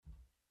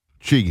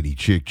Chickadee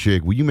chick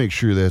chick. Will you make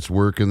sure that's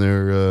working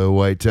there,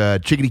 White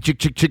Todd? Chickadee chick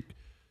chick chick.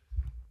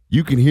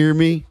 You can hear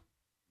me?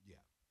 Yeah.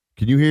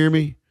 Can you hear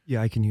me?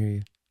 Yeah, I can hear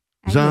you.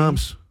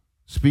 Zoms,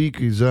 speak.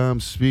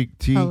 Zoms, speak.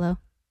 T. Hello.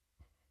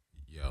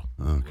 Yo.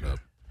 Okay. What up?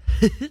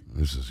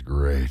 This is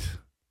great.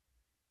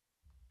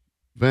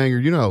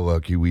 Vanger, you know how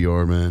lucky we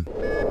are, man.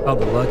 Oh,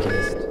 the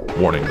luckiest.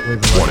 Warning, We're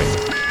the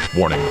luckiest.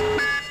 warning.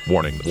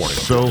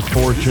 So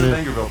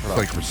fortunate. It's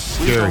like we're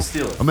scary.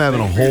 I'm having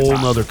a whole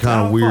nother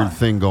kind of weird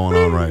thing going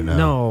on right now.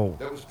 No.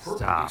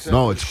 Stop.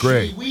 No, it's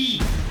great.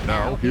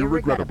 Now, here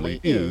regrettably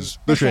is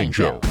The Shane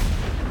Show.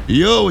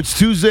 Yo, it's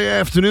Tuesday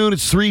afternoon.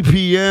 It's 3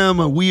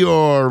 p.m. We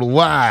are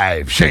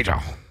live. Shane Show.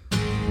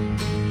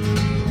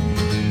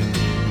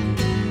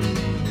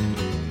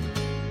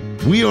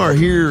 We are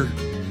here.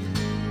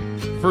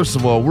 First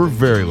of all, we're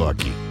very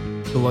lucky.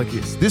 The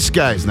luckiest. This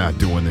guy's not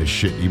doing this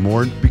shit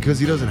anymore because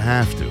he doesn't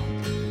have to.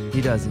 He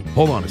doesn't.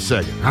 Hold on a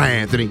second. Hi,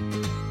 Anthony.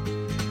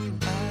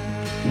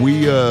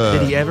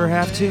 Did he ever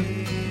have to?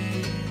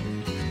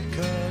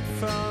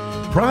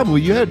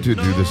 Probably you had to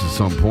do this at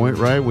some point,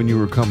 right? When you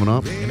were coming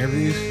up?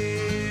 Interviews?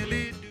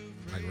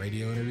 Like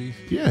radio interviews?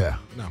 Yeah.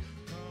 No. Not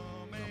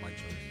my choice.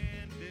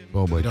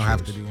 Well, by You don't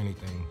have to choice. do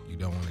anything you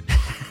don't want to do.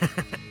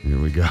 Here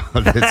we go.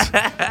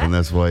 And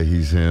that's why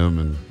he's him.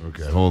 And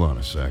okay, hold on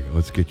a second.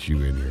 Let's get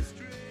you in here.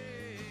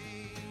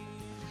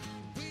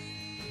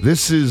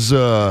 This is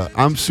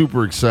I'm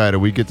super excited.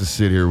 We get to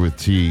sit here with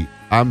T.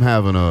 I'm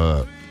having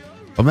a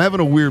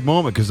weird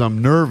moment because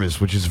I'm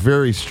nervous, which is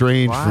very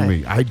strange for Why?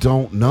 me. I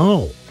don't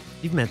know.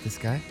 You've met this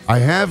guy. I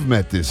have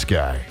met this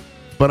guy,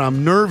 but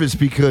I'm nervous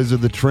because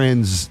of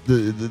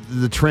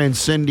the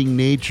transcending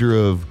nature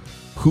of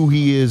who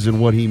he is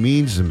and what he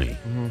means to me.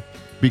 Mm-hmm.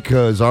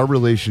 Because our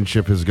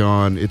relationship has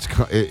gone.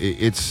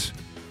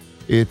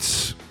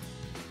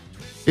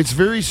 It's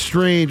very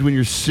strange when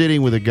you're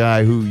sitting with a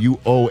guy who you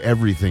owe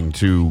everything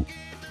to,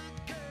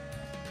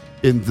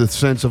 in the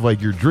sense of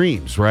like your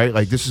dreams, right?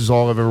 Like this is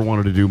all I've ever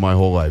wanted to do my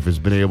whole life, has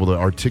been able to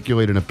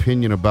articulate an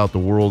opinion about the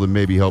world and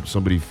maybe help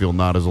somebody feel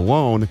not as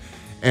alone.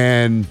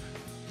 And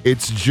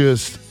it's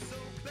just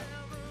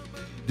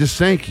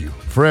thank you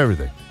for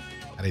everything.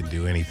 I didn't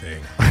do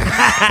anything.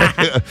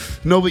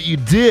 No, but you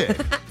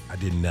did. I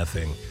did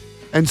nothing.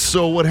 And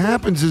so what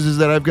happens is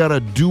that I've got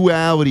a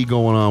duality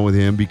going on with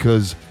him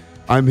because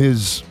I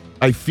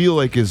feel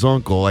like his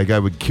uncle, like I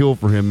would kill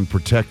for him and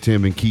protect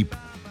him and keep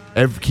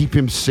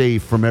him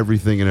safe from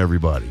everything and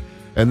everybody.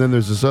 And then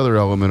there's this other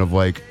element of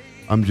like,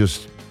 I'm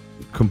just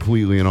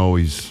completely and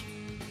always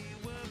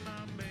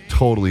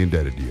totally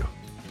indebted to you.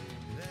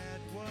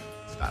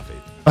 Stop it.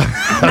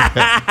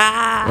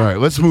 All right,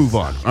 let's move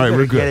on. All right,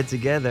 we're Get good. it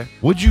together.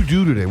 What'd you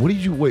do today? What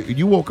did you wait?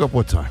 You woke up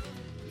what time?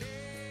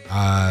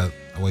 I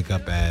wake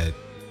up at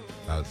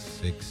about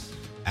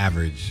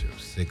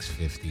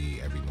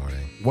 6:50 every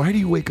morning. Why do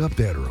you wake up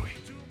that early?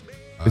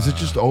 Has it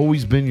just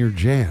always been your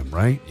jam,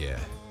 right? Yeah.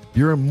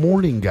 You're a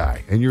morning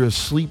guy, and you're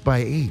asleep by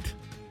 8.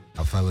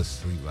 I fell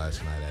asleep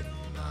last night at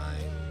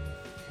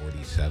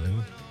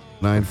 9:47.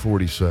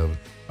 9:47.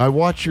 I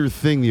watched your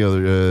thing the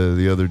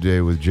other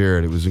day with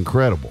Jared. It was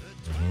incredible,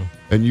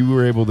 and you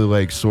were able to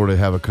like sort of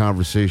have a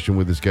conversation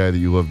with this guy that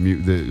you love.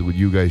 That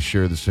you guys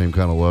share the same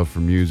kind of love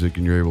for music,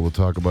 and you're able to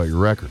talk about your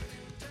record.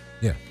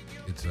 Yeah.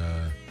 It's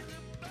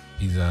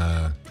we've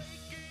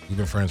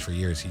been friends for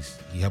years.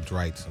 He helped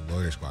write some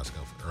Loiter Squad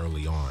stuff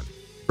early on.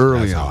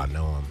 That's how I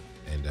know him,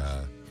 and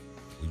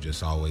we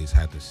just always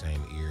had the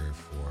same ear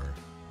for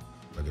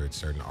whether it's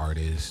certain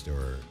artists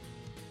or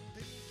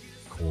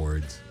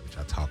chords, which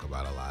I talk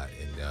about a lot.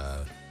 And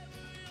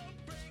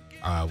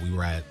we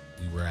were at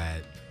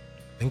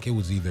I think it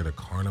was either the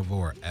Carnival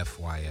or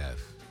FYF,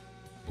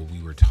 but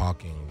we were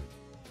talking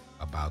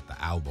about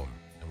the album,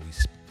 and we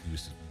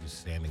was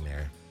standing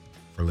there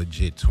for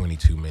legit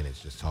 22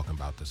 minutes just talking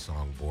about the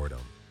song Boredom.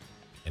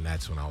 And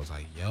that's when I was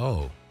like,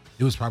 yo,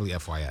 it was probably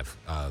FYF.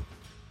 I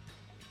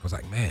was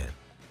like, man,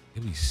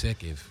 it'd be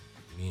sick if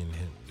me and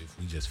him, if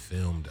we just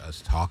filmed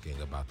us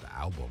talking about the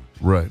album.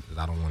 Right. Because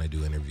I don't want to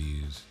do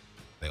interviews.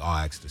 They all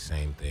ask the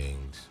same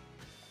things.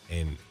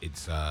 And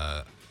it's,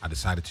 I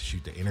decided to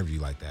shoot the interview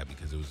like that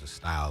because it was a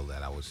style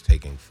that I was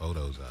taking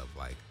photos of,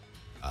 like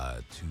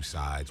two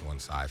sides, one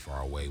side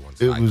far away, one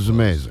side It was close.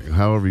 amazing.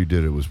 However you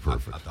did it was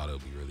perfect. I thought it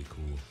would be really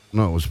cool.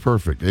 No, it was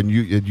perfect. And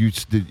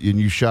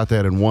you shot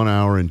that in 1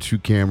 hour and 2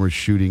 cameras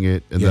shooting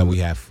it. And Yeah,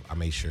 then I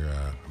made sure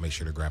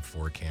to grab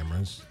 4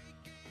 cameras,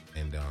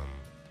 and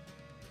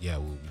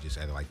we just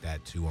had it like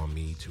that: 2 on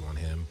me, 2 on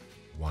him,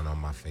 1 on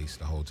my face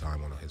the whole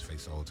time, 1 on his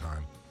face the whole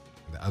time.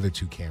 And the other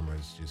 2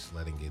 cameras just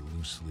letting it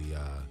loosely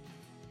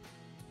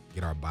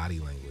get our body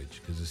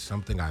language, because it's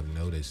something I've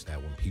noticed that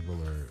when people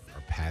are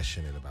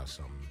passionate about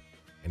something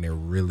and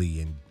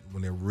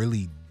when they're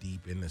really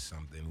deep into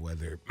something,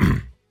 whether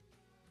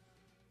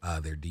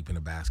they're deep in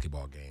a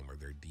basketball game or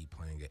they're deep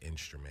playing an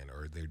instrument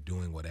or they're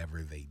doing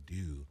whatever they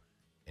do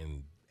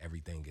and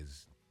everything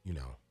is,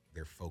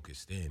 they're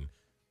focused in,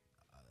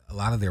 a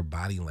lot of their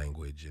body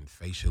language and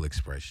facial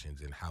expressions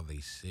and how they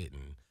sit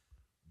and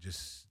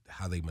just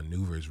how they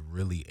maneuver is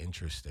really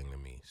interesting to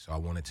me. So I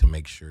wanted to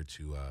make sure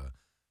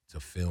to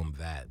film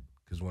that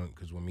because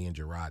when me and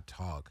Gerard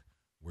talk,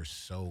 we're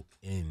so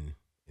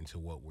into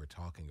what we're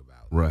talking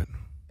about. Right.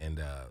 And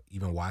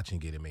even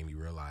watching it, it made me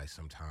realize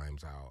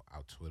sometimes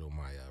I'll twiddle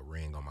my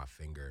ring on my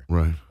finger,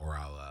 Right. or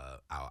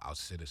I'll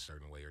sit a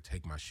certain way, or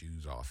take my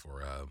shoes off,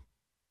 or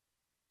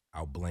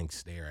I'll blank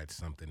stare at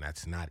something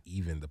that's not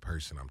even the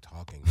person I'm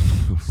talking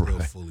to, still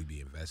Right. fully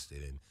be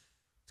invested in.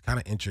 It's kind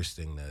of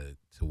interesting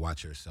to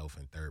watch yourself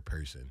in third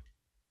person.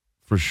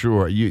 For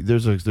sure.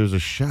 There's a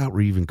shot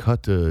where you even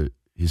cut to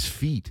his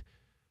feet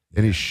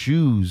and his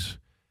shoes,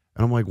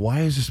 and I'm like,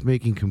 why is this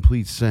making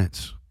complete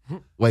sense?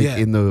 Like Yeah.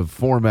 in the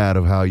format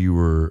of how you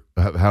were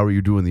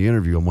doing the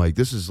interview, I'm like,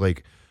 this is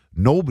like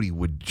nobody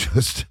would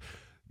just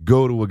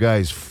go to a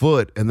guy's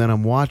foot, and then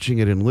I'm watching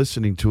it and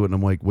listening to it, and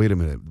I'm like, wait a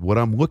minute, what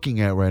I'm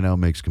looking at right now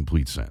makes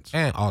complete sense.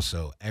 And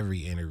also, every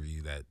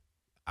interview that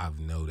I've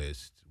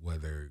noticed,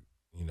 whether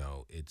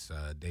it's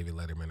David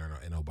Letterman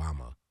and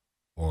Obama,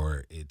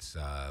 or it's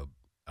a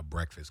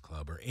Breakfast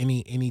Club, or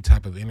any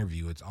type of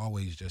interview, it's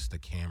always just a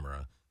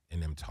camera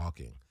and them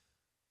talking.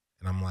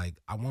 And I'm like,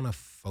 I want to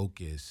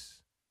focus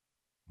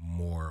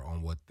more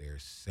on what they're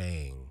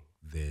saying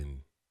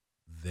than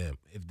them,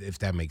 if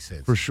that makes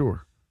sense. For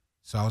sure.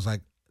 So I was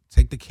like,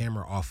 take the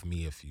camera off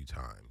me a few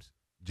times,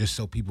 just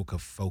so people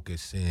could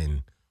focus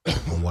in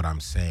on what I'm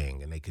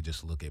saying, and they could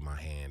just look at my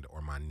hand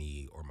or my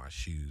knee or my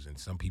shoes. And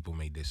some people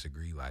may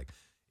disagree, like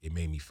it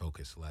made me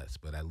focus less,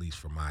 but at least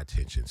for my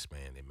attention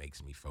span, it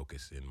makes me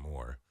focus in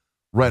more.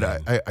 Right.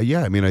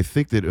 I mean, I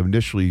think that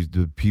initially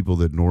the people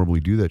that normally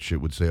do that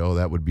shit would say, oh,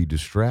 that would be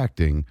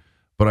distracting.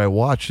 But I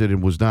watched it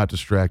and was not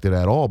distracted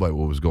at all by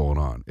what was going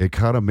on. It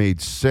kind of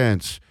made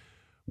sense,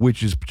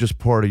 which is just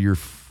part of your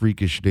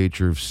freakish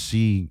nature of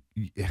seeing.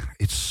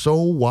 It's so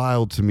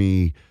wild to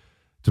me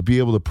to be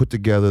able to put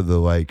together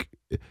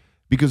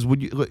because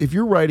if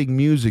you're writing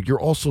music, you're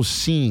also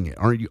seeing it.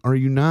 Are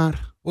you not?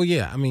 Well,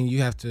 yeah. I mean,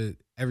 you have to.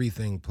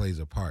 Everything plays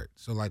a part.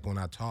 So, like when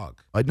I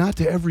talk, Not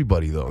to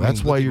everybody though.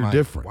 That's why you're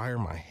different. Why are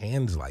my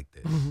hands like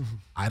this?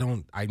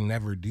 I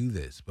never do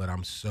this, but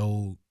I'm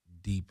so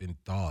deep in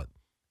thought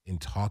in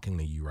talking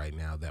to you right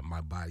now that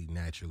my body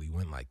naturally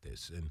went like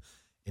this.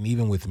 And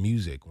even with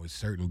music, with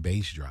certain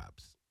bass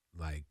drops,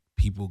 like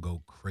people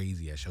go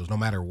crazy at shows, no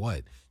matter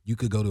what. You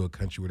could go to a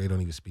country where they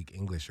don't even speak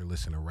English or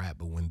listen to rap,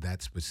 but when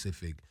that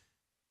specific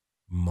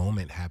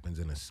moment happens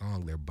in a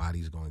song, their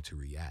body's going to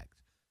react.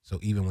 So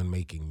even when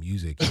making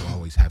music, you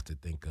always have to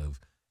think of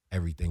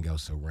everything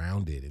else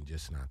around it and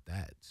just not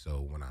that.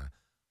 So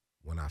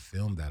when I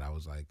filmed that, I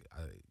was like,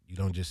 you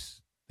don't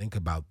just think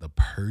about the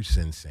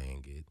person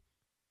saying it.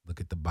 Look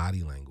at the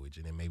body language,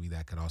 and then maybe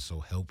that could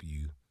also help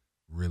you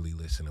really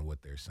listen to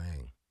what they're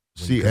saying.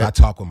 Because I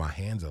talk with my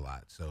hands a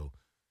lot, so.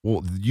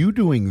 Well, you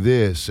doing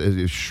this,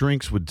 as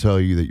shrinks would tell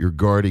you that you're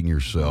guarding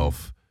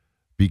yourself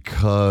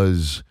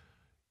because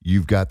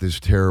you've got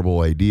this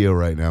terrible idea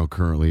right now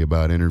currently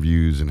about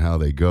interviews and how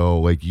they go.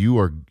 Like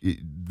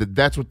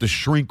that's what the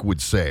shrink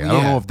would say. I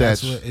don't know if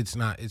that's what, it's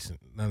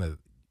none of,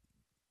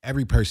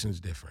 every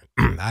person's different.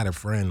 I had a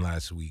friend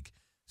last week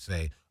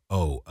say,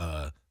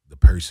 the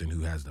person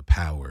who has the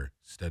power,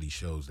 study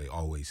shows they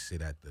always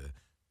sit at the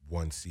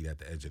one seat at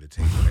the edge of the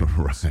table and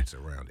everyone Right. sits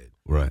around it.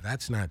 Right.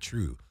 That's not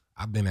true.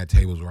 I've been at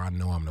tables where I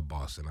know I'm the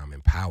boss and I'm in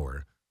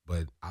power,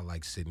 but I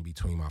like sitting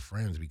between my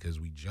friends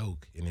because we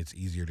joke, and it's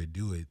easier to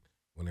do it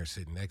when they're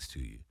sitting next to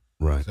you.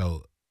 Right.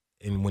 So,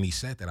 and when he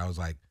said that, I was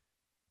like,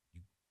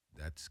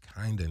 that's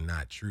kind of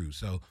not true.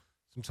 So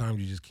sometimes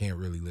you just can't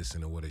really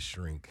listen to what a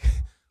shrink.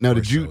 Now, or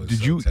did you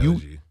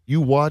tells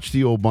you. watch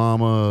the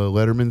Obama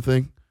Letterman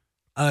thing?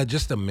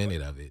 Just a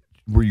minute of it.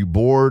 Were you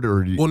bored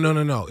or? Well,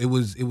 no. It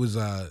was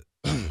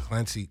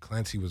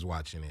Clancy was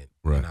watching it,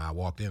 Right. and I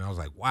walked in. I was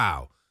like,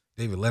 wow,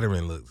 David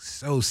Letterman looks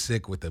so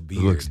sick with the It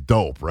beard. looks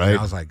dope, right? And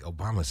I was like,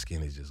 Obama's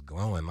skin is just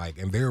glowing,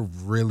 and they're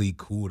really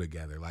cool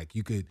together. Like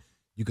you could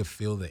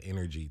feel the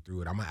energy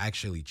through it. I'm gonna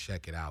actually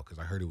check it out because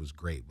I heard it was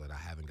great, but I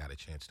haven't got a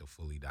chance to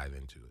fully dive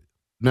into it.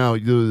 Now,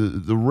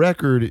 the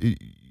record,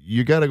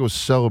 you got to go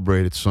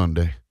celebrate it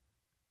Sunday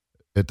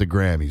at the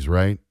Grammys,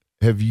 right?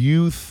 Have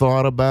you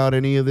thought about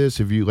any of this?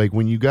 Have you, like,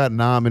 when you got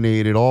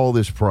nominated, all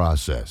this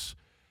process,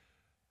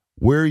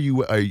 where are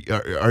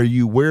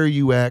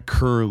you at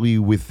currently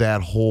with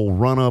that whole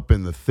run up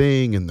and the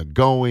thing and the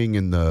going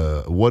and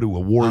the what do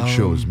award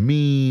shows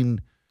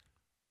mean?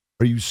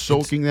 Are you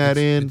soaking that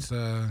in?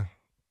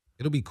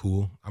 It'll be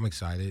cool. I'm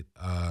excited.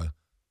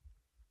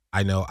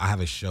 I know I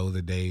have a show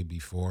the day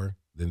before.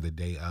 Then the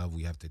day of,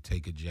 we have to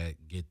take a jet,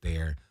 get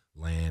there,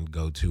 land,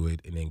 go to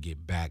it, and then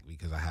get back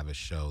because I have a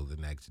show the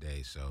next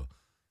day. So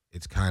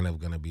it's kind of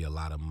going to be a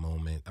lot of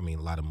movement,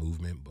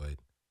 but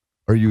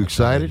Are you I'm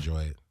excited? excited to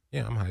enjoy it.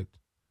 Yeah, I'm hyped.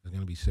 It's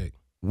going to be sick.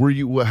 Were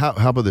you? How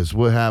about this?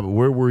 What happened?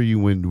 Where were you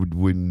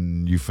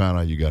when you found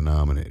out you got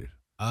nominated?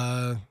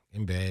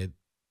 In bed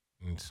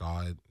and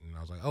saw it, and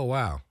I was like, oh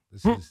wow,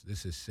 this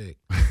is sick.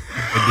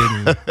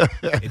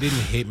 It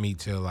didn't hit me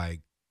till like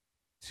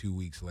 2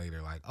 weeks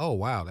later. Like, oh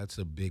wow, that's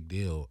a big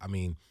deal. I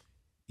mean,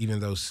 even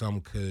though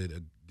some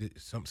could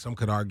some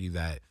could argue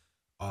that,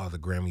 oh, the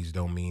Grammys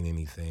don't mean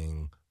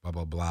anything, blah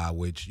blah blah.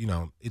 Which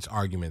it's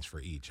arguments for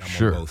each. I'm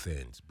Sure. on both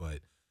ends, but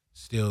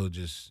still,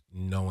 just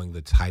knowing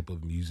the type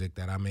of music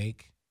that I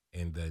make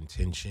and the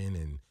intention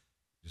and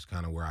just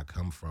kind of where I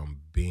come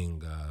from,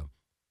 being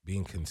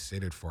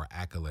considered for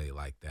accolade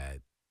like that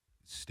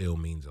still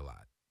means a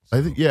lot.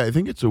 I think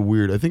it's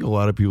I think a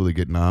lot of people that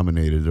get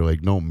nominated, they're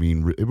like, don't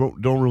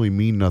really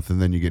mean nothing.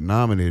 Then you get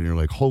nominated, and you're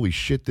like, holy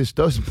shit, this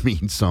does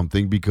mean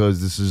something,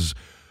 because this is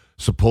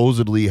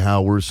supposedly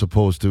how we're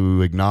supposed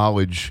to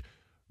acknowledge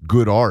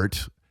good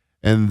art.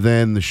 And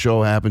then the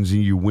show happens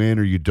and you win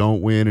or you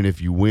don't win. And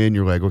if you win,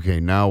 you're like, okay,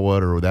 now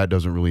what? Or that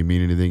doesn't really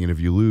mean anything. And if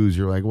you lose,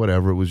 you're like,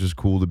 whatever. It was just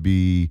cool to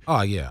be.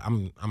 Oh yeah,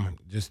 I'm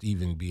just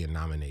even being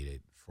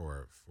nominated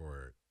for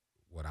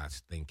what I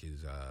think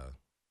is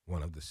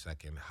one of the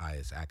second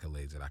highest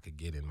accolades that I could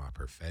get in my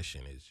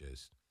profession is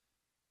just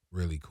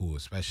really cool,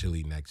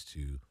 especially next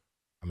to,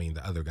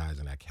 the other guys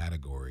in that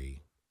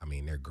category.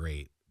 They're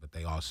great, but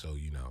they also,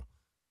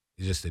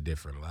 it's just a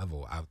different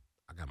level. I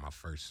got my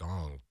first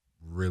song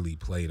really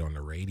played on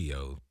the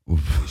radio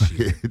this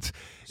year. It's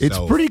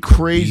So, pretty to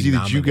crazy be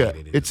that you got.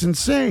 nominated It's is like,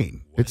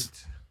 insane.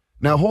 what?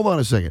 Now hold on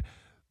a second.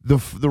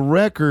 The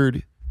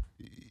record.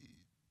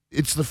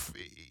 It's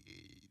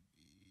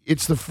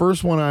the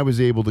first one I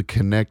was able to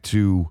connect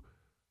to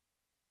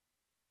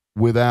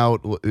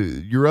without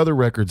your other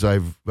records.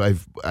 I've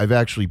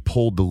actually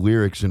pulled the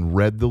lyrics and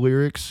read the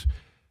lyrics,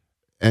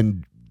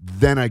 and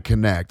then I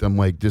connect. I'm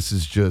like, this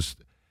is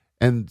just.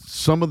 And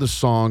some of the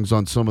songs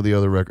on some of the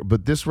other records,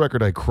 but this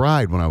record I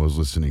cried when I was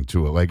listening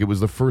to it. Like, it was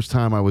the first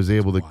time I was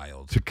able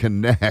Wild. to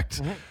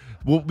connect.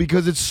 Well,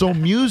 because it's so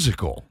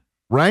musical,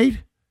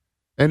 right?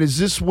 And is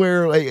this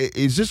where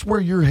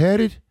you're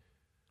headed?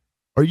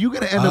 Are you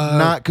going to end up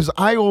not? Because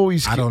I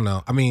don't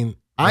know.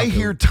 I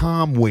hear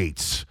Tom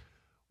Waits.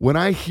 When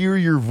I hear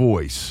your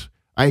voice,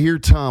 I hear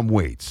Tom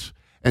Waits.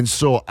 And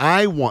so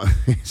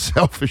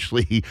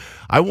selfishly,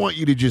 I want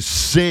you to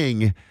just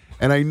sing.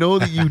 And I know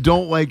that you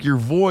don't like your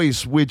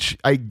voice, which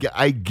I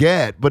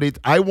get, but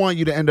I want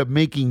you to end up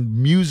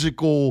making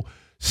musical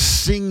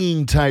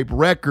singing type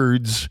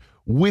records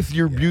with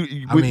your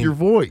your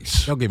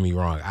voice. Don't get me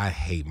wrong. I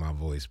hate my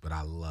voice, but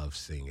I love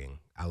singing.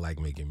 I like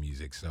making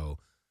music. So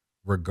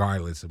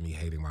regardless of me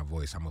hating my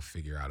voice, I'm going to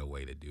figure out a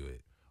way to do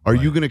it. Are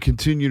you going to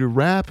continue to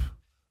rap?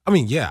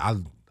 Yeah.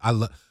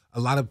 A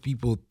lot of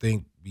people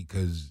think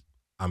because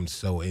I'm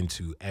so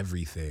into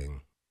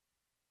everything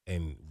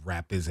and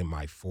rap isn't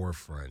my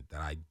forefront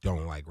that I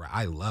don't like rap.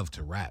 I love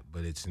to rap,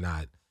 but it's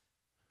not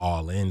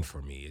all in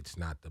for me. It's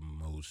not the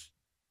most,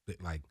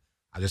 like,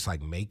 I just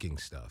like making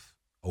stuff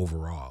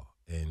overall.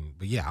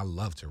 But yeah, I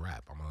love to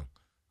rap.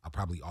 I'll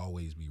probably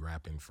always be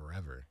rapping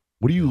forever.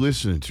 What are you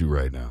listening to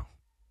right now?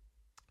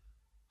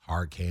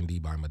 Hard Candy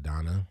by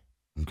Madonna.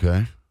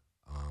 Okay.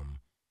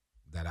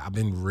 That I've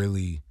been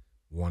really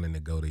wanting to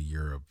go to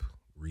Europe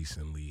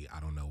recently. I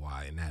don't know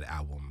why. And that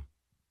album,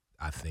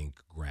 I think,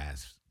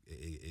 grasps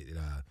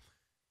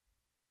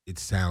it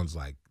sounds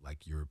like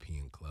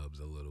European clubs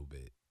a little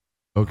bit.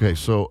 Okay,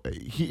 so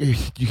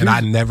and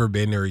I've never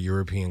been to a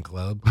European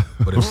club,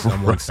 but if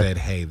someone said,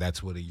 "Hey,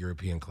 that's what a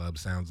European club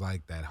sounds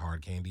like," that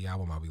Hard Candy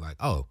album, I'll be like,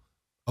 "Oh,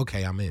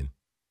 okay, I'm in."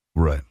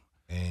 Right.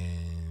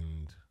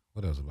 And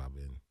what else have I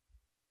been?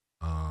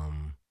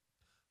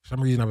 For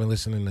some reason, I've been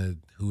listening to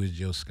Who Is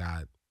Jill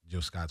Scott,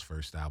 Jill Scott's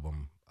first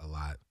album a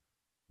lot.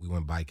 We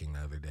went biking the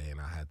other day, and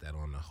I had that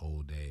on the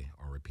whole day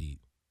on repeat.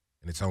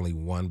 And it's only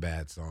one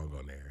bad song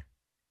on there.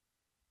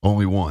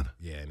 Only one.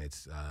 Yeah, and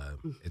it's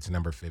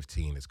number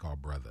 15. It's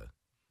called Brother.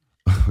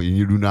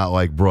 You do not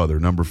like Brother,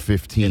 number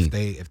 15.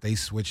 If they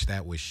switch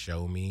that with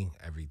Show Me,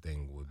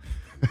 everything would be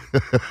cool.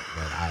 But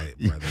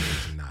Brother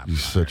is not. You're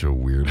such a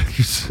weird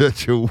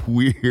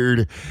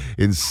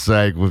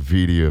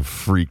encyclopedia of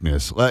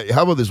freakness.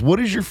 How about this? What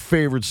is your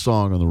favorite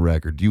song on the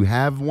record? Do you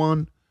have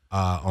one?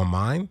 On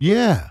mine?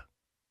 Yeah.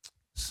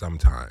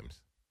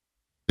 Sometimes.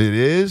 It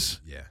is?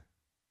 Yeah.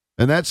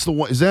 And that's the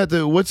one. Is that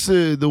what's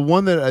the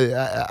one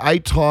that I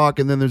talk,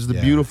 and then there's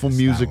the beautiful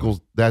musical.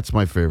 That's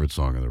my favorite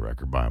song on the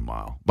record by a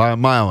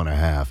mile and a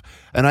half.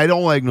 And I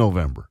don't like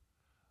November.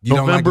 You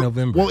don't like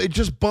November? Well, it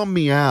just bummed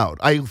me out.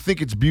 I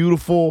think it's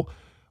beautiful,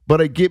 but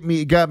it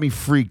got me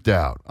freaked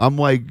out. I'm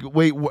like,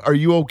 wait, are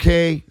you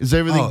okay? Is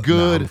everything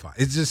good? No, I'm fine.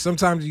 It's just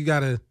sometimes you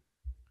gotta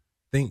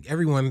think.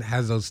 Everyone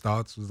has those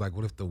thoughts. Was like,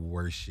 what if the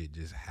worst shit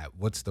just happened?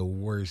 What's the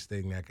worst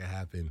thing that could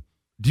happen?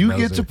 Do you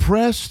get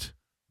depressed?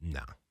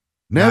 No.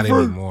 Never? Not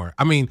anymore.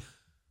 I mean,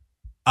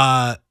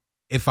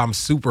 if I'm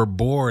super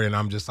bored and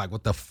I'm just like,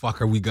 what the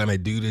fuck are we gonna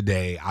do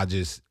today?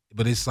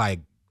 But it's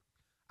like,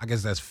 I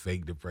guess that's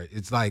fake depression.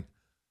 It's like,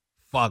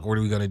 fuck, what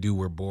are we gonna do?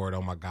 We're bored.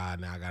 Oh my God,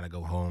 now I gotta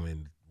go home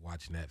and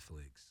watch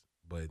Netflix.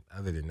 But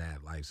other than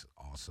that, life's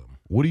awesome.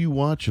 What are you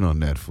watching on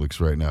Netflix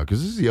right now?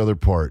 Because this is the other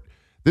part.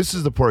 This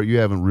is the part you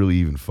haven't really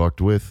even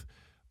fucked with,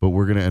 but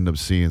we're gonna end up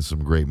seeing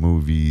some great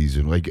movies,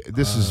 and like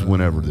this is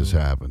whenever this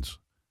happens.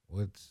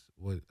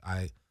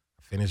 I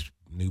finished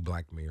new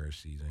Black Mirror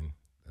season.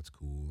 That's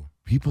cool.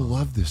 People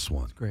love this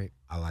one. It's great.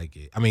 I like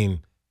it. I mean,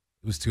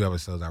 it was 2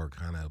 episodes that were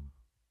kind of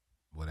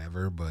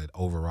whatever, but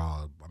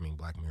overall, I mean,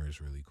 Black Mirror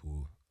is really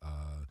cool.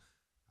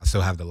 I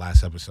still have the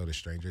last episode of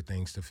Stranger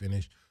Things to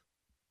finish.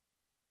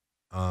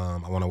 I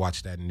want to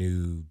watch that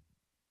new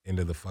End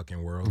of the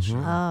Fucking World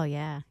show. Oh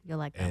yeah, you'll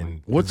like that one.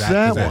 And What's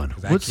that one?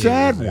 What's kid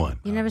that was in, one?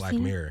 You never Black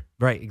seen it? Mirror.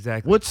 Right,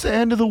 exactly. What's the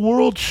end of the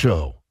world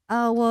show?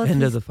 Oh well,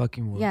 End of these- the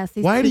fucking world. yes.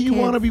 These Why two do you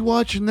want to kids- be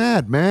watching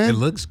that, man? It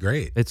looks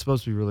great. It's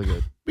supposed to be really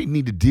good. We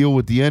need to deal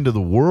with the end of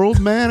the world,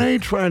 man. I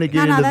ain't trying to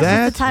get No, into that's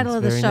that. just the title It's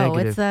of the very show.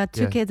 negative. It's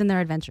two Yeah. kids and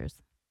their adventures.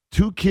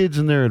 2 kids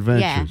and their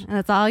adventures. Yeah, and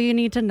that's all you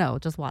need to know.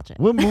 Just watch it.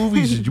 What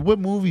movies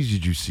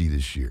did you see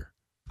this year?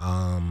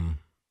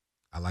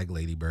 I like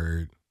Lady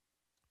Bird.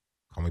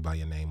 Call Me by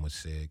Your Name was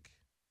sick.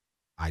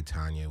 I,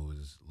 Tanya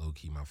was low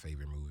key my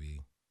favorite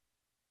movie.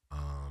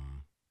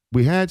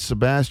 We had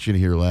Sebastian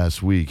here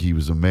last week. He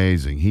was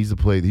amazing. He's the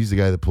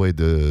guy that played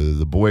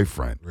the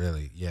boyfriend.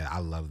 Really, yeah, I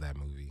love that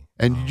movie.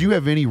 And did you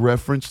have any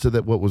reference to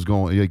that? What was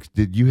going? Like,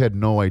 you had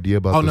no idea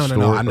about the story?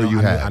 No. I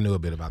I knew a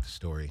bit about the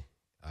story.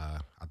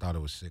 I thought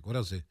it was sick. What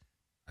else?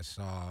 I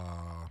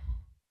saw.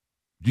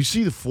 Did you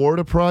see the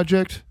Florida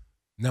Project?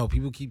 No,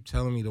 people keep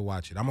telling me to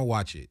watch it. I'm gonna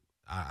watch it.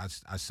 I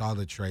saw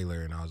the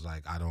trailer and I was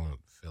like, I don't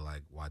feel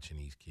like watching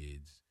these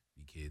kids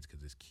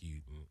because it's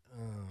cute and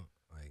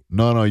like.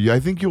 No. I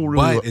think you'll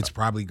really. But it's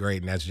probably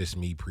great, and that's just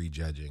me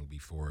prejudging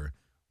before.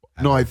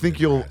 No, I think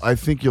you'll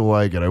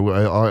like it.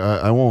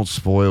 I won't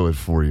spoil it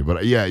for you,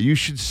 but yeah, you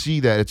should see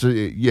that. It's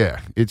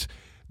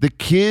the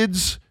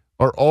kids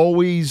are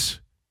always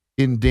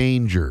in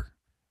danger,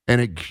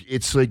 and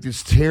it's like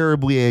this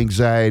terribly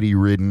anxiety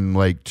ridden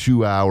like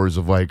 2 hours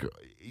of like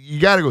you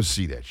got to go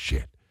see that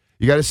shit.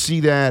 You got to see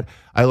that.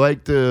 I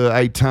like the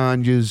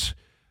Itanjas.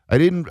 I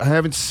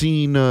haven't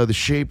seen The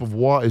Shape of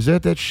Water. Is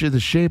that shit? The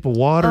Shape of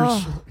Waters.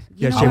 Oh,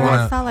 Yeah, you know she what?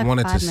 wanna- I saw like I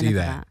wanted 5 to see minutes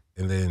of that,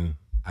 and then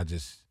I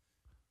just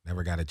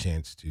never got a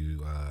chance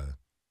to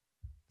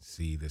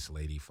see this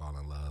lady fall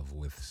in love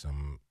with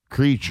some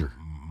Creature.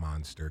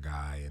 monster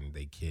guy, and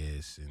they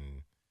kiss,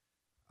 and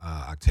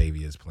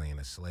Octavia's playing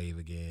a slave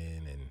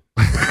again, and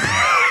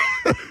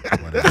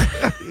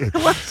whatever.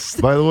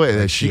 By the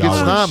way, she She gets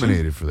always-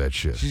 nominated for that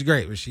shit. She's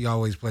great, but she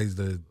always plays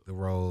the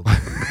role.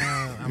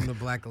 I'm the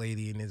black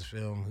lady in this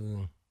film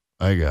who.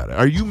 I got it.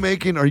 Are you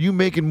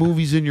making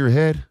movies in your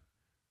head?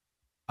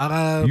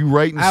 You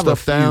writing I have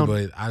stuff a few, down?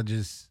 but I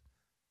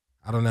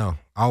don't know.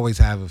 I always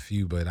have a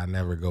few, but I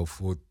never go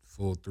full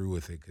through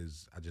with it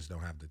because I just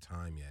don't have the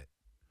time yet.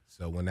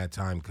 So when that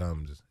time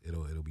comes,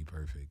 it'll be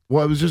perfect.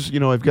 Well, I was just,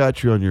 I've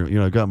got you on your,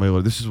 I've got my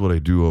little, this is what I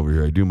do over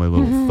here. I do my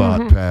little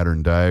thought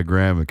pattern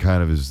diagram. It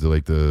kind of is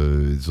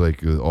it's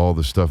like all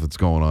the stuff that's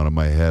going on in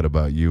my head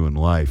about you and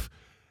life.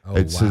 Oh,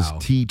 It says wow.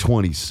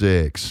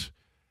 T26.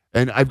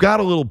 And I've got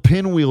a little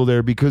pinwheel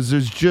there because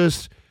there's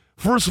just,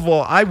 first of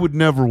all, I would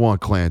never want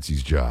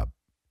Clancy's job.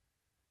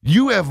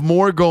 You have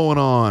more going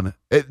on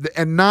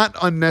and not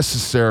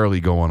unnecessarily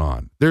going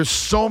on. There's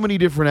so many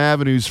different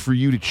avenues for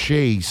you to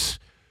chase.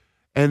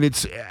 And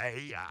it's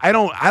I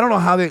don't know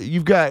how that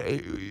you've got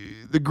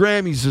the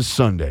Grammys this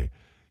Sunday.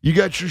 You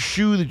got your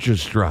shoe that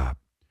just dropped.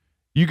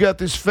 You got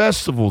this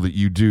festival that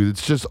you do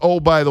that's just, oh,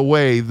 by the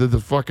way, the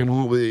fucking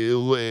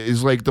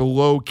is like the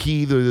low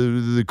key,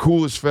 the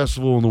coolest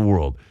festival in the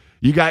world.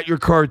 You got your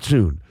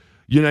cartoon.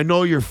 I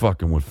know you're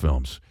fucking with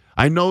films.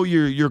 I know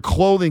your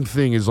clothing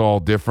thing is all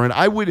different.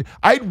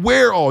 I'd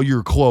wear all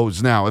your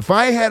clothes now. If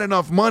I had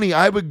enough money,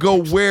 I would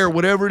go wear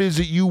whatever it is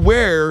that you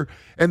wear.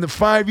 And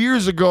 5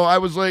 years ago, I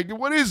was like,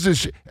 what is this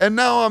shit? And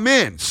now I'm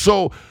in.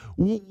 So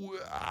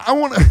I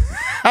want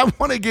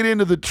to get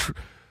into the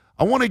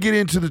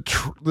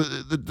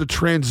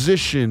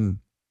transition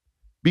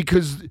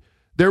because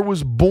there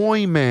was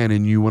boy man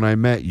in you when I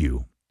met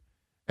you,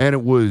 and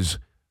it was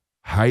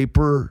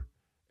hyper.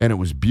 And it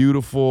was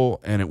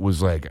beautiful, and it was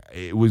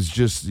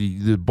just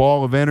the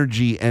ball of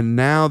energy. And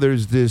now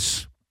there's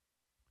this.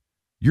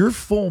 You're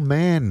full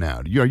man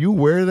now. Are you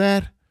aware of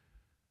that?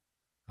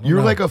 I don't You're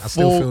know. like a I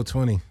still full. feel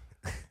 20.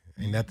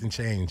 Ain't nothing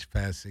changed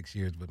past 6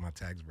 years with my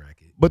tax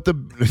bracket. But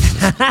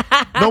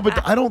no,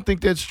 but I don't think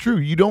that's true.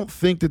 You don't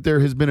think that there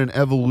has been an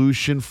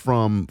evolution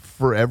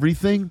for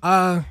everything?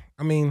 I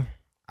mean,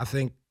 I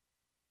think.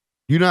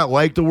 You not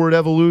like the word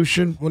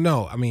evolution? Well,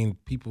 no. I mean,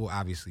 people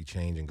obviously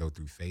change and go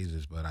through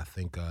phases, but I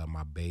think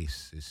my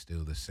base is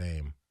still the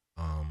same.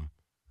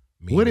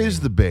 What is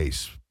the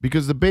base?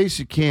 Because the base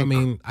you can't. I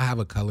mean, I have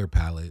a color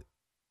palette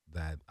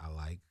that I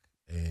like,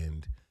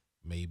 and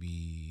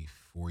maybe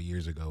 4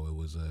 years ago it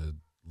was a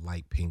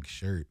light pink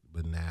shirt,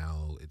 but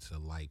now it's a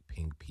light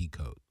pink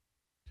peacoat.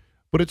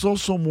 But it's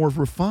also more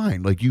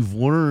refined. Like you've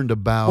learned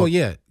about. Oh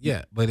yeah,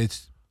 but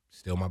it's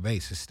still my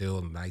base. It's still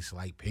a nice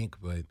light pink,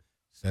 but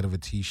instead of a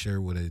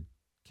T-shirt with a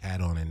cat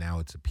on it, now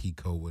it's a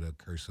peacoat with a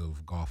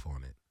cursive golf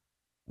on it.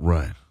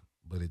 Right.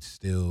 But it's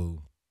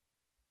still.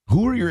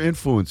 Who are your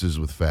influences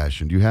with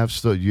fashion? Do you have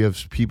you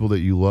have people that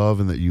you love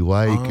and that you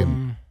like,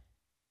 and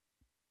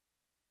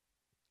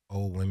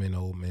old women,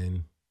 old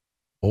men.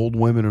 old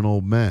women and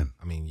old men?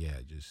 I mean, yeah,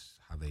 just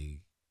how they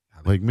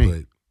Like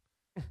me.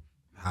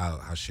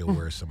 how she'll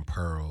wear some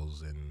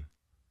pearls, and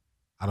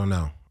I don't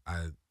know.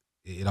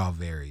 It all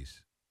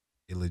varies.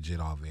 It legit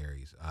all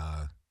varies.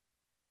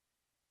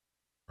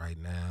 Right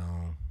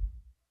now,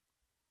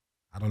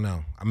 I don't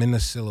know. I'm in the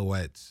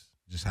silhouettes,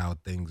 just how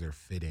things are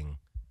fitting,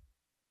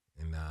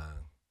 and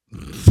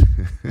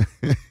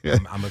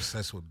I'm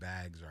obsessed with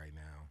bags right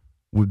now.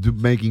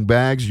 Making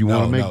bags? You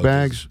want to make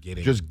bags?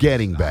 Just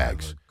getting I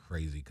bags. have a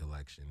crazy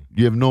collection.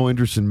 You have no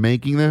interest in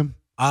making them?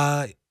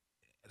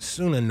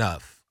 Soon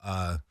enough.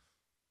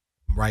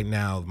 Right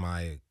now,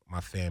 my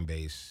fan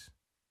base,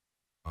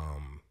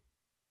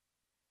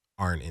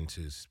 aren't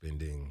into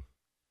spending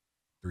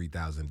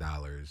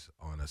 $3,000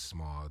 on a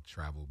small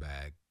travel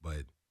bag,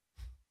 but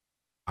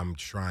I'm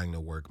trying to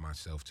work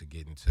myself to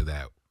get into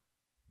that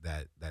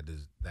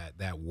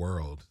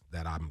world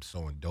that I'm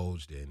so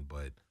indulged in,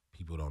 but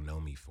people don't know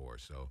me for.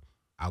 So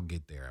I'll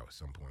get there at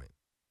some point.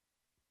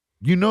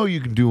 You know you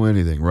can do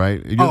anything,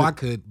 right? I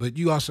could, but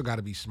you also got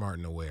to be smart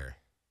and aware.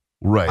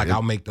 Right. Like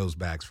I'll make those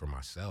bags for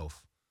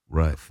myself.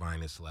 Right. The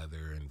finest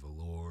leather and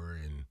velour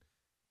and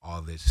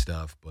all this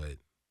stuff, but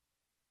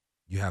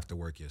you have to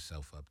work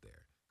yourself up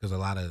there because a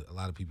lot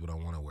of people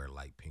don't want to wear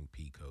light pink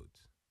pea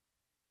coats.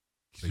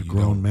 He's a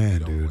grown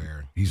man, dude.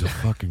 He's a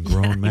fucking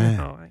grown man.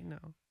 I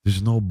know.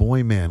 There's no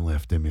boy man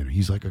left in him.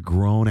 He's like a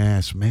grown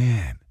ass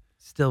man.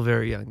 Still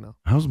very young though.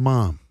 How's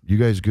mom? You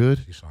guys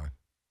good? She's fine.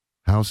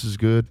 House is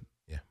good?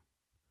 Yeah.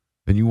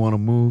 And you want to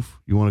move?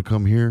 You want to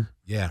come here?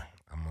 Yeah.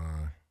 I'm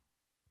gonna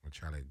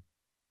try to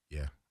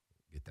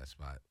get that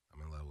spot.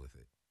 I'm in love with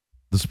it.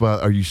 The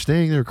spot, are you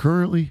staying there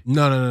currently?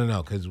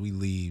 No, because we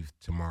leave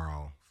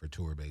tomorrow for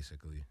tour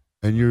basically.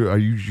 And are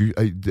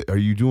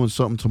you doing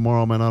something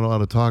tomorrow? Am I not allowed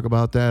to talk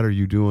about that? Are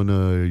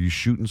you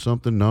shooting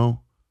something?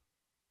 No?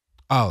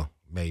 Oh,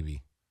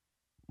 maybe.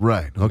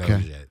 Right.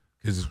 Okay.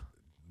 Because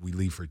we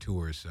leave for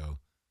tours, so.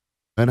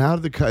 And how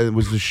did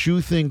was the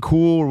shoe thing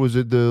cool, or was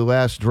it the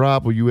last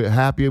drop? Were you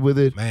happy with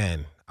it?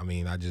 Man, I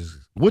mean,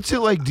 what's it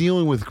like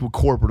dealing with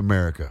corporate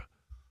America?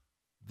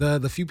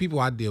 The few people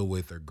I deal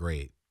with are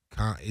great.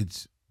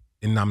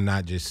 And I'm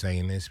not just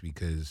saying this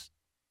because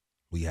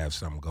we have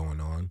something going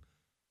on,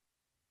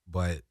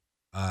 but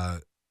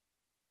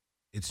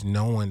it's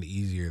no one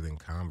easier than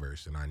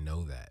Converse, and I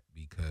know that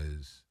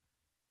because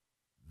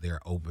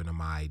they're open to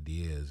my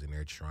ideas and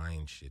they're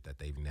trying shit that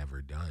they've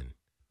never done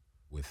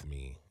with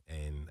me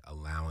and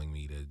allowing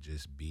me to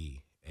just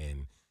be.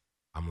 And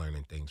I'm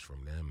learning things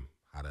from them,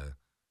 how to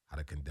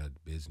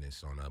conduct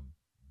business on a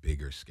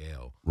bigger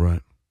scale.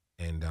 Right.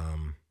 And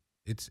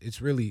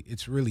it's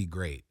really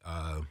great.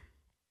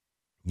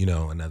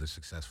 Another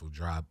successful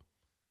drop.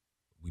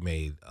 We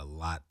made a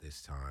lot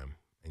this time,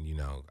 and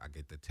I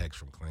get the text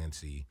from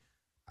Clancy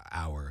an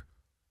hour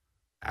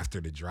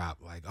after the drop,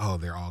 like, oh,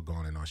 they're all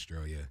gone in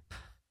Australia,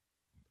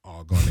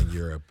 all gone in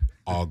Europe,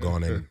 all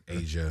gone in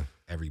Asia,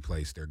 every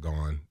place they're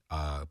gone.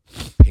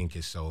 Pink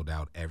is sold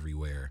out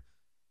everywhere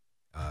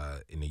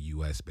in the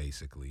U.S.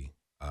 basically,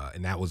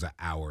 and that was an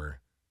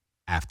hour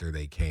after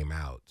they came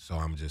out. So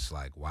I'm just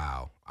like,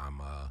 wow,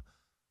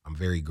 I'm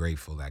very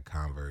grateful that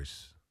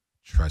Converse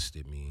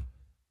trusted me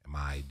and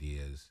my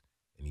ideas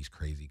and these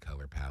crazy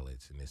color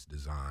palettes and this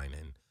design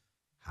and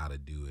how to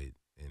do it.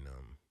 And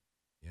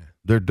yeah,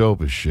 they're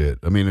dope as shit.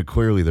 I mean,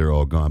 clearly they're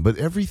all gone, but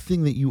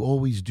everything that you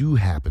always do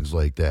happens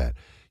like that.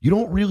 You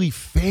don't really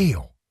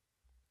fail.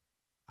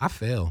 I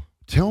fail.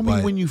 Tell me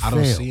when you fail. I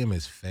don't see them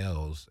as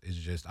fails. It's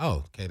just,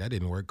 oh, okay, that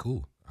didn't work.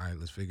 Cool. All right,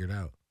 let's figure it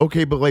out.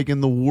 Okay, but like in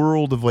the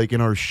world of like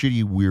in our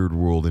shitty weird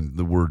world and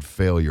the word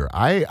failure,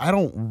 I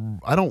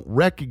don't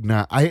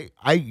recognize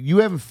you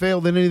haven't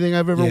failed in anything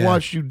I've ever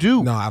watched you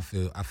do. No, I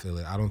feel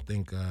it. I don't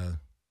think I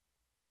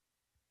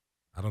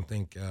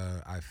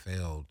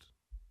failed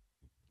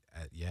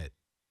yet.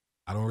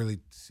 I don't really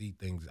see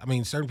things. I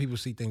mean, certain people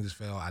see things as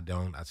fail. I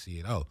don't. I see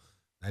it. Oh,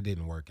 that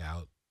didn't work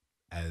out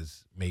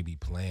as maybe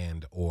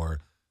planned, or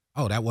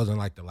oh, that wasn't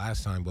like the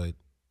last time, but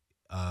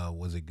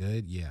was it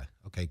good? Yeah.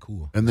 Okay,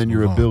 cool. And then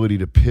your ability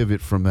to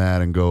pivot from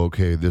that and go,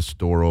 okay, this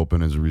door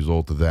opened as a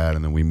result of that,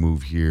 and then we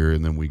move here,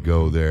 and then we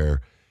go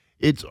there.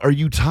 Are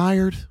you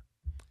tired?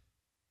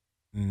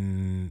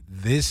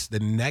 The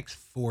next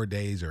 4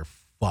 days are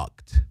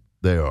fucked.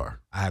 They are.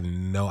 I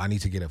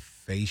need to get a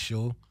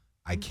facial.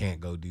 I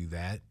can't go do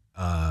that.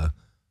 I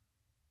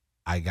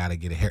gotta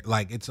get a hair.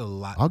 Like, it's a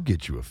lot. I'll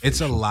get you a facial. It's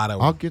a lot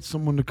of. I'll get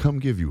someone to come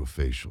give you a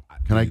facial.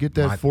 Can I get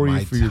that for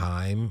you? For your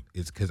time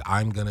is because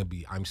I'm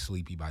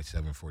sleepy by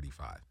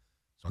 7:45,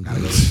 so I gotta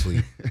go to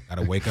sleep.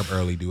 Gotta wake up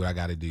early, do what I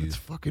gotta do. It's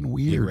fucking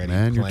weird, ready,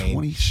 man. You're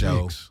 26.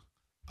 Show.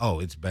 Oh,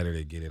 it's better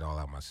to get it all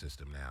out my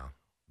system now.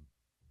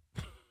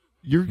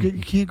 You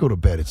can't go to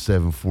bed at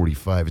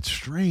 7:45. It's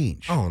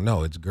strange. Oh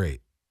no, it's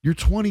great. You're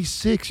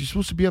 26. You're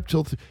supposed to be up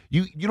till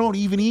you don't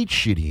even eat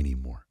shitty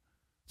anymore.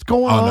 What's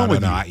going on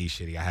with you? I eat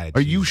shitty. I had.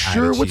 Are you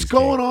sure? What's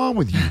going on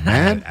with you,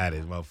 man? I had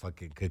a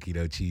motherfucking cookie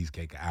dough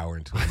cheesecake, an hour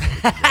and 20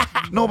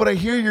 minutes. No, but I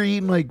hear you're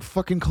eating like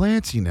fucking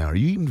Clancy now. Are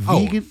you eating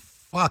vegan?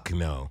 Fuck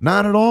no.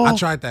 Not at all? I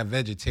tried that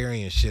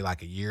vegetarian shit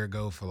like a year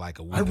ago for like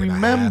a week. I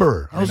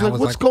remember. I was like,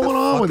 what's going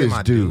on with this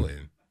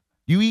dude?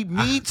 You eat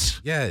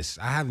meats? Yes.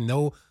 I have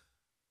no.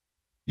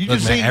 You Look,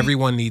 just man, say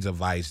everyone needs a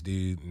vice,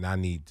 dude, and I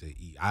need to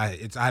eat. I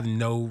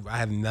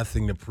have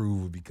nothing to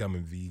prove with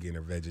becoming vegan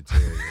or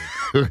vegetarian.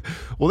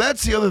 Well,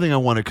 that's the other thing I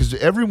wanted, because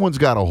everyone's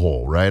got a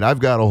hole, right? I've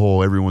got a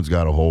hole. Everyone's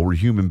got a hole. We're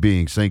human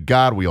beings. Thank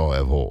God we all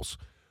have holes.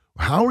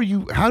 How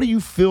do you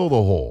fill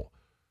the hole?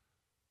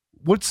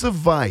 What's the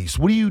vice?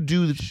 What do you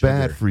do that's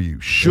bad for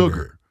you?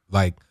 Sugar.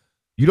 Like,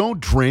 you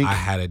don't drink. I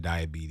had a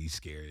diabetes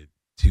scare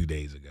 2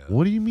 days ago.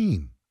 What do you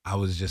mean? I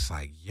was just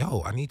like,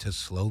 yo, I need to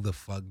slow the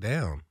fuck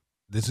down.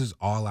 This is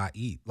all I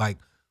eat. Like,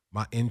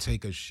 my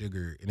intake of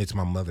sugar, and it's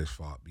my mother's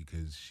fault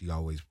because she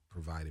always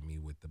provided me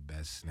with the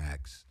best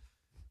snacks.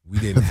 We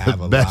didn't have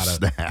a lot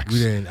of snacks.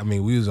 We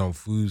was on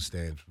food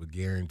stamps, but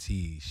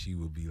guarantee she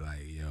would be like,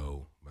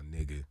 yo, my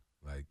nigga,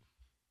 like,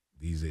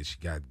 she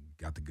got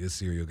the good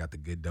cereal, got the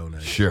good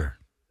donuts. Sure.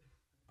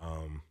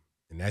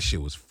 And that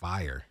shit was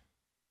fire.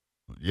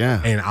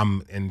 Yeah.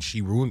 And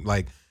she ruined,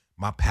 like,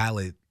 my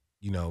palate,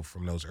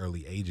 from those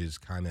early ages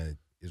kind of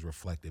is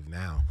reflective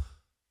now.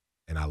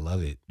 And I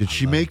love it. Did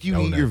she make you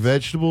eat your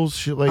vegetables,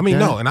 shit like that?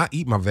 No, and I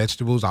eat my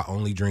vegetables. I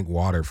only drink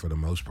water for the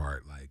most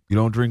part. Like, you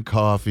don't drink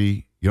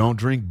coffee. You don't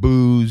drink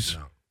booze.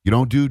 No. You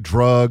don't do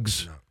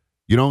drugs. No.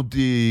 You don't do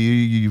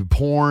you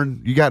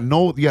porn. You got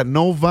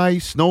no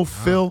vice, no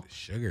fill.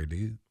 Sugar,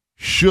 dude.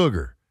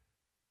 Sugar.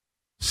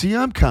 See,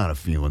 I'm kind of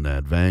feeling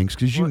that, Vangs,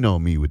 because you know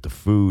me with the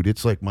food.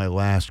 It's like my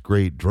last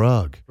great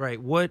drug. Right.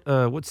 What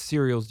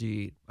cereals do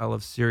you eat? I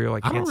love cereal.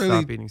 I can't don't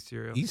really stop eating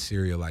cereal. Eat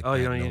cereal like you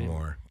that don't no eat it.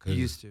 more. You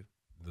used to.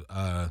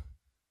 I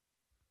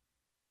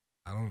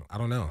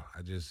don't know.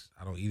 I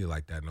don't eat it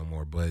like that no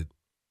more. But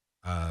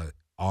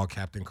all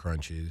Captain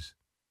Crunches,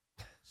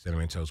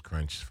 Cinnamon Toast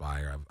Crunch is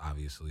fire,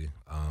 obviously.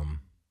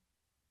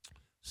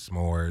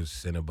 S'mores,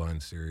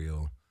 Cinnabon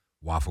cereal,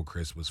 Waffle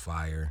Crisp was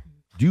fire.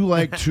 Do you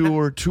like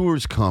tour?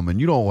 Tour's coming.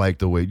 You don't like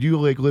the way. Do you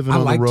like living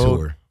on the road?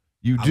 Tour.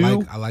 You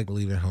do? I like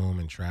leaving home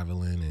and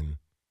traveling, and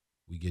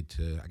I get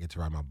to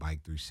ride my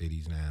bike through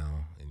cities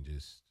now and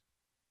just.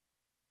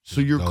 So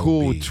you're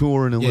cool with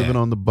touring and living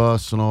on the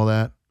bus and all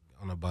that?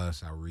 On the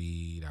bus, I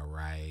read, I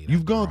write.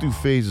 You've gone through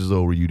phases,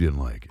 though, where you didn't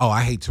like it. Oh,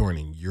 I hate touring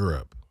in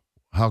Europe.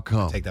 How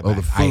come? Take that back.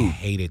 The food. I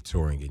hated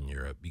touring in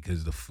Europe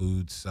because the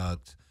food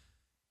sucked.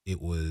 We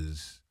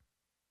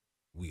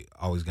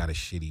always got a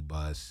shitty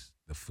bus.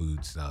 The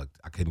food sucked.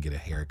 I couldn't get a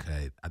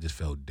haircut. I just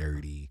felt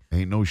dirty.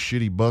 Ain't no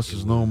shitty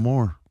buses no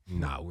more.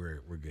 Nah,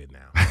 we're good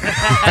now.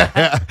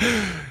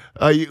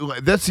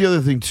 That's the other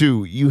thing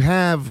too. You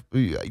have, I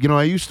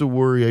used to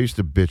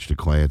bitch to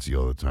Clancy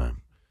all the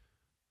time.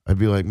 I'd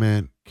be like,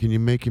 man, can you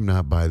make him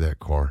not buy that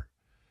car?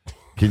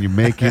 Can you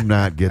make him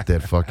not get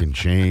that fucking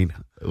chain?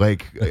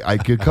 Like, a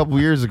couple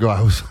years ago,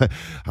 I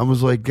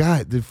was like,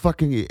 God, the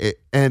fucking,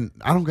 and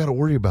I don't got to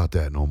worry about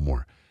that no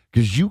more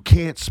because you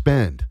can't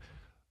spend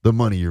the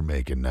money you're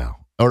making now.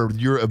 Or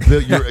your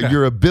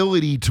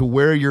ability to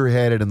where you're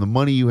headed and the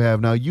money you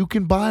have now, you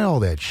can buy all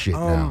that shit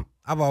now.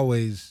 I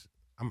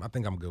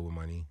think I'm good with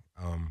money.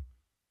 I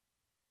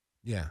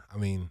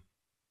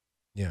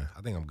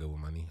think I'm good with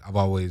money. I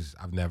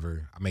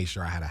made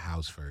sure I had a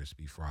house first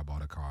before I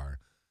bought a car.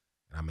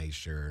 And I made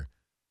sure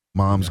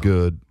Mom's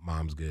good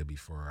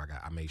before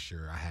I made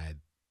sure I had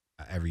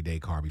an everyday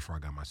car before I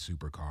got my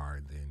supercar.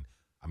 And then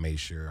I made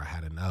sure I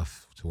had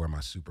enough to where my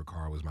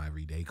supercar was my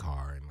everyday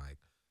car. And like,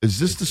 is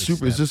this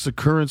the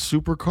current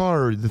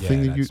supercar or the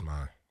thing that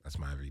that's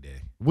my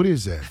everyday. What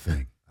is that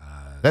thing?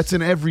 That's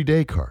an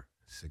everyday car.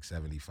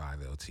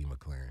 675 LT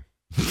McLaren.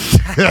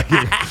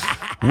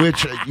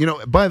 Which,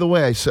 by the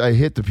way, I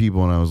hit the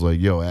people and I was like,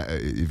 yo,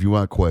 if you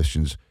want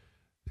questions,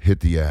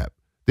 hit the app.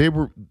 They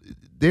were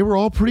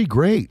all pretty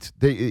great.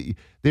 They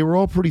were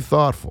all pretty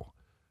thoughtful.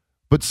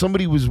 But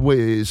somebody was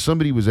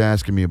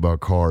asking me about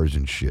cars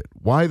and shit.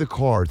 Why the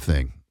car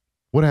thing?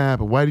 What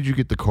happened? Why did you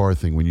get the car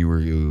thing when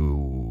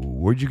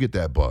where'd you get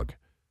that bug?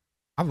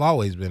 I've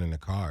always been into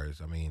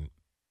cars. I mean,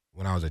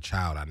 when I was a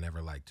child, I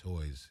never liked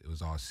toys. It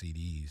was all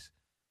CDs.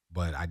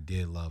 But I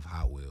did love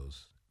Hot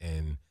Wheels.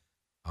 And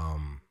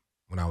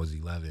when I was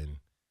 11,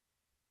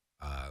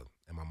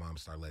 and my mom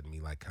started letting me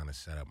like kind of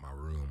set up my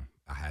room,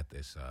 I had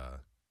this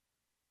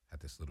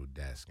little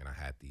desk and I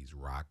had these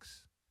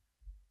rocks.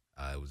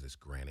 It was this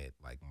granite,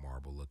 like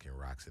marble looking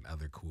rocks and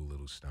other cool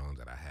little stones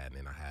that I had. And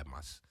then I had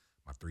my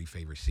 3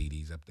 favorite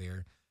CDs up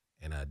there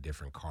and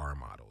different car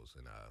models.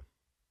 And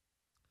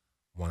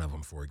one of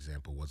them, for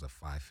example, was a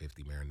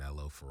 550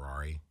 Maranello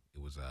Ferrari.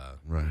 It was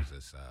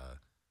this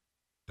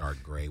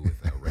dark gray with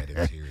a red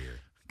interior.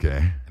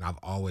 Okay. And I've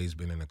always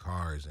been into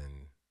cars,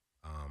 and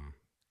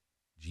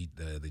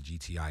the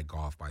GTI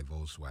Golf by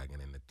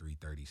Volkswagen and the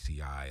 330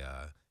 Ci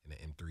and the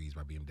M3s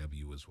by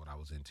BMW was what I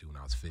was into when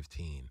I was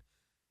 15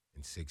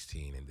 and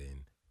 16, and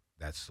then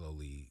that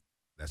slowly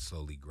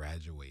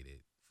graduated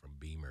from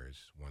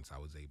Beamers once I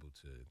was able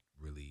to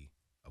really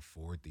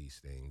afford these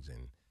things.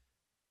 And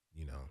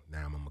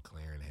now I'm a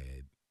McLaren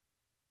head,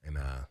 and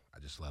I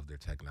just love their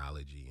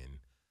technology and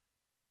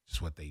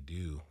just what they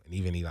do. And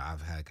even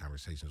I've had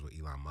conversations with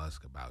Elon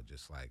Musk about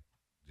just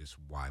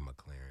why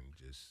McLaren,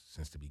 just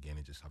since the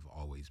beginning, just have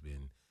always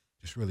been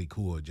just really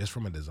cool, just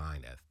from a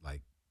design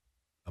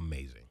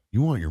amazing.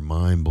 You want your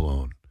mind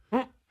blown.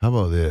 How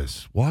about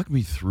this? Walk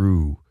me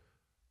through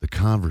the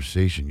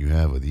conversation you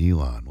have with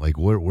Elon. Like,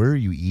 where are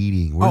you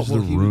eating? Where's the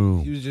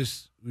room? We was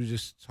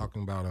just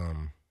talking about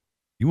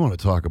You want to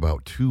talk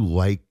about two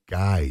like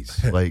guys,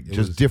 like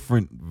just was,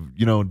 different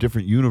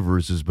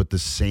universes, but the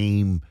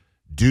same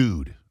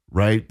dude,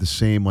 right? The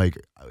same, like,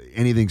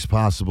 anything's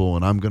possible,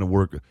 and I'm gonna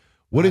work.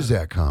 What is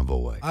that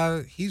convo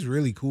like? He's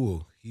really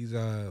cool. He's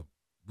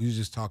we was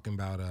just talking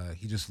about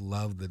he just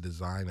loved the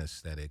design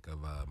aesthetic of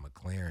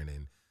McLaren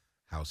and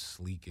how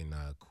sleek and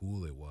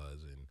cool it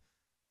was. And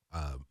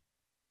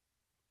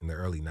in the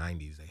early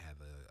 90s, they had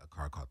a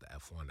car called the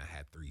F1 that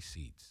had 3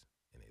 seats,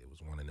 and it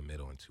was one in the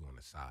middle and 2 on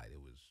the side.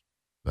 It was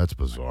That's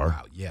bizarre. Like,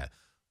 wow, yeah.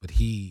 But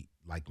he,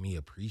 like me,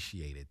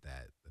 appreciated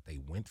that they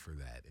went for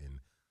that. And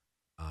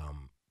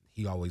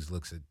he always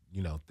looks at,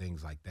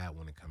 things like that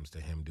when it comes to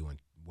him doing,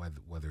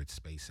 whether it's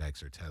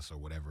SpaceX or Tesla,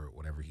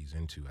 whatever he's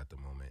into at the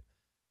moment.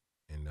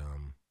 And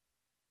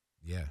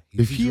yeah.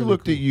 If he really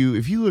looked cool. at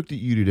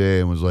you, today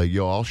and was like,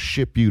 "Yo, I'll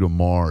ship you to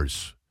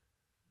Mars,"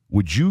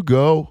 would you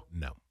go?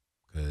 No,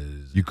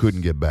 because You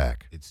couldn't get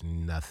back. It's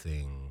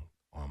nothing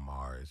on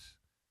Mars.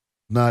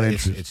 Not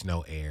It's interested. it's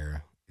no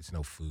air. It's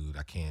no food.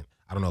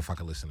 I don't know if I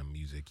could listen to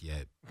music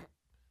yet.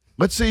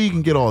 Let's say you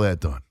can get all that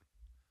done.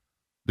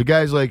 The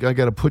guy's like, "I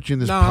got to put you in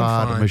this pod. I'm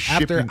I'm fine. gonna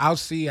ship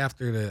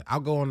you." I'll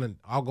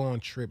go on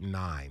trip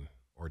 9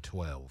 or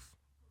 12.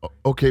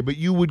 Okay, but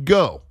you would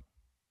go.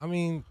 I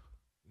mean,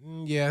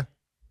 yeah,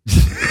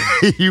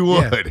 You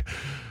would,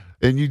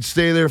 and you'd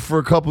stay there for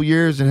a couple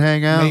years and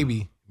hang out.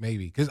 maybe.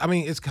 Because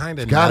it's kind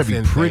of gotta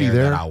be pretty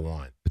there. that I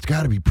want. It's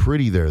got to be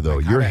pretty there, though.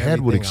 Like, Your kinda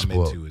head would everything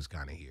explode. I'm into is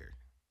kind of here.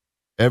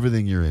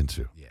 Everything you're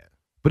into, Yeah.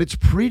 but it's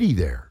pretty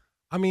there.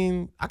 I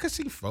mean, I could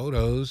see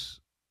photos.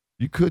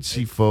 You could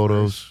see at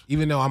photos. first,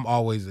 even though I'm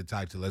always the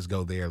type to let's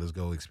go there, let's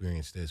go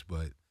experience this,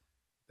 but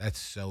that's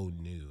so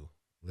new.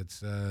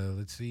 Let's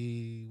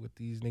see what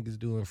these niggas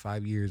do in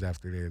 5 years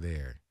after they're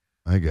there.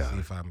 I got See it.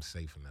 if I'm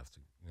safe enough to,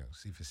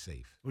 see if it's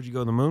safe. Would you go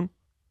to the moon?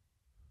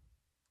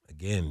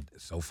 Again,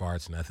 so far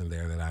it's nothing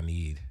there that I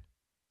need.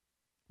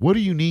 What do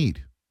you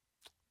need?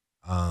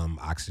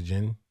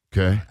 Oxygen,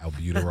 Okay.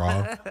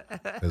 albuterol,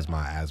 because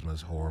my asthma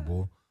is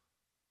horrible.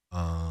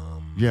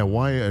 Yeah.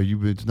 Why are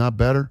you? It's not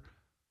better.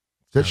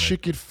 That kinda-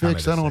 shit get kinda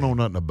fixed. the I don't know same.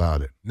 nothing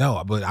about it.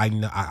 No, but I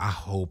know. I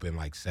hope in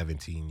like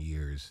 17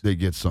 years They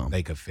get something.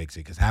 they could fix it,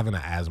 because having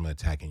an asthma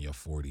attack in your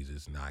 40s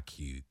is not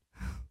cute.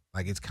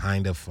 Like, it's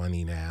kind of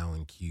funny now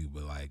and cute,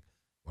 but like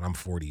when I'm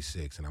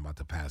 46 and I'm about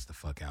to pass the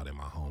fuck out in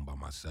my home by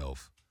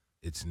myself,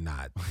 it's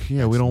not.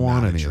 Yeah, we it's don't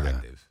want not any of that.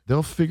 attractive.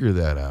 They'll figure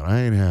that out. I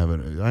ain't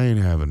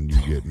having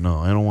you get. No,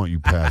 I don't want you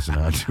passing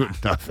out doing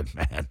nothing,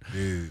 man.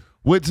 Dude.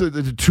 What's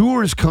the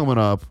tour is coming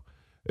up?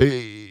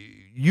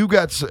 You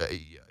got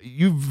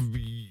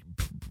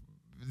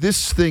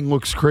this thing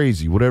looks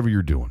crazy. Whatever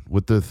you're doing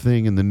with the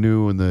thing and the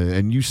new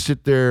and you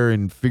sit there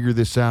and figure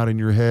this out in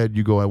your head.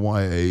 You go, I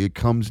want. It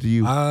comes to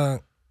you.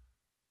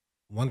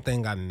 One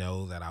thing I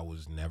know that I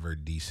was never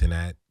decent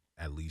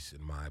at least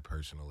in my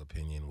personal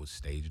opinion, was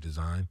stage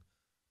design.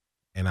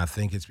 And I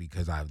think it's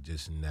because I've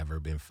just never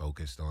been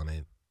focused on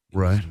it. It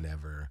Right. was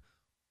never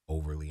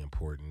overly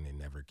important. It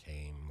never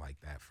came like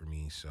that for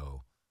me.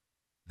 So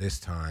this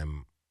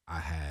time I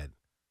had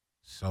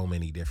so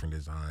many different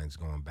designs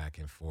going back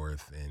and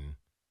forth. And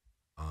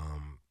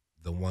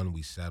the one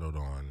we settled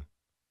on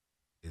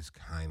is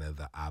kind of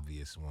the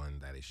obvious one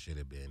that it should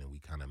have been. And we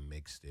kind of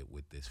mixed it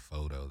with this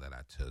photo that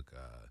I took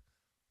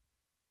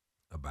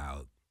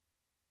about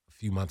a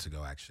few months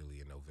ago, actually,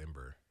 in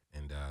November.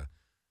 And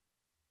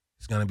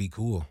it's gonna be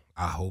cool.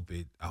 I hope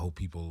it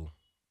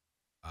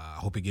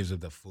gives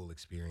it the full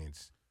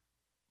experience.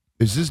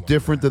 Is this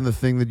different than the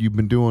thing that you've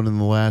been doing in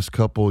the last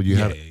couple?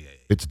 Yeah.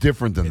 It's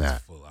different than It's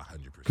that. full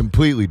 100%.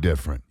 Completely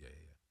different. Yeah.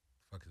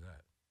 Fuck is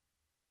that?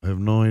 I have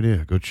no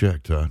idea. Go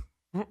check, Todd.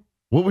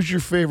 What was your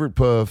favorite,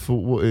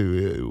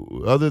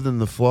 other than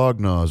the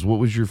Flognaws, what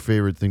was your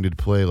favorite thing to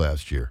play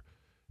last year?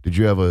 Did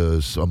you have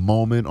a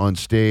moment on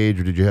stage,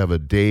 or did you have a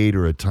date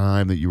or a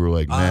time that you were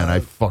like, man, I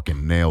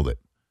fucking nailed it?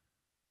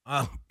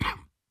 I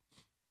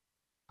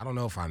don't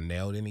know if I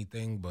nailed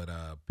anything, but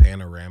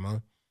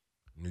Panorama,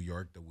 New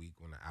York, the week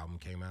when the album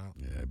came out.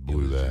 Yeah, I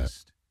blew that.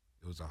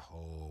 It was a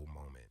whole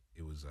moment.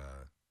 It was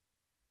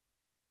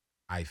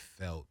I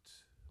felt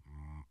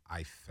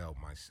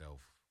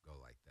myself go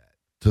like that.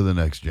 To the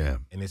next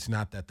jam. And it's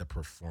not that the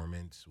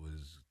performance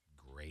was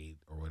great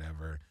or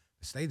whatever.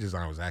 The stage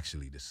design was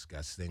actually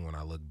disgusting when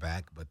I look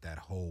back, but that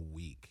whole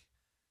week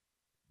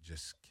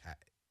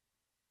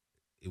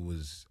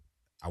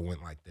I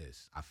went like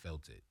this. I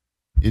felt it.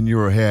 In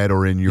your head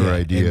or in your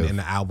idea. And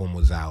the album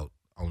was out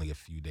only a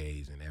few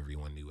days, and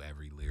everyone knew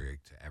every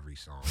lyric to every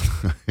song.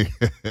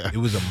 It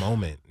was a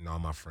moment, and all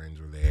my friends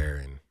were there,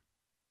 and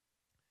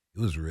it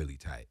was really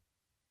tight.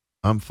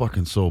 I'm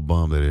fucking so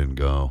bummed I didn't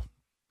go.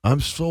 I'm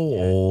so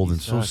old you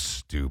and so suck.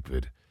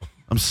 stupid.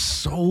 I'm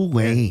so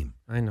lame.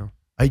 I know.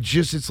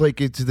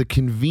 It's the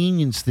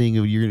convenience thing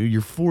of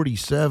you're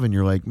 47.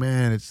 You're like,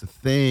 man, it's the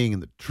thing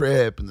and the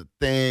trip and the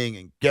thing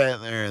and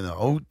getting there and the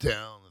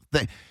hotel and the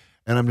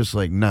And I'm just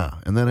like, nah.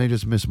 And then I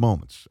just miss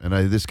moments. And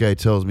this guy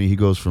tells me he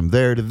goes from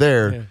there to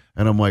there. Yeah.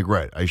 And I'm like,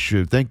 right, I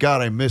should. Thank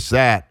God I missed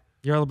that.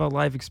 You're all about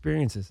life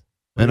experiences.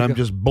 Way And to I'm go.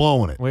 just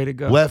blowing it. Way to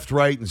go. Left,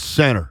 right, and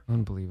center.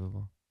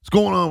 Unbelievable. What's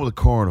going on with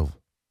the carnival?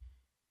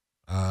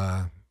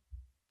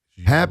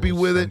 Happy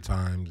with it?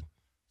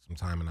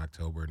 Sometime in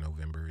October,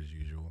 November as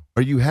usual.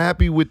 Are you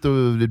happy with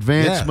the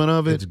advancement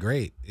of it? It's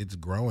great. It's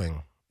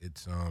growing.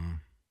 It's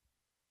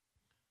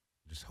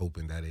just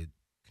hoping that it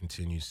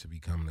continues to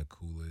become the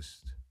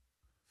coolest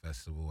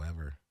festival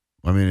ever.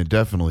 I mean,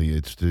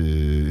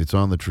 it's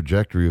on the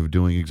trajectory of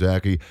doing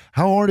exactly.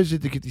 How hard is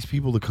it to get these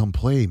people to come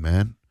play,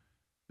 man?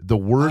 The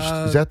worst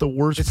is that the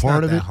worst it's part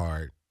not of that it?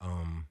 hard.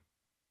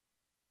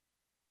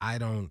 I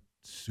don't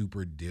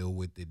super deal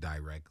with it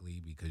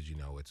directly because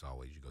it's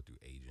always you go through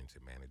agents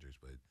and managers.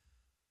 But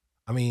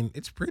I mean,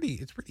 it's pretty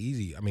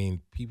easy. I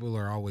mean, people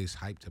are always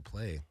hyped to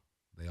play.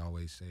 They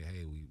always say,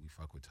 "Hey, we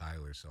fuck with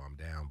Tyler, so I'm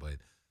down." But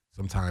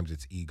sometimes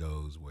it's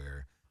egos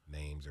where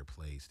names are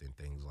placed and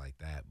things like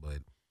that. But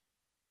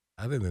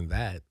other than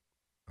that,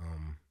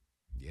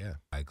 yeah,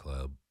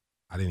 nightclub.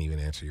 I didn't even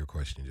answer your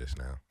question just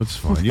now. It's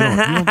fine. You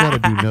don't got to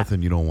do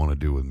nothing you don't want to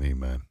do with me,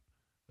 man.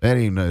 We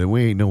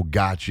ain't no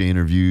gotcha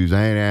interviews.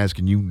 I ain't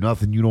asking you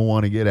nothing you don't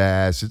want to get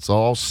asked. It's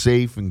all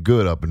safe and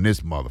good up in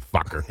this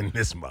motherfucker.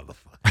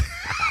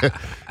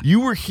 You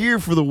were here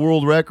for the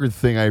world record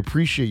thing. I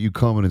appreciate you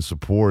coming and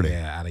supporting.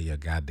 Yeah, out of your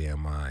goddamn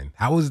mind.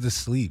 How was the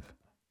sleep?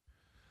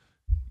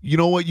 You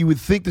know what? You would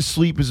think the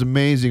sleep is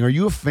amazing. Are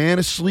you a fan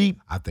of sleep?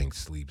 I think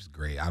sleep's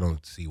great. I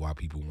don't see why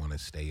people want to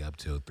stay up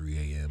till 3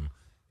 a.m.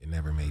 It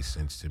never made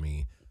sense to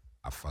me.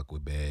 I fuck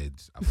with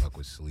beds. I fuck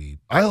with sleep.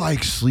 I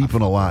like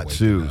sleeping a lot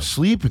too.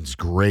 Sleeping's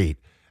great.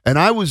 And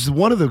I was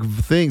one of the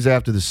things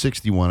after the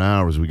 61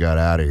 hours we got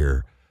out of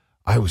here.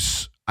 I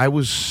was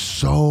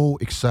so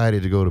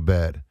excited to go to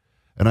bed.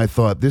 And I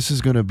thought this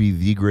is going to be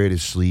the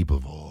greatest sleep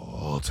of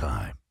all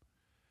time.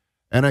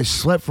 And I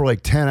slept for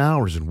like 10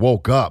 hours and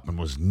woke up and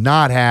was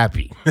not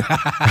happy.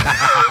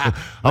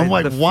 I'm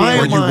like, why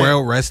Were am you I?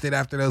 well rested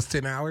after those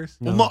 10 hours?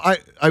 Well, no,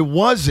 I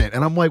wasn't.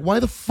 And I'm like,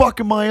 why the fuck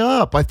am I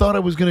up? I thought I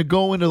was going to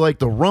go into like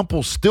the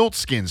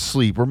Rumpelstiltskin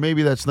sleep, or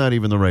maybe that's not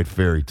even the right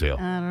fairy tale.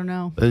 I don't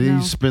know. You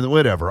No. spin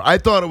whatever. I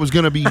thought it was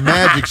going to be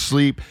magic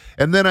sleep,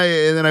 and then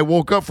I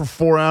woke up for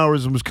 4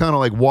 hours and was kind of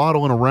like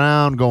waddling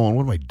around, going,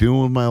 "What am I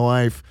doing with my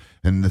life?"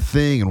 And the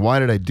thing, and why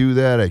did I do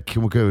that? I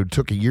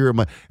took a year of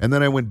my, and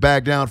then I went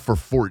back down for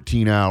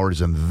 14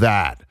 hours, and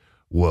that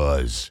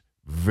was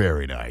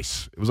very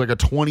nice. It was like a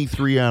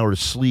 23-hour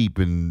sleep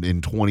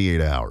in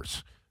 28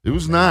 hours. It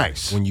was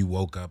nice. When you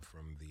woke up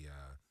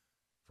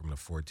from the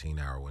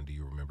 14-hour one, do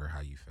you remember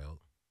how you felt?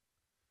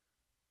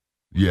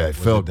 Yeah, it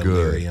felt it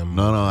good. delirium?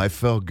 No, I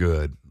felt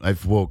good. I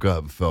woke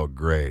up and felt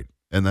great.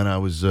 And then I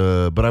was,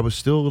 but I was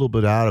still a little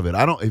bit out of it.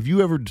 Have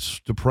you ever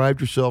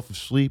deprived yourself of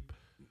sleep?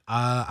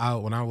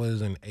 When I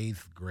was in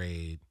 8th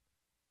grade,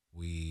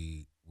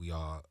 we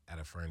all at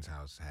a friend's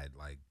house had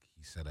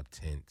he set up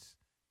tents,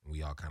 and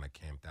we all kind of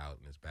camped out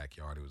in his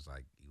backyard. It was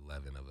like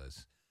 11 of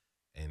us,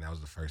 and that was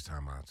the first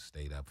time I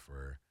stayed up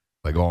for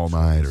Like all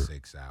night or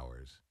 6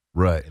 hours.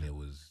 Right. And it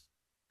was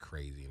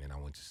crazy. And then I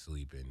went to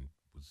sleep and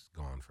was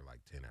gone for like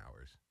 10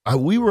 hours.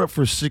 We were up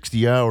for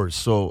 60 hours,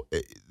 so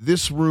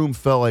this room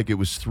felt like it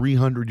was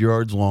 300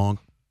 yards long.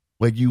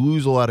 Like you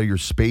lose a lot of your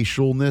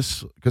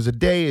spatialness because a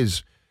day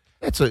is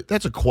that's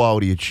a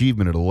quality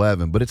achievement at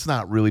 11, but it's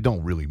not really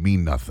don't really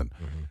mean nothing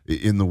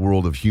in the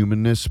world of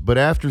humanness. But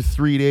after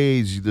 3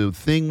 days, the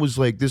thing was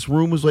like this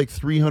room was like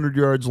 300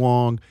 yards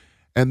long,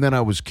 and then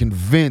I was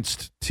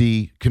convinced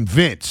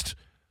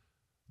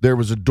there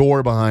was a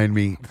door behind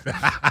me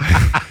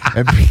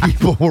and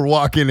people were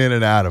walking in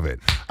and out of it.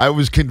 I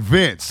was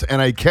convinced,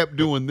 and I kept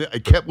doing this. I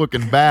kept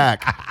looking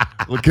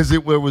back because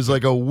it was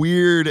like a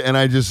weird, and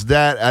I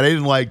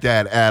didn't like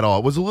that at all.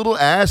 It was a little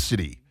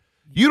acidy.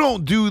 You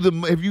don't do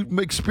have you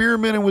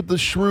experimented with the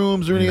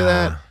shrooms or any of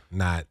that?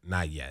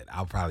 Not yet.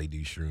 I'll probably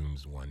do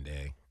shrooms one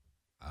day.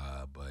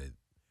 But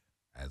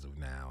as of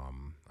now,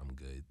 I'm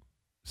good.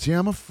 See,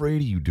 I'm afraid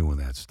of you doing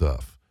that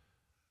stuff.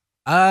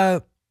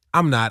 I'm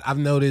not. I've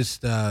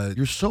noticed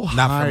You're so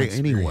not high from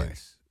anyway.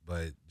 experience,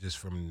 but just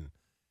from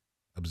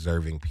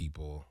observing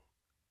people.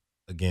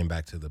 Again,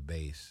 back to the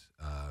bass.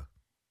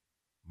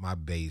 My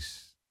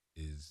bass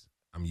is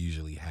I'm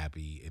usually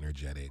happy,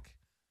 energetic,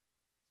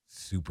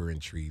 super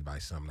intrigued by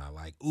something I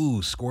like.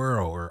 Ooh,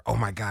 squirrel, or oh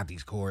my God,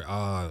 these chords.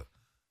 I'm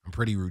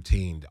pretty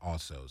routine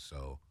also,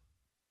 so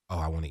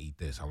I want to eat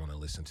this. I want to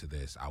listen to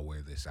this. I'll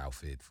wear this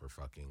outfit for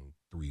fucking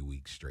 3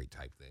 weeks straight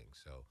type thing.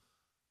 So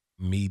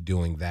me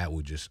doing that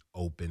would just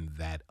open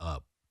that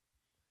up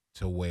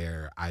to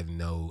where I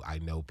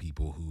know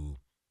people who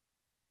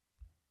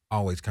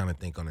always kind of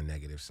think on the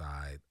negative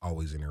side,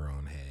 always in their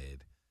own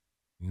head,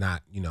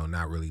 not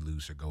really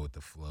loose or go with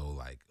the flow.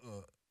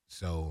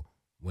 So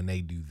when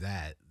they do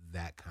that,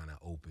 that kind of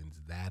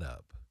opens that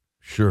up.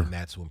 Sure. And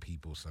that's when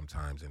people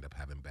sometimes end up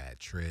having bad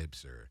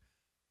trips, or,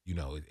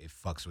 it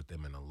fucks with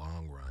them in the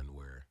long run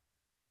where,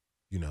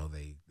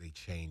 they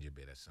change a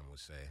bit, as some would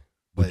say.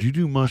 Would you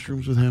do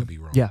mushrooms with him? Could be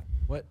wrong. Yeah.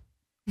 What?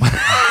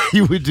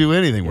 You would do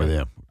anything with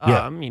him.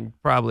 I mean,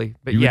 probably.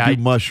 But You yeah, would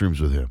do mushrooms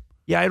with him.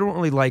 I don't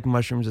really like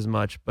mushrooms as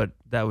much, but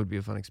that would be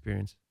a fun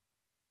experience.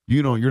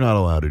 You're not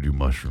allowed to do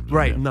mushrooms. with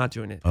Right, him. I'm not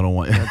doing it. I don't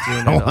want. Not doing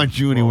I it. don't want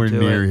you anywhere Won't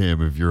do near it.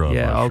 him if you're on.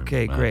 Yeah, mushrooms,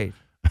 okay, man. great.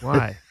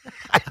 Why?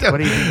 What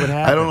do you think would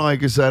happen? I don't know.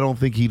 Like I said, I don't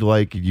think he'd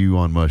like you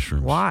on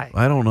mushrooms. Why?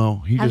 I don't know.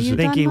 He Have just. you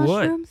think done he would.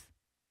 mushrooms?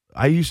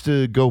 I used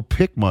to go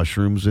pick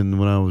mushrooms, and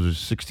when I was a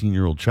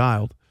 16-year-old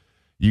child,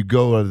 you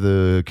go to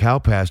the cow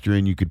pasture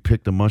and you could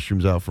pick the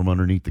mushrooms out from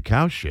underneath the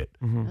cow shit.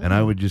 Mm-hmm. And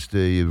I would just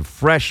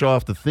fresh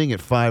off the thing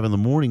at 5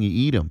 a.m, you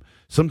eat them.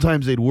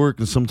 Sometimes they'd work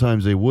and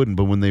sometimes they wouldn't.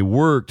 But when they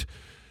worked,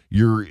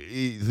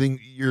 everything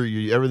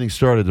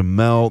started to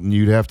melt, and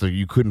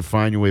you couldn't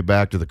find your way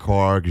back to the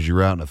car because you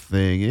were out in a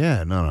thing.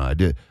 Yeah, no,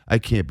 I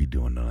can't be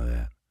doing none of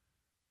that.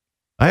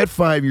 I had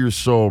 5 years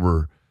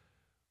sober,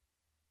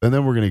 and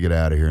then we're gonna get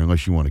out of here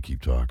unless you want to keep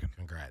talking.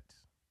 Congrats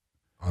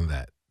on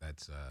that.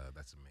 That's amazing.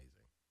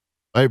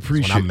 I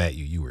appreciate. When I met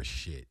you, you were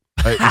shit.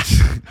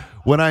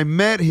 When I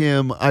met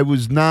him, I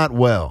was not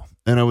well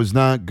and I was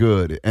not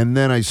good. And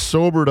then I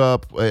sobered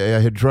up. I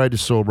had tried to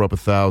sober up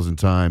 1,000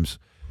 times.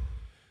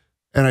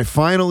 And I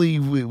finally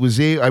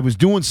I was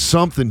doing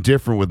something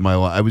different with my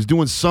life. I was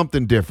doing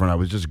something different. I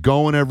was just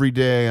going every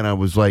day, and I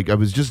was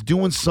just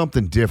doing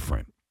something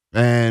different.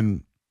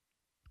 And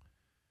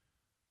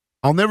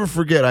I'll never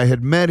forget, I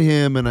had met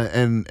him,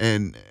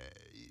 and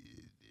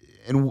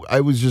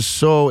I was just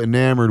so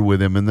enamored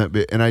with him, and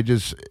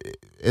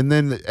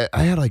then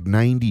I had like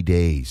 90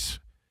 days,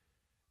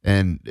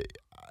 and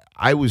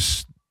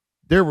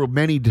there were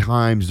many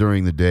times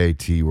during the day,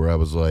 T, where I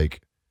was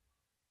like,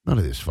 none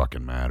of this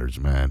fucking matters,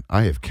 man.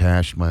 I have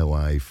cashed my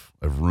life.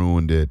 I've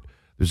ruined it.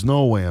 There's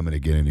no way I'm going to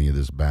get any of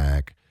this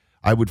back.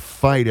 I would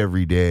fight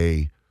every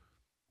day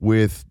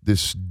with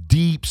this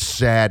deep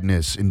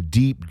sadness and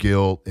deep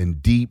guilt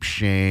and deep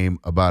shame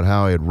about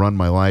how I had run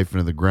my life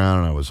into the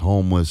ground, and I was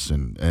homeless,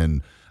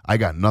 and I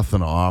got nothing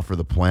to offer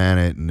the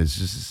planet, and it's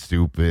just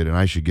stupid, and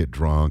I should get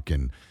drunk.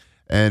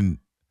 And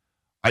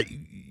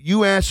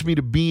you asked me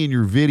to be in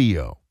your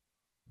video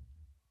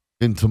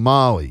in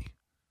Tamale,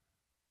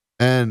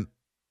 and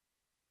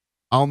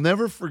I'll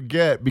never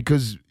forget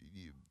because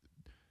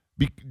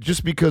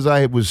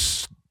I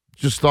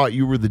just thought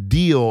you were the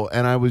deal,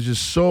 and I was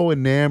just so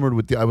enamored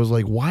with I was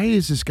like, why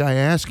is this guy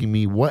asking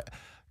me what?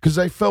 Because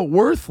I felt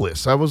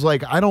worthless. I was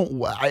like,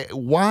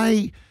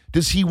 why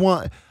does he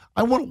want?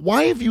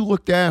 Why have you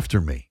looked after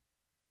me?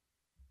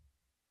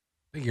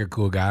 I think you're a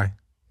cool guy. I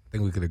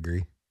think we could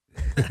agree.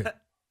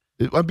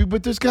 I mean,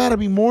 but there's got to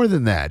be more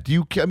than that.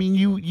 You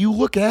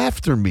look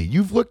after me.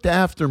 You've looked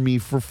after me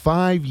for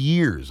 5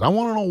 years. I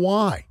want to know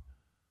why.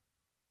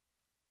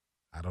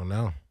 I don't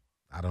know.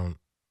 I don't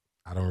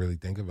really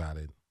think about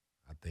it.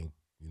 I think,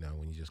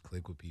 when you just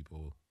click with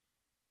people,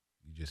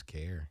 you just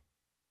care.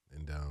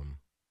 And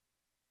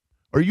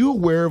are you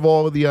aware of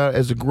all of the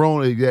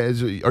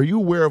are you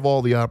aware of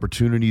all the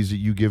opportunities that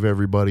you give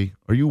everybody?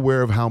 Are you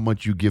aware of how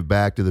much you give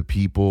back to the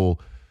people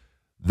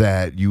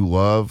that you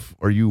love?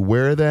 Are you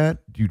aware of that?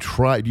 Do you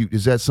try?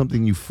 Is that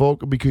something you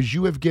focus? Because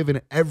you have given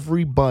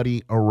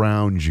everybody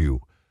around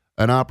you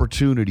an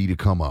opportunity to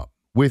come up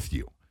with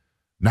you.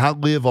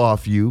 Not live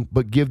off you,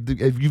 but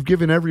you've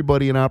given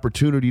everybody an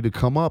opportunity to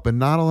come up, and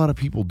not a lot of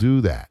people do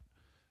that.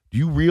 Do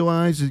you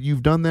realize that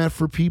you've done that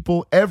for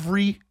people?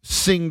 Every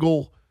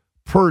single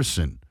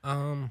person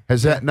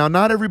has that. Now,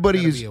 not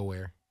everybody is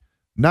aware.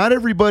 Not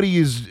everybody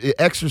is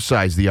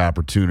exercised the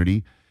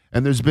opportunity,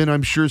 and there's been,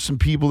 I'm sure, some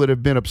people that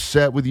have been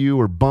upset with you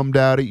or bummed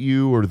out at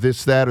you or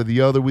this, that, or the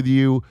other with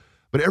you.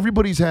 But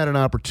everybody's had an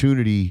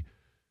opportunity.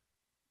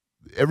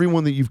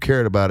 Everyone that you've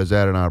cared about has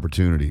had an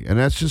opportunity, and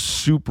that's just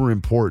super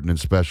important and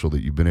special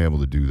that you've been able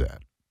to do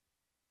that.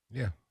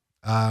 Yeah.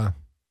 I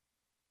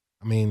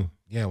mean,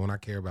 yeah, when I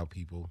care about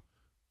people,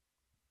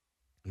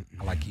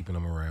 I like keeping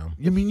them around.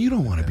 I mean, you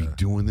don't want to be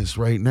doing this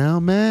right now,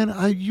 man.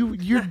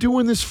 You're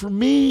doing this for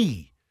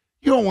me.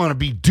 You don't want to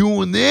be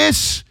doing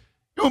this.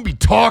 You don't be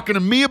talking to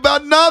me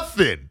about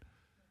nothing.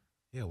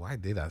 Yeah, why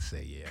did I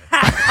say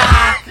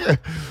yeah?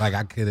 Like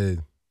I could have.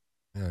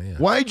 Yeah.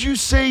 Why'd you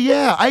say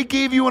yeah? I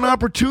gave you an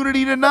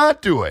opportunity to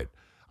not do it.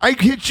 I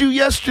hit you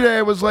yesterday.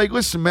 I was like,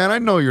 listen, man, I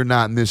know you're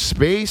not in this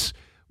space.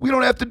 We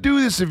don't have to do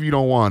this if you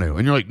don't want to.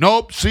 And you're like,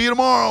 nope, see you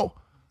tomorrow.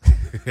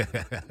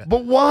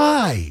 But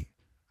why?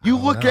 You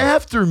look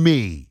after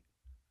me.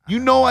 You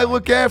know I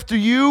look after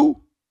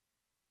you.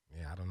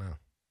 Yeah, I don't know.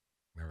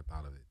 Never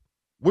thought of it.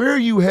 Where are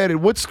you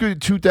headed? What's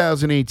good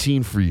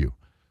 2018 for you?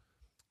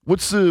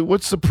 What's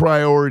the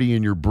priority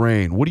in your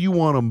brain? What do you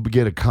want to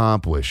get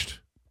accomplished?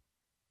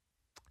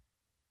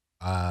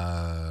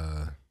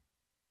 I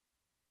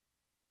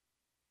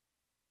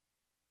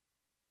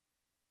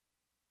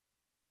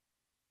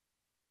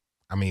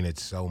mean,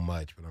 it's so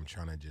much, but I'm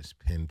trying to just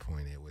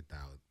pinpoint it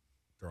without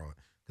throwing,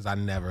 because I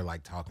never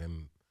like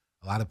talking.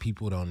 A lot of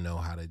people don't know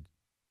how to,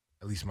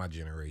 at least my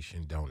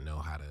generation, don't know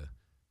how to,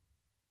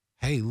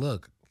 hey,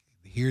 look,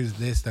 here's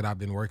this that I've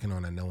been working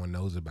on that no one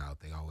knows about.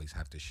 They always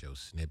have to show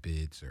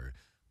snippets or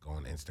go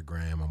on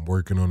Instagram. I'm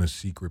working on a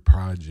secret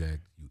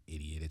project. You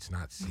idiot! It's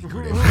not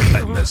secret. If you're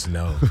letting us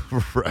know,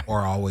 Right.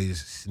 or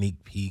always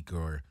sneak peek,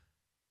 or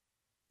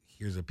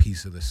here's a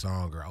piece of the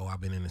song, or oh,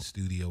 I've been in the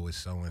studio with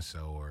so and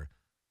so,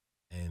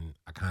 and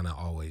I kind of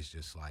always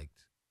just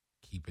liked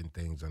keeping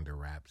things under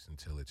wraps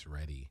until it's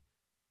ready,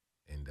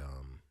 and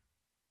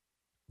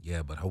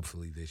yeah. But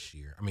hopefully this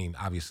year, I mean,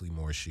 obviously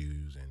more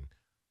shoes and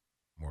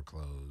more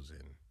clothes,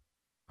 and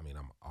I mean,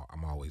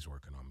 I'm always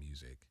working on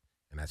music,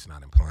 and that's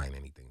not implying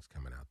anything's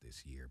coming out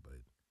this year, but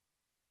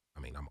I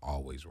mean, I'm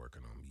always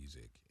working on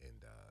music, and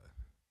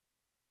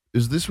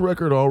Is this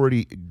record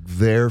already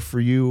there for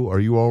you? Are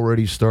you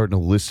already starting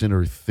to listen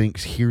or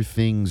hear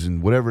things,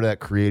 and whatever that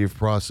creative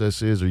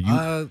process is? Are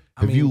you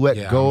you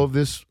let go of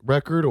this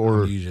record,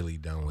 or I'm usually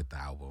done with the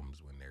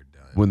albums when they're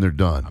done? when they're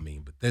done? I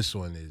mean, but this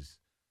one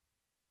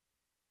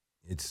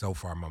it's so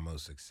far my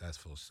most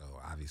successful, so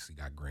obviously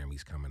got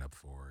Grammys coming up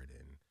for it,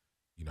 and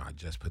you know, I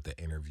just put the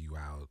interview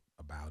out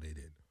about it,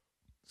 and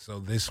so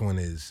this one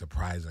is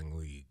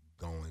surprisingly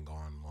going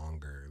on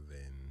longer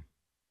than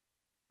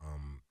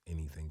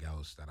anything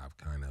else that I've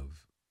kind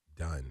of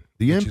done.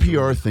 The which is NPR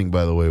really thing,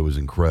 by the way, was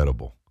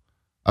incredible.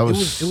 It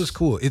was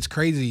cool. It's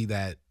crazy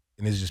that,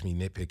 and it's just me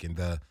nitpicking,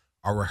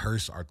 our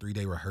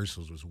 3-day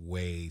rehearsals was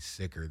way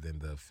sicker than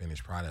the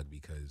finished product,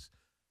 because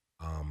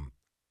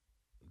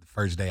the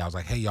first day I was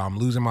like, hey y'all, I'm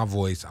losing my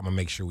voice. I'm gonna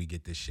make sure we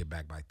get this shit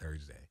back by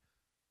Thursday.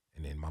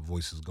 And then my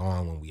voice was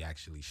gone when we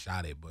actually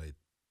shot it, but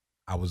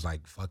I was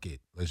like, fuck it,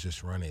 let's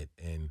just run it.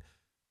 And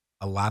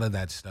a lot of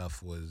that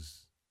stuff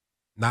was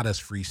not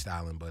us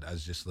freestyling, but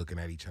us just looking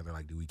at each other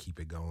like, do we keep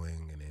it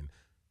going? And then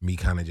me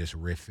kind of just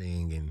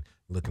riffing and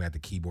looking at the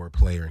keyboard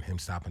player and him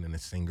stopping in the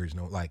singer's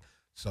note. Like,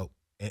 so,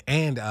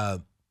 and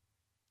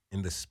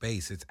in the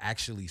space, it's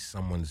actually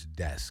someone's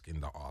desk in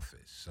the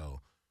office.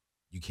 So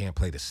you can't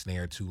play the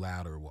snare too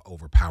loud or will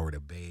overpower the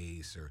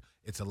bass, or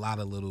it's a lot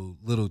of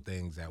little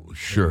things that we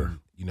Sure.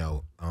 you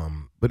know,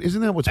 But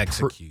isn't that what's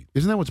execute.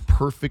 isn't that what's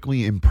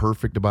perfectly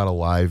imperfect about a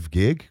live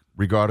gig,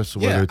 regardless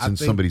of whether Yeah, it's I in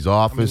think- somebody's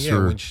office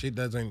or when shit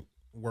doesn't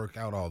work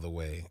out all the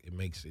way, it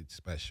makes it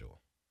special.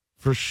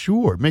 for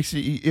sure. It makes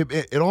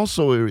it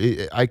also.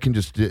 I can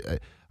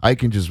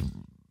just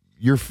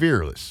you're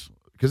fearless,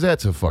 because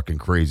that's a fucking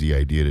crazy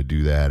idea to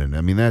do that. And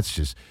I mean, that's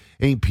just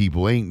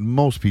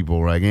most people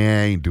are like, I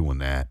ain't doing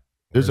that.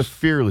 There's a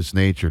fearless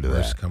nature to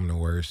Worst that. come to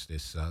worst,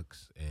 this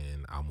sucks,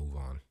 and I'll move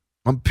on.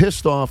 I'm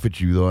pissed off at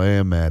you, though. I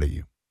am mad at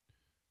you.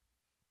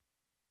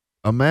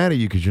 I'm mad at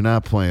you because you're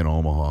not playing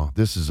Omaha.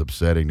 This is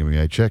upsetting to me.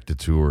 I checked the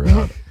tour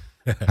out.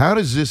 How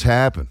does this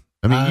happen?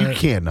 I mean, you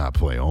can't not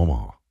play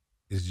Omaha.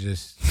 It's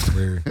just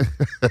we're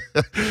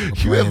You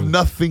have playing-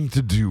 nothing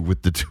to do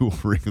with the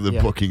touring, the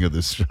Yeah. booking of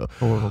this show.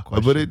 Horrible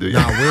question. But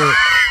we're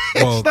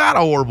well, it's not a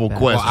horrible Well,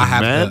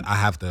 question, man. I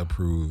have to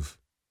approve.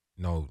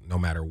 No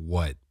matter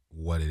what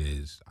it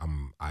is,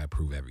 I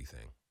approve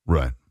everything,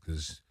 Right.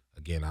 because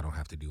again, I don't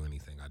have to do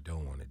anything I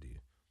don't want to do.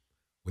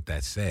 With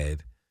that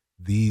said,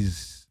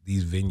 these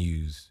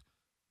venues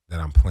that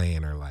I'm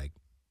playing are like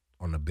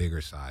on the bigger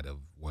side of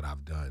what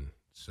I've done.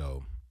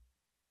 So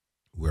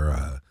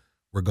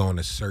we're going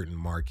to certain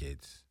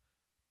markets,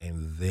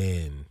 and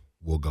then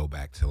we'll go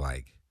back to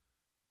like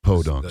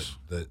Podunks.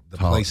 the The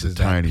places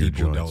that tinier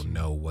people joints. don't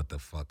know what the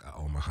fuck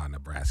Omaha,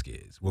 Nebraska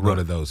is. We'll go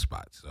to those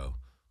spots. So,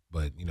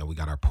 but you know, we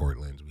got our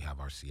Portlands, we have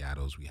our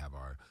Seattles, we have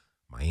our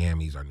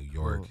Miamis, our New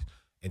York,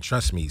 and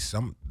trust me,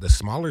 the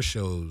smaller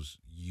shows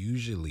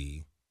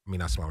usually. I mean,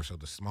 not smaller shows.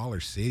 The smaller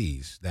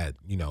cities that,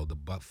 you know, the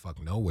buttfuck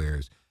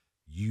nowheres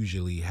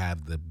usually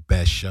have the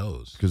best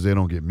shows Because they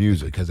don't get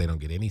music. because they don't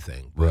get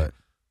anything. But Right.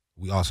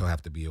 we also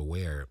have to be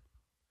aware.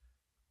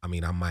 I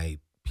mean,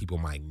 people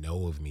might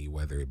know of me,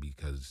 whether it be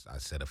because I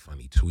said a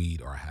funny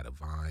tweet or I had a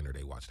Vine or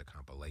they watched a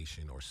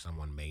compilation or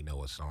someone may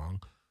know a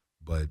song.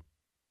 But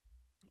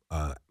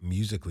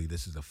musically,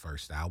 this is the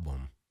first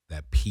album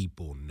that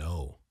people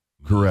know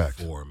me Correct.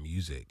 for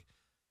music.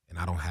 And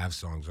I don't have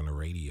songs on the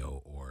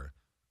radio, or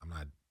I'm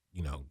not,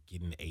 you know,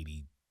 getting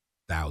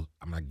 80,000.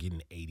 I'm not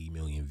getting 80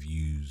 million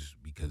views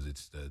because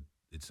it's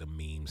a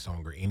meme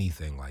song or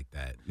anything like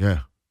that.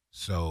 Yeah.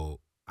 So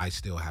I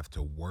still have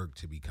to work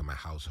to become a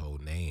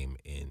household name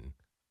in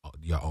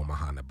your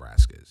Omaha,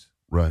 Nebraskas.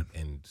 Right.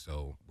 And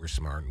so we're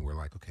smart and we're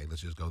like, okay,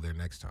 let's just go there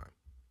next time.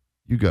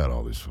 You got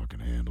all this fucking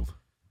handled.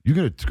 You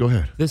gonna go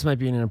ahead. This might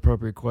be an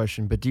inappropriate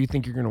question, but do you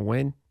think you're going to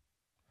win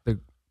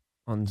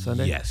on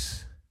Sunday?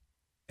 Yes.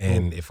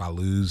 And if I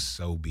lose,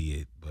 so be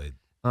it. But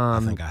I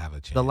think I have a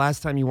chance. The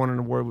last time you won an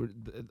award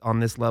on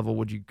this level,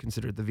 would you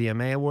consider it the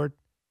VMA award?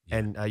 Yeah.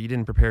 And you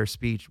didn't prepare a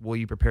speech. Will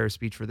you prepare a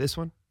speech for this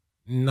one?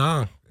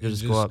 Nah, You'll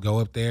just just go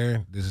up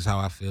there. This is how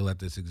I feel at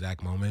this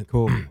exact moment.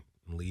 Cool.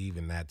 Leave,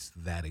 and that's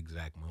that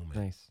exact moment.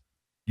 Nice.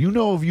 You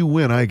know, if you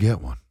win, I get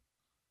one.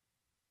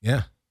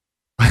 Yeah.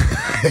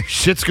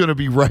 Shit's gonna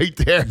be right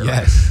there.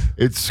 Yes.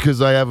 It's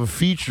because I have a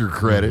feature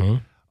credit.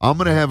 Mhm. I'm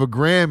gonna have a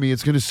Grammy.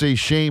 It's gonna say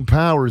Shane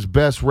Powers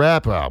Best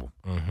Rap Album.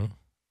 Mhm.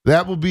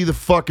 That will be the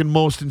fucking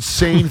most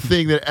insane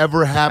thing that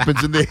ever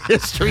happens in the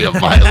history of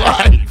my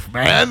life,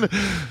 man.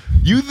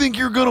 You think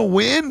you're gonna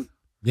win?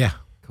 Yeah.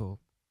 Cool.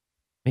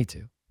 Me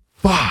too.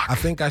 Fuck. I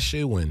think I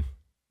should win.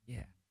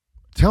 Yeah.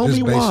 Tell Just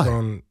me based why.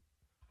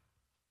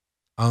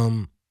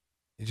 on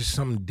it's just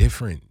something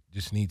different.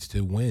 Just needs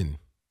to win.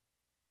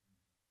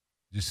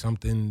 Just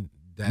something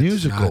that's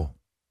Musical.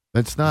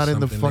 That's not in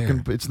the something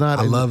fucking. there. It's not.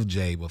 I in love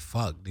Jay, but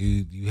fuck,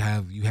 dude, you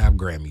have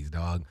Grammys,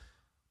 dog,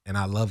 and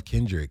I love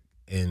Kendrick,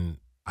 and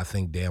I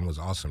think Damn was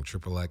awesome.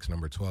 Triple X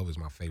number 12 is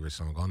my favorite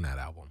song on that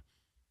album.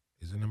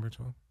 Is it number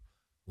 12?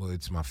 Well,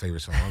 it's my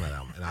favorite song on that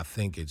album, and I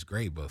think it's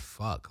great. But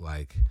fuck,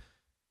 like,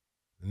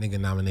 the nigga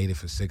nominated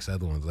for 6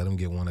 other ones. Let him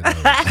get one of those.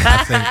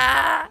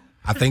 I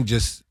think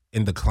just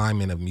in the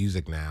climate of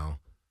music now,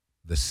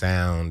 the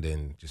sound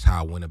and just how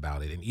I went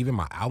about it, and even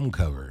my album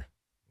cover.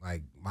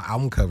 Like, my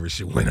album cover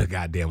should win a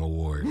goddamn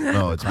award.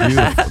 No, it's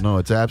beautiful. No,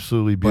 it's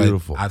absolutely But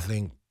beautiful. I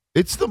think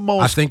It's the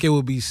most. I think it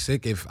would be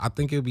sick if I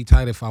think it would be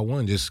tight if I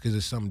won, just because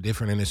it's something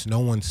different and it's no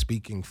one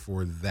speaking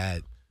for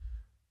that.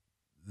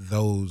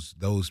 Those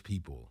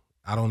people.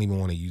 I don't even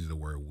want to use the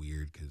word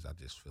weird because I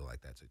just feel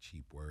like that's a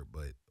cheap word,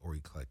 or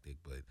eclectic.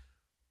 But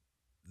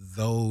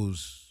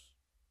those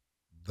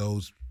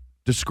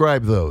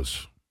Describe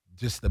those.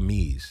 just the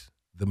me's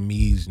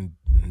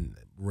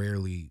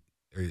rarely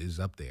is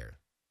up there,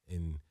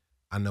 and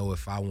I know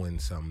if I win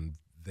something,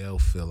 they'll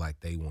feel like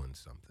they won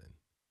something.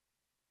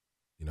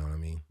 You know what I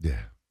mean?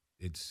 Yeah.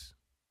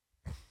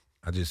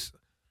 I just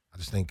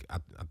think I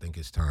think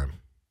it's time.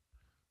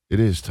 It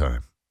is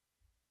time.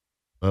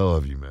 I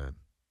love you, man.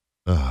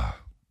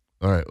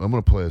 All right, I'm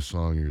gonna play a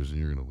song of yours, and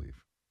you're gonna leave.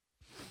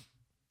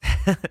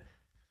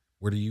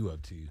 What are you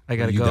up to? I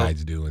gotta what are you go.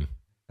 guys doing?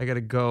 I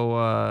gotta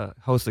go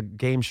host a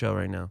game show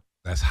right now.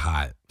 That's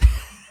hot.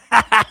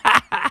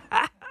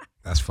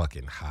 That's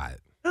fucking hot.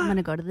 I'm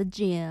gonna go to the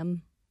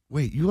gym.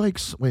 Wait, you like?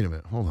 Wait a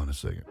minute. Hold on a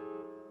second.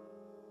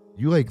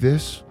 You like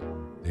this?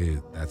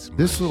 Dude, that's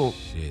This my little.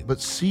 shit. But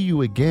see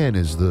you again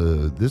is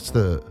the.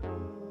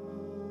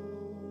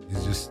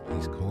 It's just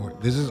these chords.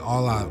 This is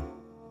all I.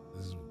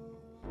 This is,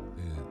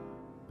 dude,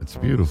 It's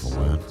beautiful, so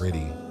man.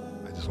 pretty.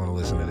 I just want to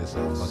listen to this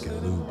in fucking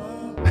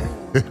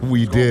loop.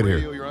 We did here.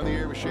 You're on the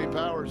air with Shay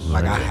Powers.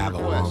 Like I have a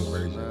long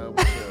version.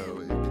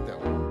 Get that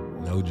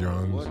one. No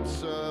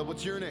drums.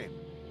 What's your name?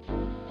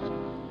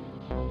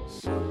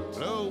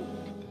 Hello.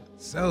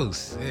 So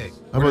sick.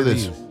 How What about are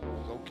this? these?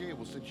 Okay,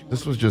 well since you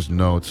This was just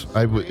notes.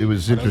 It was Are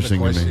those the interesting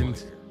to me.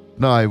 questions?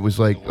 No, I was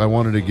like, I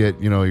wanted to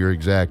get your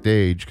exact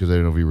age because I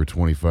didn't know if you were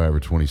 25 or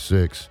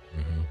 26,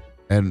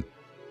 and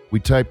we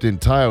typed in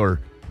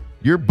Tyler.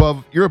 You're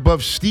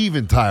above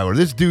Steven Tyler.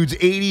 This dude's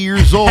 80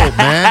 years old,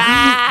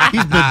 man.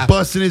 He's been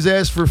busting his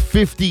ass for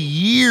 50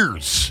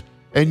 years,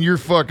 and you're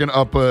fucking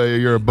up.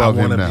 You're I above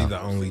him want to now. be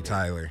the only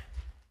Tyler.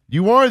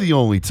 You are the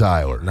only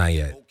Tyler. Not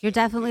yet. You're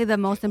definitely the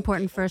most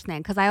important first name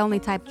because I only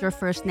typed your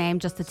first name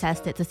just to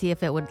test it to see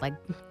if it would like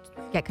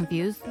get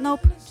confused.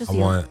 Nope, just I you.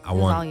 want This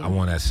is all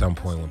you. at some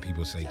point when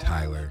people say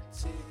Tyler,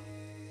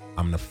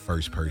 I'm the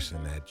first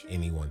person that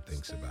anyone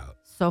thinks about.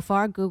 So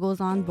far, Google's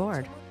on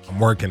board. I'm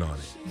working on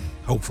it.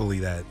 Hopefully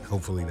that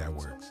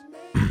works.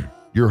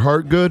 Your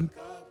heart good?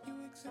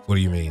 What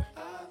do you mean?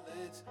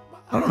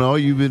 I don't know.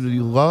 You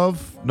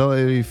love? No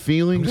any I'm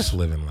feelings? just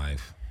living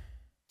life.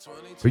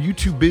 Are you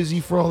too busy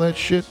for all that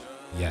shit?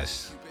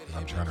 Yes,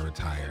 I'm trying to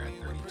retire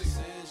at 32.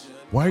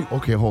 Why?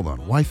 Okay, hold on.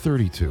 Why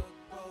 32?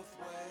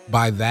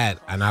 By that,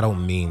 and I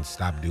don't mean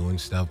stop doing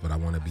stuff, but I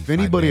want to be. If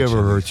anybody ever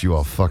financially- hurts you,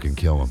 I'll fucking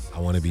kill him. I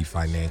want to be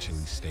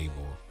financially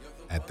stable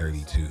at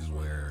 32,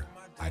 where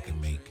I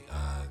can make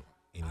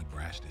any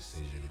brash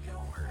decision and it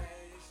won't hurt.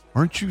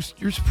 Aren't you?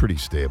 You're pretty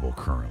stable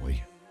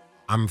currently.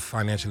 I'm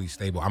financially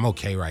stable. I'm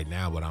okay right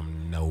now, but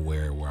I'm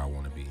nowhere where I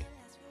want to be.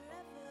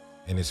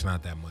 And it's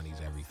not that money's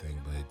everything,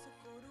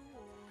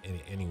 but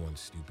anyone's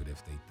stupid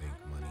if they think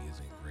money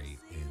isn't great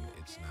and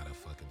it's not a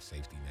fucking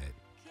safety net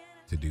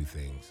to do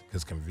things,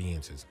 because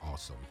convenience is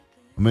awesome.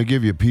 I'm gonna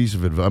give you a piece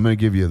of advice. I'm gonna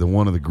give you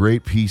one of the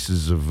great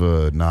pieces of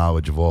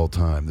knowledge of all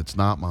time. That's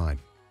not mine,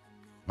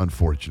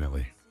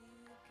 unfortunately.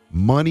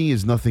 Money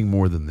is nothing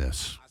more than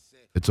this.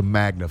 It's a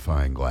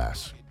magnifying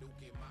glass.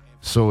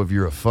 So if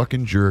you're a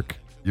fucking jerk,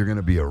 you're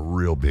gonna be a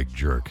real big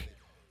jerk.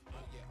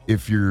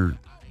 If you're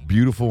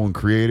beautiful and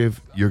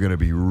creative, you're gonna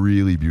be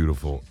really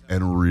beautiful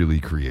and really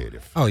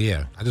creative. Oh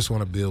yeah, I just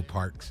want to build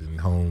parks and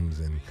homes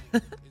and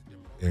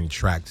and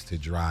tracks to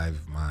drive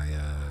my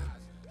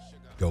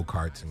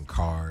go-karts and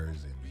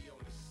cars and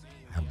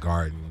have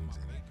gardens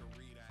and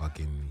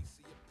fucking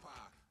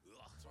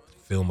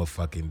film a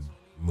fucking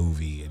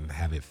movie and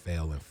have it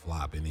fail and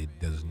flop and it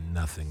does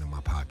nothing to my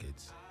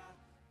pockets.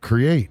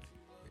 Create.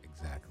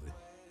 Exactly.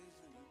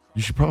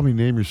 You should probably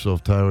name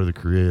yourself Tyler the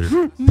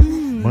Creator.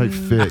 Might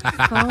fit.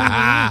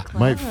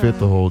 Might fit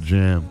the whole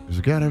jam. Has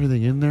it got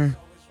everything in there?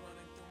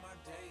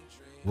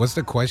 What's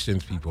the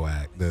questions people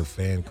ask? The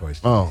fan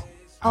questions. Oh,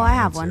 Oh, I'll I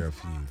have answer one. a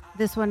few.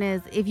 This one is: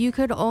 if you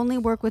could only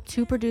work with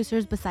 2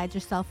 producers besides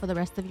yourself for the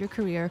rest of your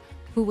career,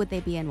 who would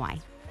they be and why?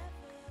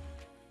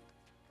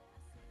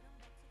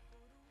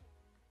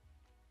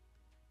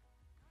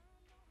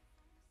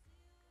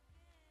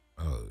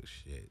 Oh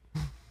shit.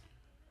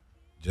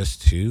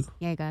 Just 2?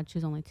 Yeah, you gotta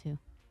choose only 2.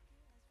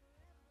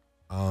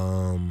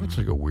 That's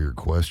like a weird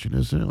question,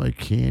 isn't it? Like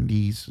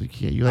candies.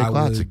 You like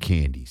lots of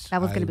candies. That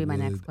was going to be my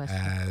next question.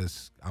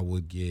 I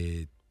would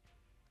get.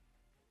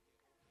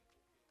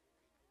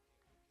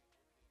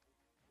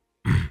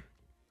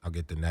 I'll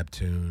get the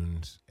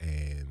Neptunes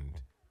and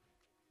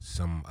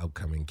some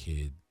upcoming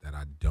kid that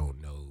I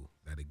don't know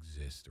that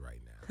exists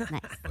right now.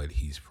 Nice. But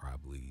he's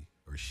probably,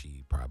 or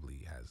she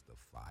probably has the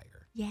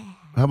fire. Yeah.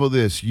 How about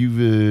this? You've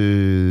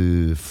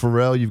got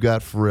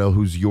Pharrell,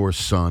 who's your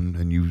son,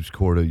 and you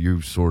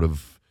sort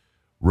of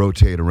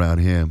rotate around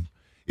him.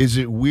 Is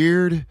it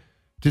weird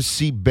to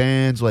see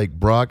bands like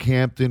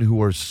Brockhampton,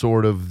 who are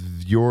sort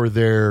of you're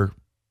their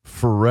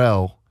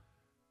Pharrell?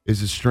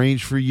 Is it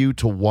strange for you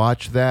to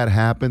watch that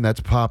happen?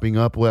 That's popping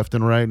up left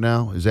and right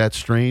now. Is that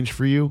strange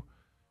for you?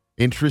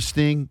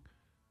 Interesting?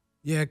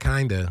 Yeah,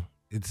 kinda.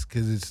 It's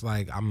because it's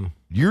like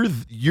You're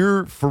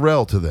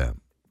Pharrell to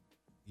them.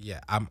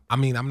 Yeah, I'm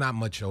not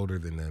much older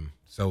than them,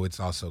 so it's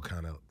also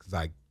kind of because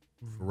like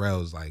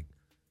Pharrell's like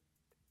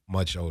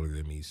much older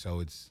than me, so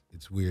it's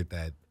weird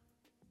that,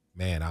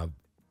 man,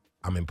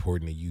 I'm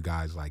important to you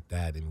guys like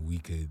that, and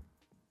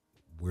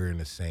we're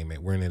into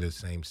the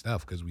same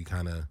stuff because we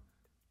kind of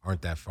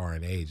aren't that far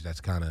in age.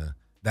 That's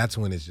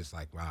when it's just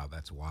like, wow,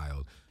 that's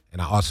wild. And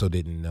I also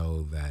didn't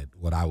know that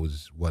what I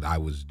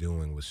was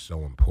doing was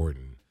so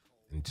important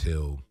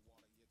until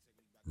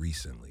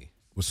recently.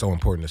 Was so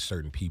important to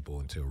certain people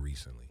until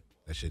recently.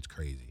 That shit's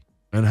crazy.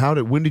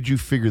 And when did you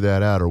figure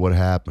that out, or what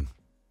happened?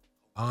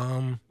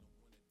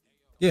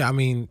 Yeah, I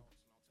mean,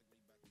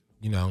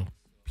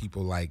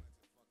 people like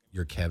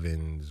your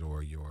Kevins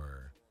or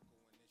your,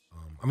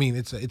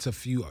 it's a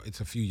few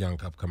young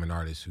upcoming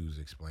artists who's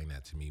explained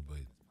that to me, but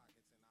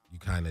you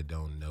kind of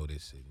don't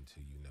notice it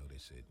until you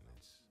notice it, and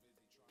it's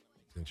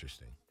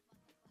interesting.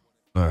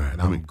 All right,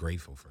 and I'm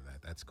grateful for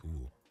that. That's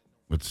cool.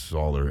 It's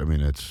all there.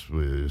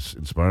 It's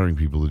inspiring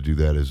people to do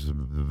that is the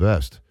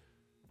best.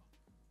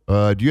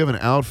 Do you have an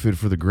outfit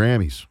for the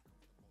Grammys?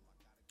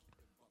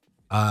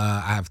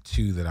 I have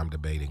 2 that I'm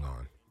debating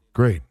on.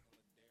 Great.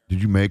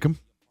 Did you make them?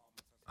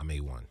 I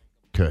made one.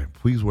 Okay,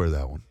 please wear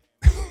that one.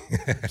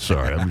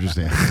 Sorry, I'm just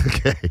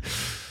asking. Okay.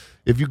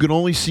 If you could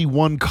only see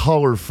one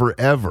color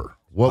forever,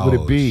 what would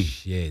it be?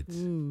 Shit.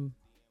 I'm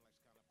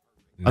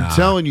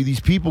telling you, these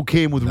people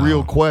came with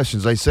real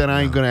questions. I said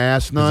I ain't going to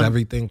ask none.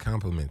 Everything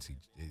complements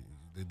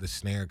the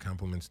snare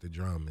complements the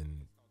drum,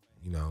 and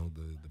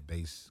the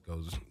bass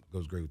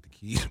goes great with the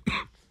keys,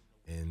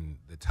 and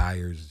the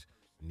tires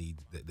the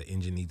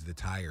engine needs the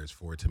tires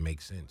for it to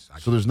make sense.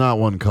 So there's not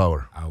one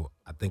color. I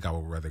think I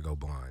would rather go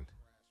blind.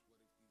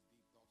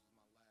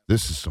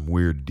 This is some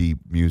weird, deep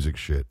music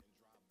shit.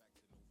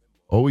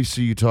 Always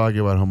see you talking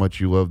about how much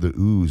you love The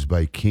Ooze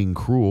by King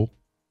Cruel.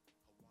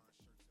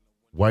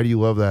 Why do you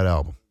love that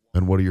album?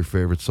 And what are your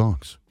favorite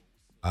songs?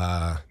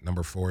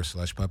 Number 4,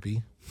 Slush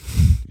Puppy.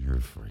 You're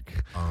a freak.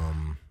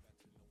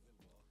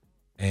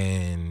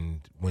 And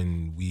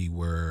when we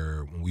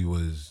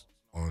was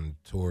on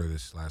tour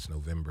this last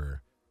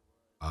November,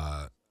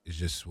 it's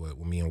just what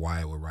when me and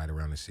Wyatt would ride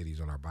around the cities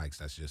on our bikes.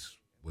 That's just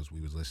what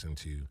we was listening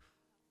to,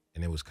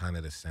 and it was kind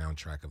of the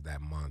soundtrack of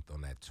that month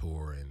on that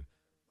tour. And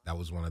that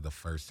was one of the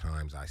first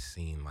times I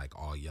seen like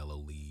all yellow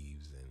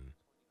leaves and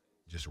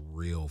just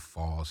real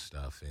fall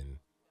stuff, and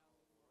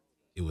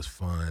it was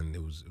fun.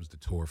 It was the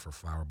tour for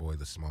Flower Boy,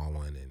 the small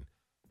one, and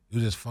it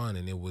was just fun.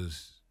 And it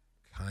was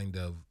kind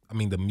of,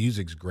 the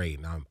music's great.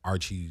 Now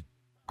Archie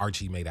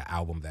made an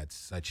album that's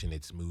such in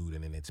its mood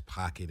and in its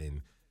pocket,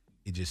 and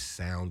it just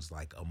sounds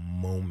like a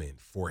moment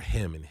for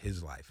him in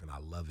his life, and I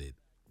love it.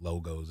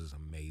 Logos is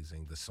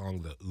amazing. The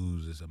song The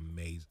Ooze is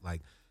amazing.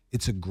 Like,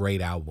 it's a great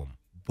album,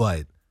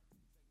 but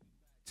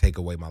take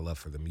away my love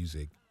for the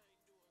music,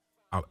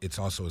 it's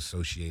also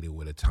associated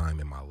with a time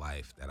in my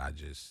life that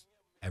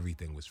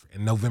everything was free.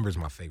 And November's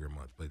my favorite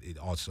month, but it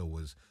also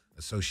was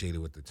associated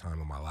with the time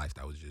of my life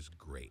that was just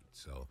great.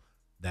 So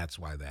that's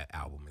why that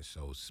album is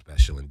so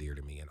special and dear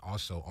to me. And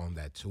also on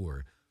that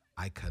tour,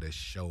 I cut a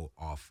show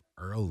off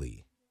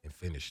early and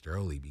finished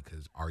early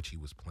because Archie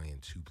was playing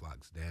 2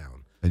 blocks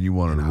down. And you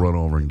wanted to run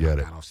over and get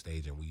it. I got off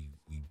stage and we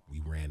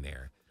ran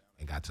there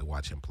and got to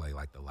watch him play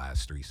like the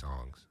last 3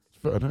 songs.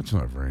 That's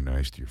not very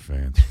nice to your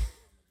fans.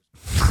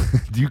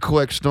 Do you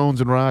collect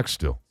stones and rocks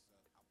still?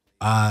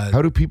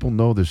 How do people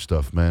know this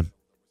stuff, man?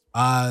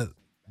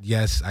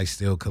 Yes, I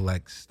still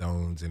collect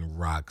stones and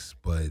rocks,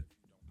 but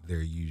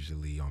they're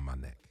usually on my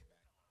neck.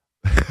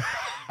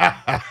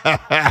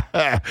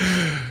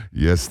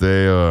 Yes,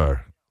 they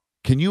are.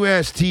 Can you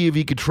ask T if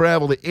he could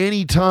travel to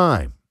any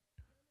time?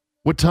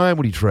 What time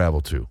would he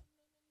travel to?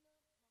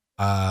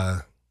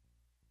 I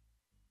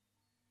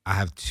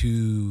have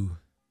 3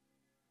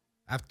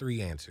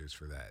 answers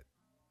for that.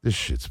 This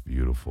shit's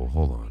beautiful.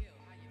 Hold on.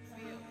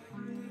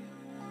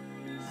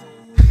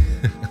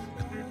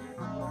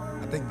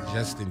 I think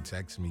Justin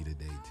texted me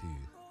today, too.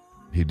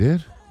 He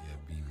did? Yeah,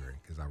 Bieber,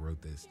 because I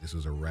wrote this. This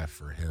was a ref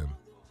for him.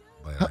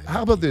 But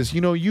how about this?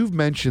 You've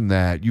mentioned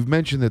that. You've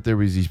mentioned that there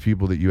was these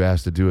people that you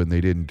asked to do it and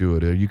they didn't do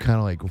it. Are you kind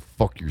of like, well,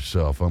 fuck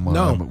yourself? I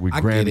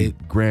get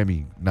it.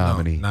 Grammy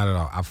nominee. No, not at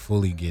all. I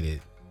fully get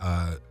it.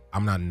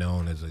 I'm not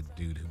known as a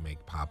dude who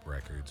make pop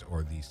records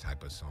or these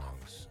type of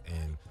songs,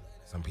 and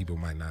some people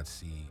might not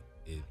see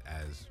it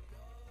as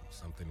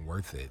something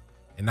worth it,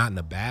 and not in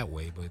a bad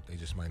way, but they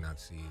just might not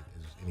see it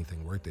as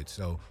anything worth it.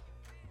 So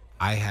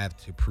I had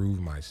to prove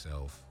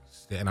myself,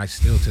 and I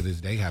still to this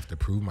day have to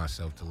prove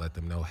myself to let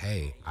them know,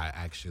 hey, I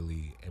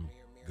actually am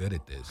good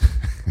at this.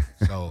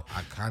 So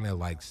I kind of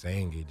like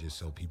saying it just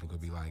so people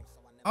could be like,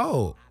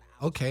 oh,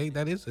 okay,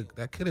 that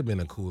could have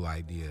been a cool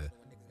idea.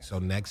 So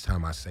next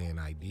time I say an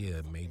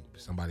idea, maybe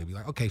somebody be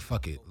like, okay,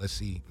 fuck it, let's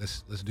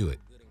do it,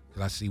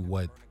 because I see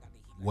what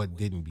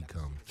didn't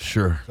become.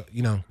 Sure. So,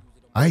 you know,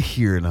 I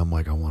hear it and I'm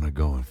like, I want to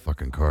go and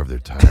fucking carve their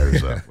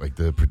tires up, like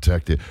to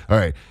protect it. All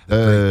right.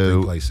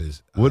 three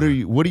places. What are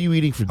you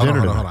eating for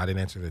dinner? Hold on. I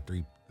didn't answer the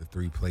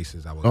three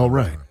places I would. Oh,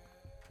 right.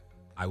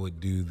 I would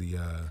do the.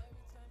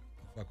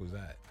 Fuck was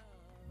that?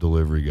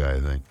 Delivery guy, I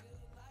think.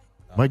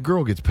 My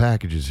girl gets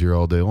packages here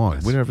all day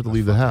long. We never have to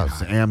leave the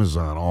house. It's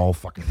Amazon all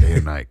fucking day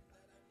and night.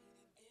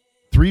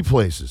 3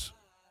 places.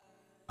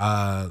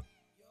 I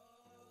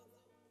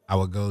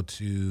would go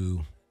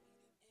to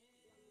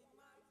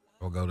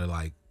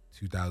like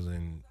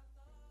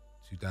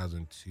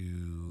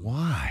 2002,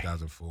 Why?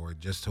 2004,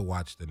 just to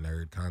watch the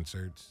Nerd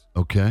concerts.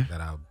 Okay.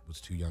 That I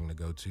was too young to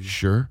go to.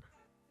 Sure.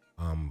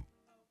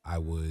 I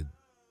would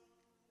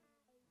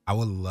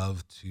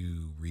love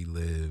to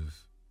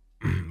relive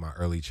my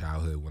early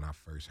childhood when I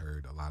first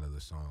heard a lot of the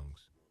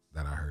songs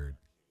that I heard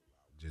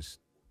just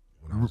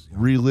when I was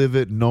young. Relive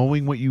it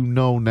knowing what you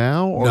know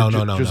now? Or No,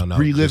 just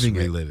reliving just it?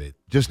 relive it.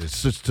 Just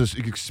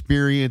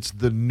experience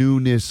the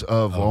newness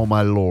of oh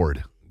my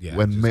Lord. Yeah,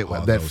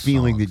 that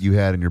feeling songs that you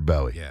had in your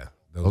belly. Yeah.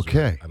 Those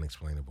Okay. were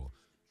unexplainable.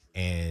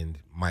 And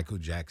Michael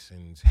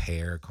Jackson's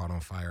hair caught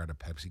on fire at a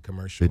Pepsi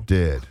commercial. It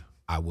did.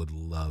 I would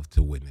love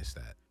to witness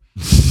that.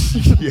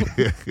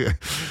 Yeah.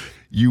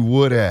 You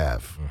would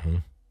have. Mm-hmm.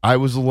 I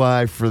was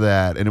alive for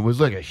that, and it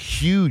was like a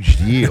huge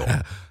deal.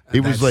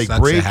 It was like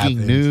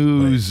breaking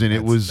news,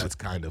 and that's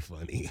kind of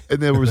funny.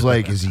 And there was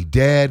like, is he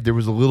dead? There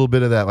was a little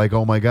bit of that, like,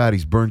 oh my God,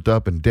 he's burnt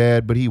up and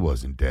dead, but he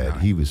wasn't dead. Nah,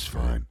 he was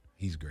fine.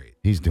 He's great.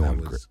 He's doing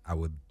great.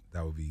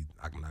 That would be.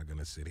 I'm not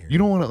gonna sit here. You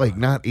don't want to like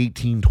not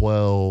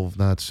 1812,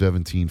 not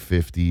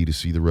 1750 to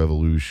see the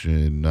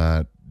revolution.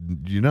 Not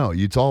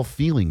it's all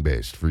feeling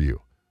based for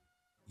you.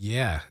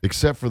 Yeah.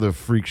 Except for the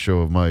freak show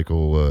of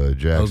Michael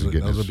Jackson.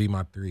 Those would be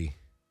my 3.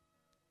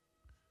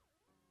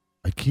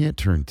 I can't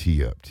turn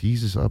T up.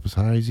 T's up as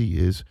high as he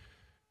is.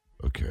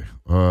 Okay.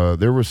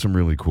 There were some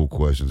really cool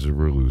questions.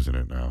 We're losing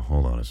it now.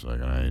 Hold on a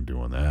second. I ain't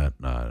doing that.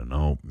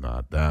 No,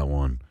 not that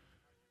one.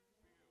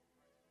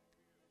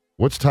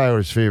 What's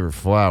Tyler's favorite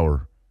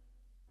flower?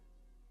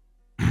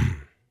 I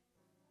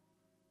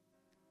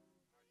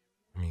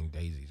mean,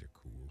 daisies are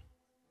cool.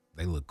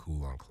 They look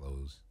cool on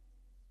clothes.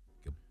 You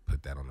could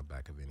put that on the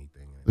back of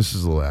anything. This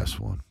is the last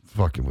one.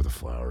 Fucking with the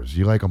flowers.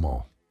 You like them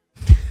all.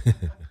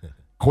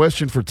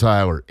 Question for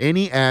Tyler.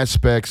 Any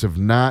aspects of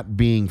not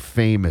being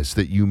famous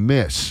that you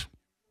miss?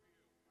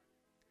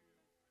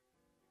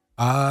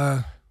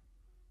 Yeah,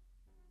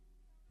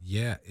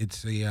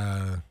 it's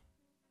a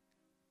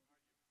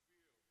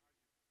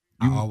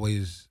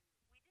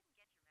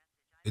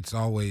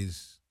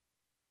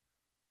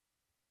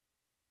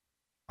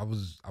I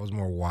was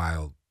more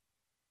wild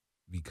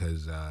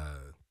because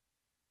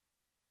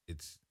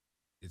it's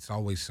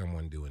always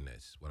someone doing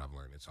this. What I've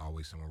learned, it's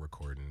always someone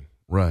recording.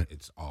 Right.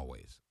 It's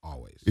always.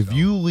 If So,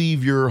 you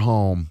leave your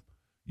home,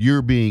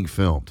 you're being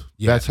filmed.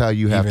 Yeah, That's how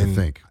you have to even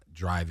think.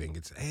 Driving,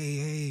 it's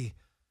hey,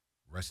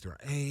 restaurant,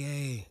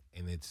 hey,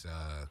 and it's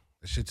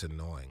the shit's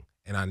annoying.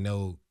 And I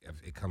know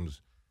if it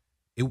comes,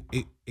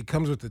 it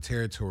comes with the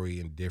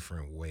territory in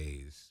different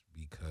ways,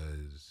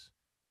 because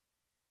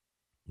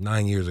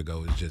 9 years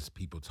ago it was just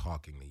people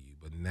talking to you,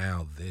 but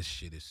now this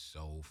shit is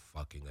so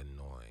fucking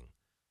annoying.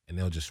 And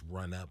they'll just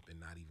run up and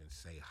not even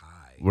say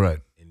hi. Right.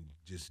 And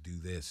just do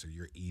this, or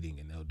you're eating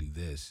and they'll do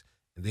this.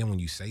 And then when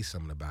you say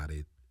something about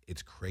it,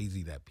 it's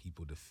crazy that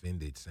people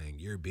defend it saying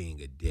you're being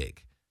a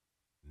dick.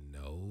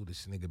 No,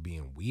 this nigga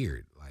being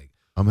weird. Like,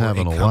 I'm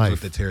having a comes life.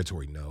 with the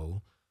territory.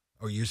 No.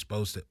 Or you're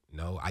supposed to.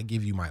 No, I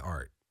give you my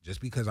art. Just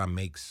because I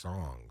make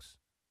songs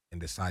and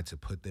decide to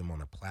put them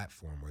on a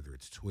platform, whether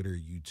it's Twitter,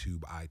 YouTube,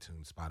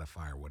 iTunes,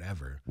 Spotify, or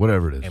whatever.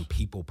 Whatever it is. And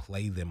people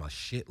play them a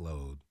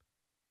shitload.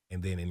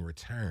 And then in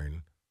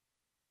return,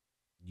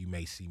 you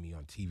may see me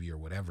on TV or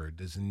whatever,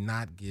 does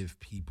not give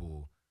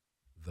people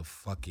the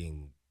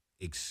fucking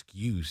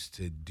excuse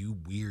to do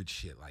weird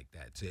shit like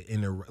that.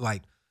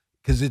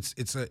 Because it's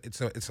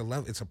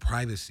a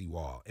privacy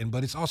wall,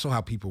 but it's also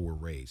how people were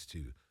raised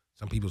too.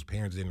 Some people's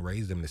parents didn't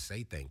raise them to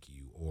say thank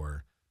you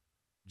or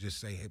just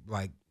say, hey,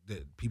 like,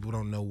 people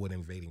don't know what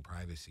invading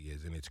privacy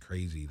is, and it's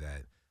crazy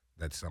that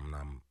that's something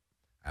I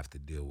have to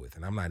deal with.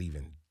 And I'm not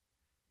even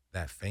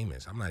that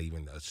famous. I'm not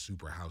even a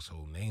super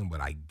household name, but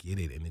I get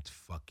it, and it's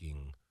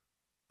fucking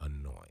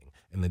annoying.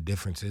 And the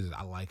difference is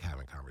I like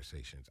having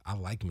conversations. I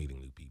like meeting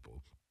new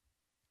people.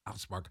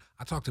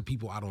 I talk to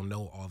people I don't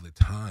know all the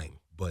time,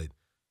 but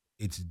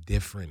it's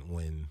different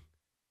when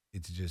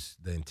it's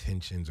just the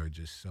intentions are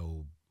just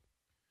so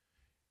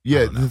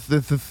Yeah, don't know.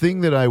 the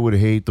thing that I would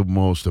hate the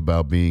most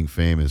about being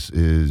famous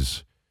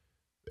is,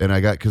 and I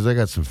got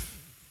some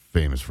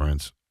famous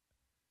friends.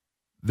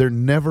 They're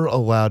never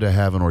allowed to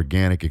have an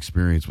organic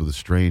experience with a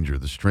stranger.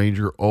 The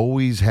stranger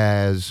always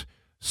has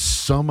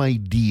some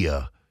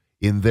idea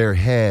in their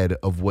head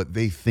of what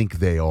they think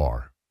they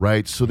are,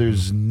 right? So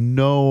there's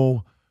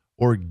no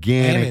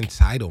organic. And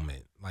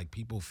entitlement. Like,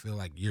 people feel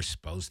like you're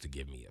supposed to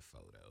give me a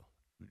photo.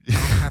 I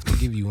don't have to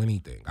give you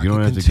anything. I You don't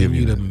can have to give continue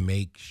me to anything.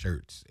 make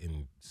shirts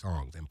and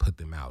songs and put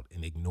them out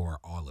and ignore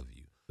all of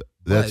you.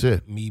 That's But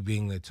it. Me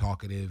being the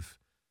talkative,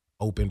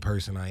 open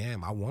person I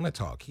am, I want to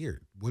talk.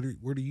 Here, what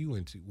are you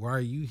into? Why are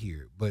you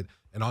here?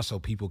 And also,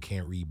 people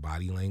can't read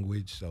body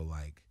language, so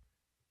like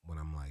when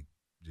I'm like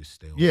just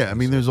stay. Yeah, I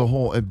mean, there's a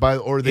whole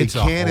or they It's a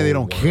can and they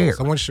whole don't world. care.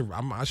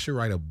 Someone I should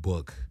write a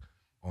book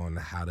on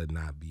how to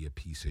not be a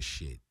piece of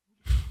shit.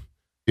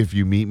 If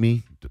you meet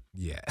me,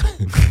 Yeah.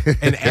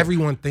 And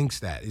everyone thinks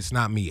that. It's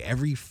not me.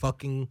 Every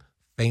fucking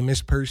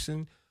famous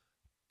person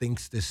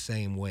thinks the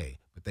same way.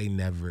 But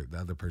the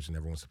other person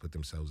never wants to put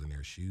themselves in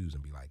their shoes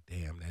and be like,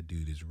 damn, that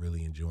dude is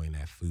really enjoying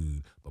that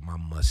food, but my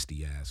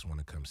musty ass want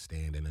to come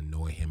stand and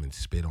annoy him and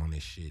spit on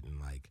his shit and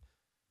like.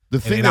 the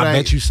And thing then that I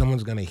bet you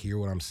someone's going to hear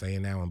what I'm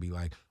saying now and be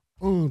like,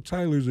 oh,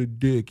 Tyler's a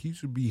dick. He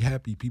should be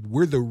happy people.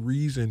 We're the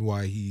reason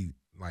why he,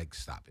 like,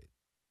 stop it.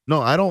 No,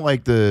 I don't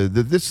like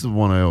this is the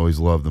one I always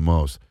love the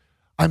most.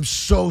 I'm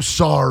so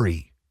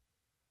sorry.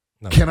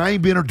 No. Can I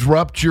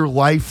interrupt your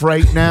life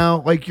right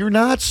now? Like, you're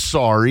not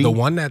sorry. The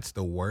one that's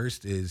the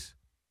worst is,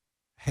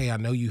 hey, I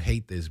know you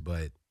hate this,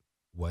 but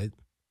what?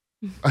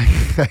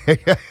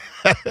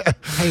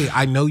 Hey,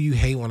 I know you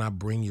hate when I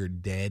bring your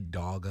dead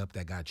dog up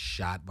that got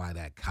shot by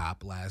that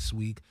cop last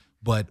week,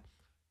 but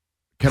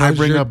Can I how's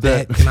bring your up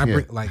dad- that? Can I Yeah.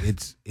 bring like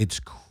it's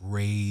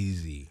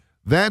crazy.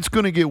 That's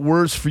going to get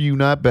worse for you,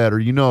 not better.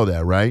 You know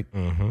that, right?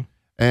 Mm-hmm.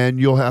 And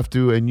you'll have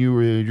to, and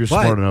you're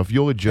smart enough.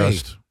 You'll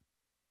adjust.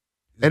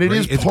 And it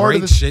is it's part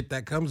of great the- shit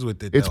that comes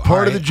with it. it's though.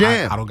 part of All the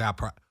jam. I don't got.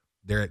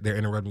 They're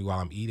interrupting me while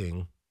I'm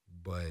eating,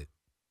 but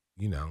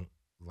you know,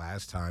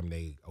 last time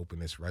they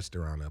opened this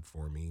restaurant up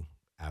for me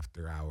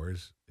after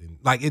hours, and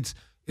like it's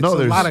No, a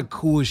there's- lot of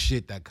cool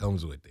shit that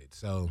comes with it.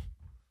 So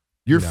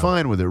You're you know.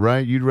 fine with it,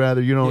 right? You'd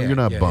rather, you're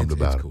not bummed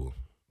about it's it. cool.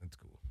 It's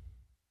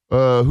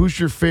cool. Who's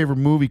your favorite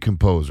movie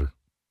composer?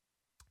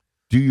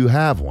 Do you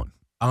have one?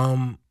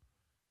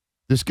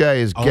 This guy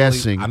is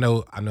guessing. I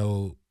know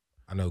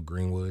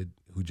Greenwood,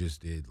 who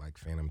just did like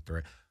Phantom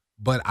Thread,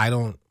 but I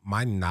don't.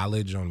 My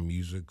knowledge on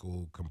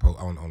musical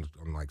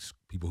on like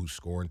people who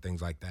score and things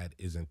like that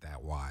isn't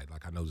that wide.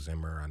 Like I know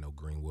Zimmer, I know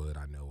Greenwood,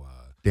 I know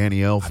Danny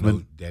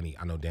Elfman.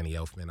 I know Danny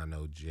Elfman, I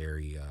know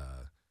Jerry.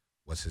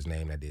 What's his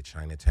name that did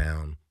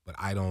Chinatown? But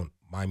I don't.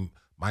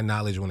 My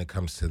knowledge when it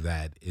comes to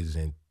that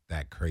isn't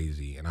that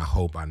crazy, and I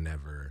hope I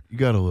never. You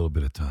got a little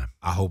bit of time.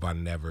 I hope I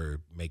never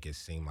make it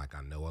seem like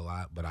I know a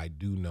lot, but I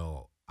do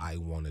know I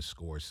want to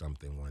score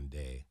something one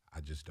day.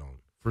 I just don't.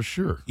 For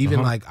sure.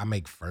 Even like I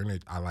make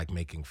furniture, I like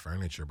making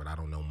furniture, but I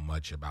don't know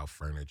much about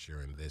furniture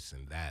and this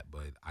and that.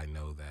 But I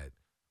know that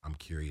I'm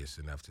curious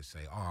enough to say,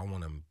 oh, I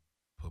want to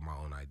put my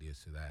own ideas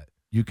to that.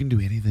 You can do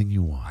anything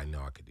you want. I know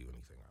I could do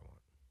anything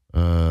I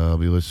want. I'll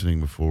be listening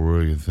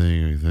before you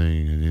think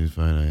anything. And it's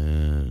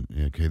fine.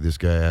 Okay, this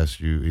guy asked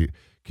you,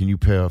 can you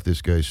pay off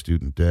this guy's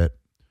student debt?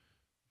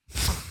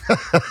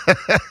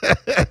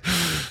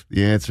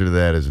 The answer to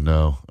that is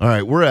no. All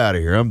right, we're out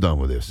of here. I'm done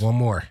with this. One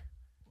more.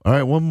 All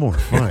right, one more.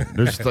 Fine.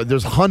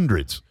 There's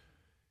hundreds.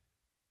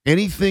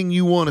 Anything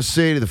you want to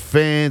say to the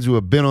fans who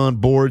have been on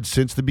board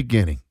since the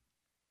beginning?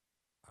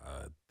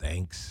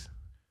 Thanks.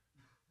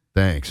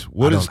 Thanks.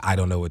 I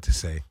don't know what to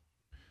say.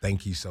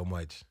 Thank you so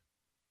much.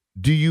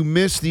 Do you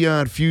miss the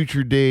Odd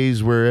Future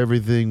days where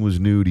everything was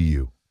new to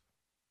you?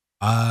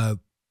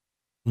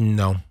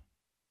 No.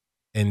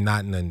 And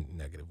not in a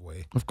negative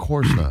way. Of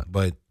course not.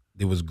 But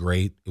it was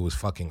great. It was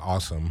fucking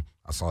awesome.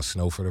 I saw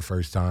snow for the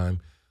first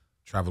time,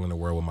 traveling the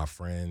world with my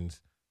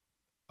friends.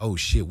 Oh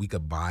shit, we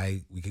could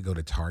go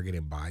to Target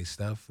and buy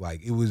stuff.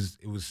 Like it was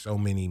so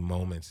many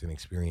moments and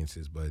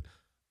experiences, but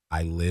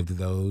I lived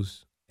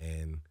those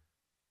and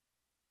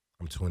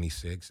I'm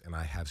 26 and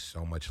I have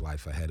so much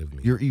life ahead of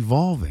me. You're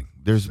evolving.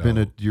 There's been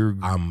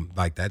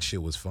like that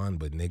shit was fun,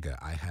 but nigga,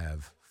 I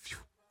have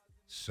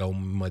so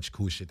much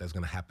cool shit that's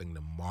gonna happen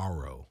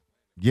tomorrow.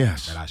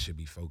 Yes. That I should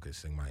be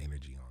focusing my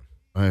energy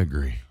on. I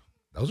agree.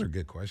 Those are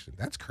good questions.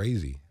 That's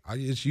crazy.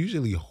 It's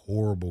usually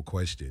horrible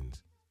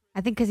questions.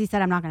 I think because he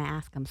said I'm not going to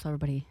ask him, so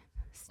everybody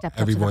stepped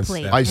Everyone up to the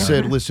plate. stepped I up.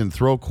 said, listen,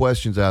 throw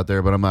questions out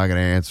there, but I'm not going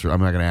to answer. I'm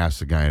not going to ask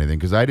the guy anything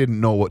because I didn't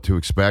know what to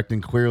expect,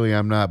 and clearly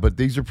I'm not. But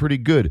these are pretty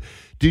good.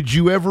 Did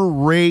you ever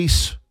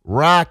race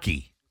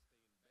Rocky?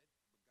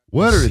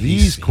 What are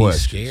these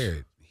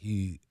questions?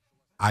 He's scared.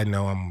 I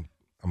know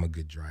I'm a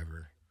good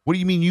driver. What do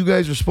you mean you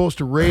guys are supposed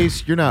to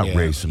race? You're not Yeah,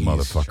 racing, he's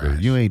motherfucker.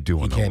 trash. You ain't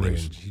doing He no can't even.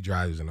 racing. He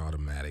drives an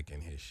automatic in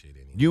his shit.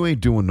 Anyway. You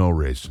ain't doing no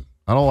racing.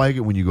 I don't like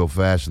it when you go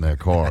fast in that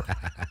car.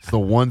 It's the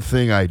one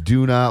thing I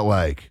do not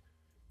like.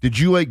 Did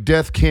you like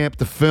Death Camp,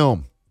 the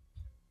film?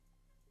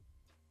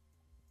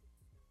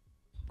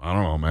 I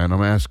don't know, man.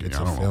 I'm asking. It's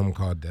I a don't know. film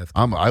called Death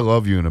Camp. I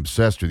love you and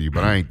obsessed with you,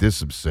 but I ain't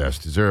this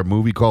obsessed. Is there a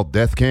movie called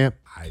Death Camp?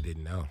 I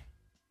didn't know.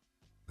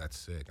 That's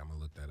sick. I'm gonna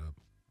look that up.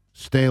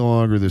 Stay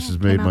longer. This Yeah, has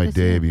came made out my this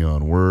day year.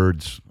 beyond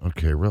words.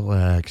 Okay,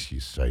 relax, you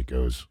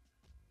psychos.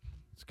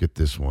 Let's get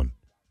this one.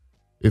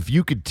 If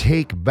you could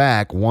take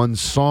back one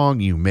song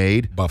you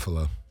made,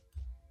 Buffalo.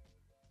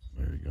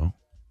 there you go.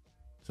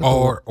 Is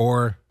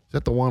Or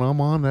that the one I'm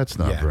on? That's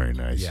not Yeah, very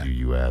nice, yeah.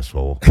 you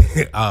asshole.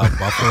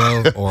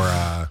 Buffalo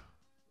or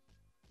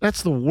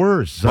That's the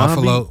worst.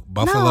 Zombie.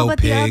 Buffalo no, but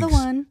Pigs. the other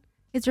one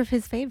is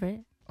his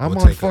favorite. I'm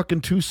We'll on take it.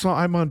 fucking 2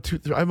 songs.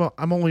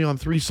 I'm only on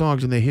 3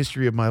 songs in the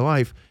history of my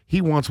life.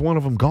 He wants one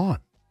of them gone.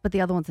 But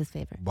the other one's his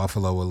favorite.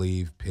 Buffalo will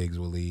leave. Pigs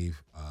will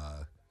leave.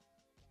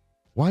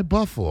 Why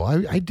Buffalo?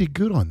 I did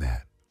good on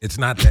that. It's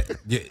not that.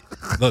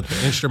 Look,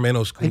 the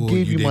instrumental's cool. I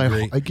gave you did my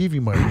great. I gave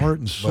you my heart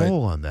and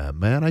soul on that,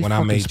 man. I when I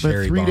fucking made spent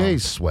Cherry 3 Bomb-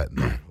 days sweating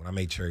that. When I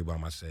made Cherry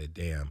Bomb, I said,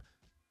 "Damn,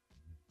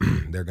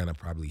 they're gonna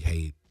probably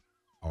hate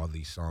all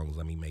these songs.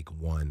 Let me make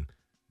one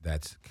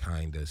that's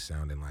kind of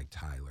sounding like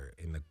Tyler."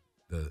 And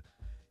the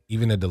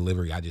even the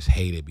delivery, I just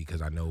hate it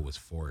because I know it was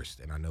forced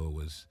and I know it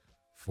was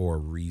for a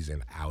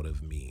reason out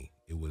of me.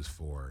 It was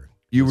for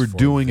You were for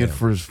doing it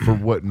them. for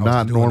what was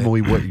not doing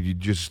normally it- what you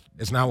just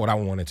It's not what I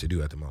wanted to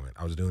do at the moment.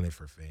 I was doing it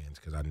for fans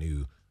because I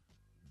knew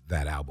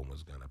that album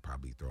was gonna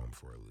probably throw them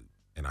for a loop.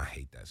 And I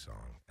hate that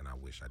song, and I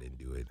wish I didn't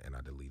do it. And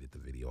I deleted the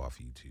video off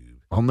YouTube.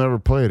 I'll never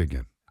play it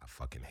again. I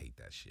fucking hate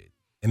that shit.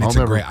 And I'll it's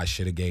never- great. I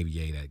should have gave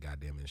Ye that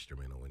goddamn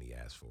instrumental when he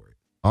asked for it.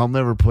 I'll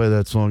never play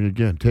that song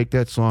again. Take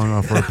that song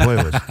off our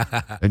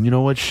playlist. And you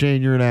know what,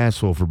 Shane, you're an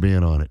asshole for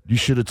being on it. You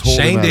should have told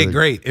him. Shane out of did the-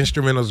 great.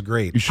 Instrumental's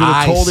great. You should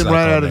have told him suck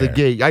right on out of the there.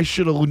 gate. I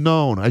should have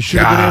known. I should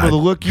have been able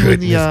to God, look you in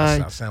the goodness,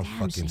 eye. I sound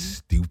fucking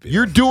stupid.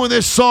 You're doing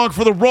this song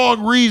for the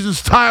wrong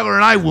reasons, Tyler,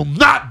 and I will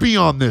not be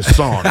on this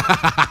song.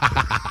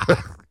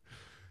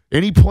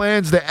 Any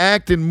plans to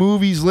act in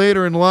movies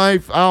later in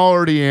life? I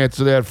already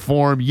answered that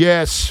for him.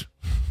 Yes.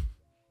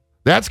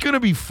 That's going to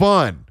be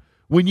fun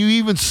when you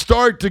even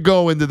start to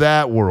go into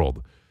that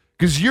world.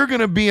 Because you're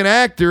going to be an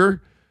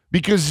actor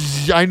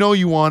because I know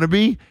you want to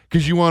be,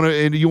 because you want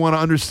to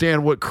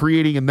understand what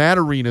creating in that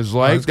arena is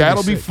like. it's gonna be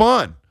That'll be sick.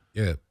 fun.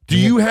 Yeah. Do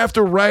you have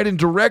to write and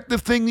direct the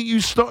thing that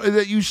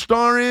you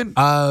star in?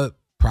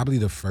 Probably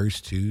the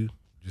first 2,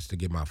 just to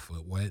get my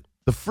foot wet.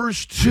 The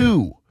first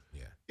 2.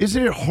 Yeah.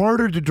 Isn't it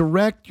harder to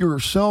direct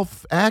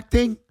yourself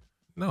acting?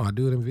 No, I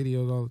do it in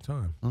videos all the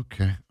time.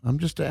 Okay. I'm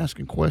just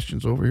asking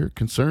questions over here.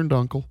 Concerned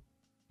uncle.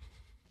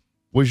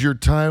 Was your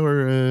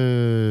Tyler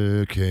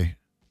okay.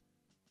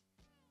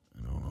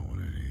 I don't know what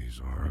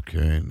these are.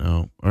 Okay,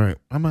 no. All right.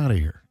 I'm out of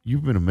here.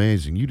 You've been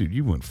amazing.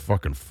 You went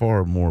fucking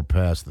far more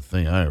past the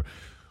thing I ever.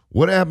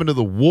 What happened to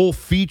the Wolf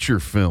feature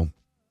film?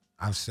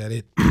 I've said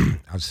it.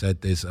 I've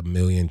said this a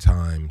million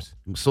times.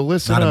 So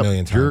listen Not up, a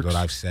million times, jerks. but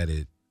I've said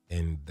it.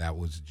 And that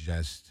was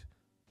just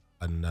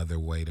another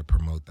way to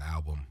promote the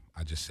album.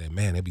 I just said,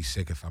 man, it'd be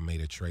sick if I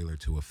made a trailer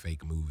to a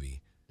fake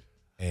movie.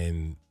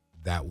 And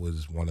that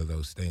was one of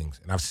those things.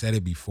 And I've said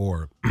it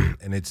before.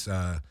 And it's,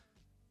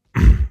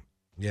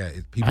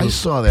 people, I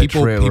saw that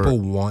trailer. People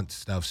want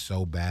stuff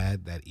so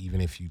bad that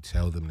even if you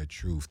tell them the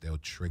truth, they'll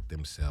trick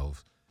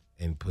themselves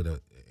and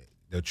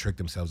they'll trick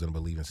themselves into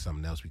believing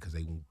something else because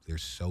they're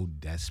so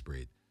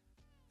desperate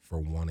for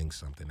wanting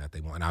something that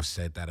they want. And I've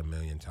said that a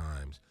million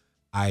times.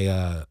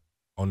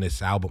 On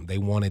this album, they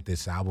wanted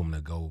this album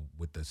to go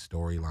with the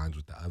storylines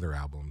with the other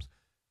albums.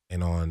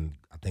 And on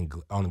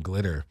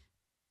Glitter,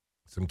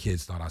 some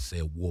kids thought I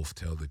said Wolf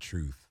Tell the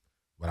Truth,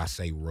 but I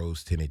say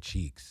Rose Tinted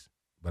Cheeks,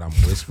 but I'm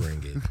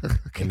whispering it.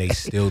 Okay. And they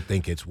still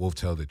think it's Wolf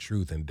Tell the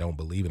Truth and don't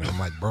believe it. And I'm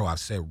like, bro, I've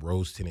said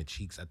Rose Tinted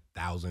Cheeks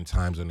 1,000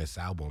 times on this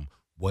album.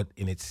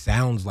 And it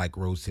sounds like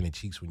Rose Tinted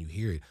Cheeks when you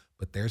hear it,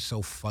 but they're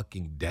so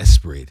fucking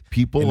desperate.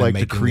 People into like to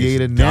making create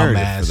this a narrative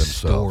for dumbass themselves.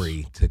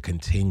 story to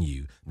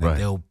continue that Right.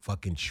 they'll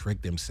fucking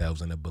trick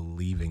themselves into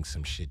believing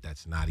some shit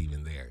that's not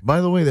even there.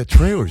 By the way, that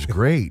trailer's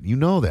great. You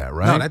know that,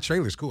 right? No, that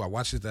trailer's cool. I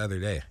watched it the other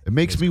day. It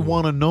makes It's me cool.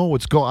 want to know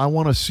what's going. I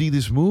want to see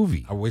this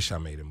movie. I wish I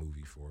made a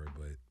movie for it,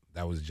 but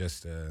that was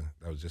just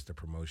a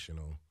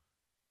promotional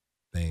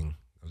thing.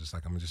 I was just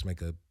like, I'm gonna just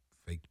make a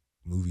fake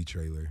movie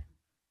trailer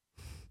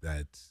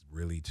that's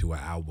really to an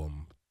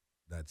album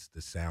that's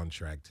the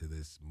soundtrack to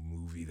this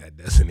movie that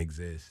doesn't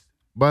exist.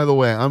 By the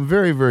way, I'm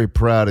very, very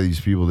proud of these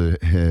people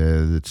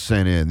that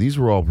sent in. These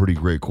were all pretty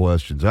great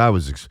questions. I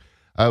was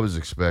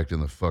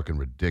expecting the fucking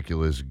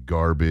ridiculous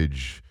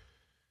garbage,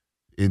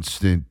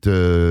 instant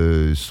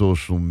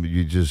social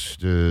media,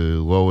 just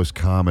lowest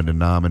common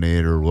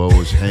denominator,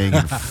 lowest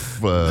hanging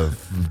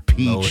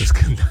peach.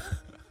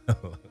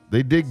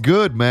 They did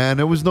good, man.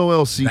 There was no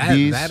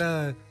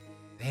LCDs.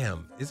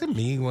 Damn, is it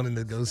me wanting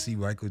to go see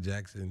Michael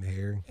Jackson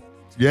hair?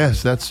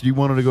 Yes, you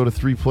wanted to go to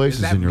 3 Is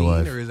places that in your mean,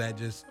 life. or is that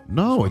just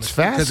No, it's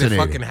because it fascinating.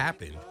 fucking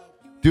happened?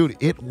 Dude,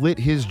 it lit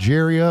his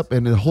Jerry up,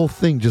 and the whole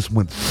thing just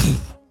went.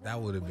 That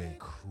would have been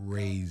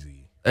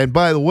crazy. And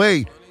by the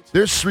way,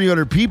 there's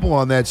 300 people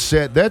on that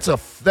set. That's a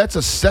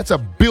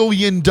 $1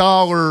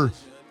 billion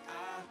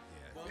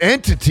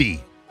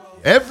entity.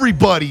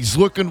 Everybody's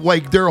looking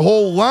like their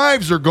whole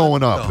lives are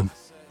going up.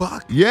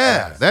 Fuck.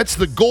 Yeah, that's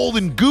the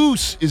golden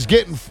goose is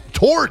getting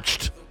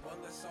torched.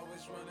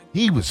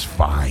 He was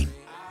fine.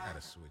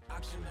 Gotta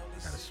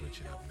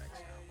switch it up next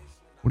album.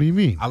 What do you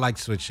mean? I like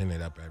switching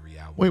it up every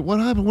album. Wait, what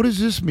happened? What does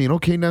this mean?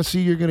 Okay, now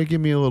see, you're going to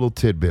give me a little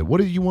tidbit.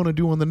 What do you want to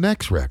do on the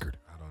next record?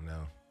 I don't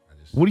know.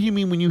 What do you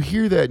mean when you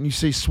hear that and you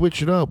say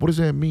switch it up? What does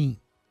that mean?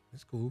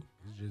 It's cool.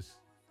 It's just,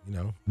 New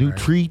all right,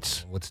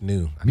 treats? What's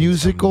new? I need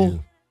Musical? something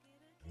new.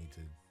 I need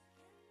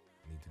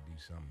to do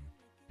something.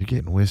 You're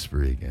getting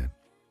whispery again.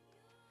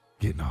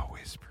 Getting all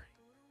whispery.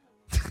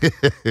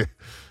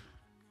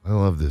 I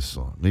love this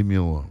song. Leave me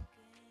alone.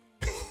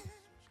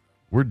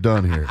 We're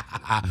done here.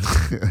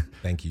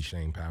 Thank you,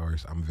 Shane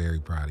Powers. I'm very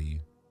proud of you.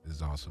 This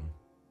is awesome.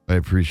 I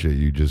appreciate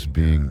you just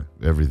being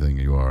everything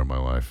you are in my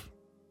life.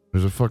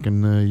 There's a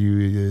fucking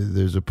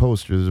there's a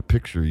poster, there's a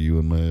picture of you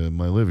in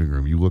my living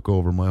room. You look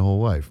over my whole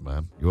life,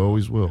 man. You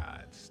always will.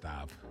 God,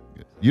 stop.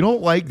 You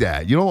don't like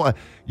that. You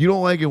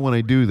don't like it when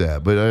I do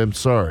that, but I'm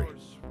sorry.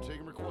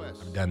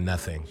 I've done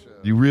nothing.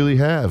 You really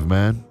have,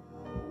 man.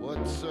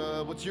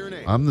 What's your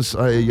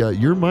name?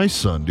 You're my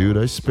son, dude.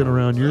 I spin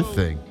around your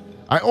thing.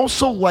 I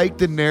also like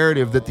the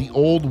narrative that the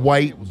old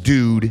white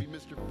dude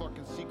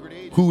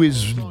who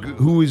is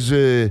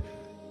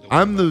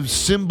I'm the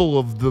symbol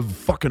of the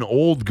fucking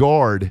old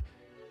guard,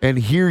 and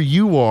here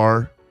you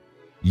are,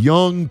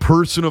 young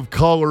person of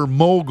color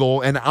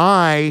mogul, and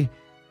I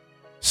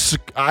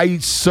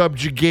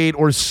subjugate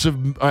or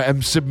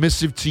I'm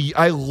submissive to you.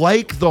 I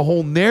like the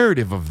whole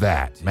narrative of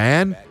that,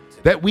 man.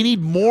 That we need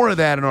more of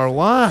that in our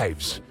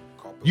lives.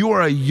 You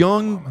are a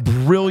young,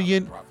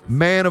 brilliant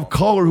man of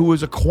color who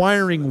is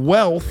acquiring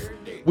wealth,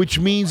 which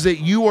means that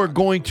you are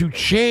going to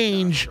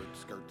change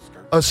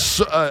a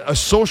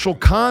social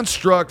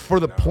construct for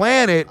the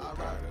planet.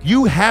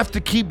 You have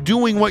to keep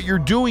doing what you're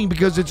doing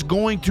because it's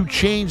going to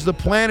change the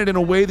planet in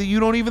a way that you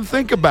don't even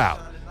think about.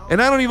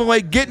 And I don't even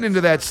like getting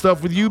into that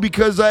stuff with you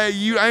because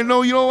I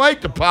know you don't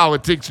like the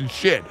politics and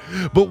shit.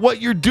 But what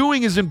you're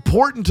doing is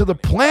important to the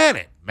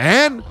planet,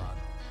 man.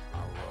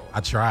 I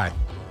try.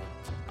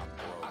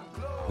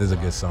 This is a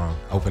good song.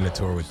 Open the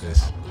tour with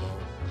this.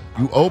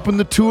 You open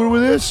the tour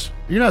with this?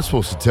 You're not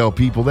supposed to tell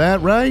people that,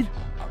 right?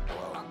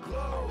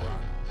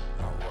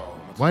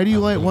 Why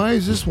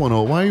is this one?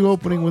 Why are you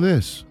opening with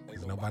this?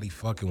 There's nobody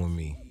fucking with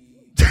me.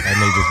 That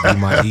may just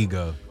be my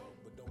ego.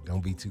 But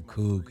don't be too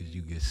cool because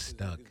you get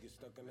stuck.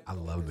 I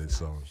love this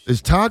song.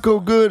 Is Taco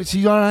good? Is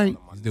he all right?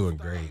 He's doing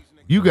great.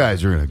 You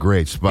guys are in a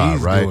great spot,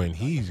 right?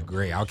 He's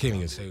great. I can't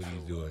even say what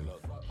he's doing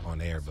on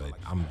air, but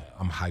I'm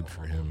hyped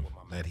for him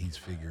that he's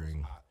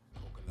figuring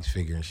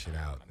shit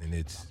out, and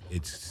it's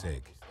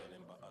sick.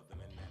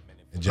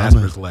 And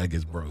Jasper's leg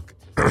is broke.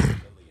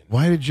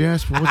 Why did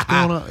Jasper? What's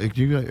going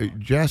on?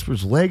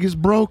 Jasper's leg is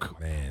broke?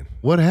 Man,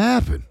 what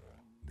happened?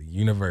 The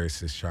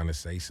universe is trying to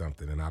say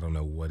something, and I don't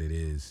know what it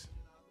is.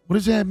 What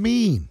does that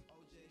mean?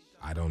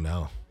 I don't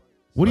know.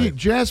 What do you,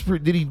 Jasper?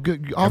 Did he go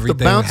off the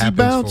everything bouncy happens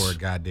bounce? for a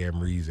goddamn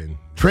reason.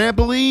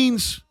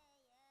 Trampolines.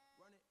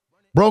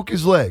 Broke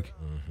his leg.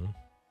 Mm-hmm.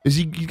 Is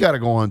he got to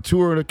go on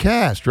tour in a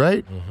cast,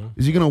 right? Mm-hmm.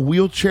 Is he going to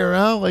wheelchair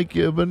out?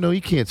 But no, he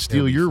can't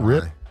steal your fine.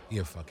 rip. He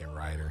a fucking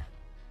rider.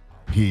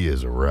 He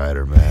is a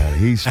rider, man.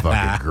 He's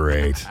fucking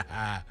great.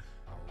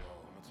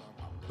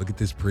 Look at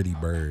this pretty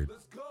bird.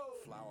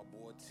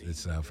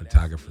 This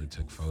photographer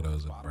took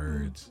photos of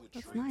birds.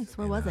 That's nice.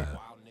 Where was it?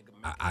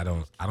 I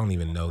don't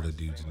even know the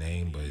dude's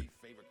name, but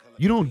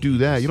you don't do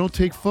that. You don't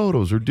take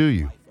photos, or do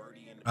you?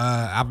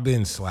 I've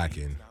been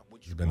slacking.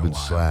 It's been a while.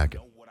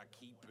 Slacking.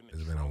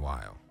 It's been a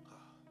while.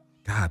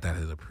 God, that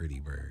is a pretty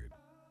bird.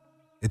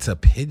 It's a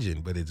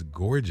pigeon, but it's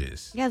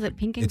gorgeous. Yeah, is it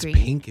pink and green?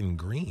 It's pink and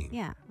green.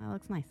 Yeah, that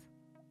looks nice.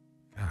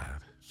 God.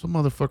 Some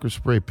motherfucker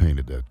spray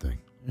painted that thing.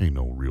 Ain't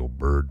no real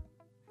bird.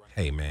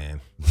 Hey, man.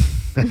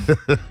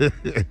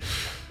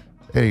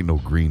 Ain't no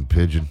green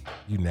pigeon.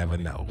 You never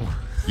know.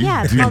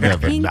 Yeah, it's You called a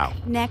never know.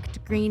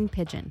 pink-necked green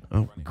pigeon.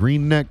 Oh,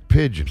 green-necked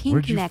pigeon.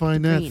 Where'd you Pink-necked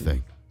find that green.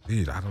 thing?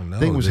 Dude, I don't know.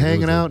 Thing was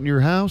hanging out in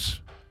your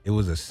house? It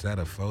was a set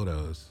of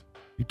photos.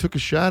 You took a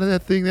shot of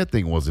that thing? That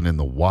thing wasn't in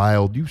the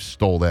wild. You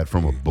stole that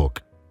from a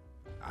book.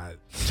 How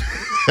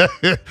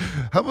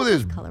about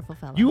this? Colorful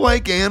fellow. You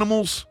like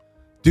animals?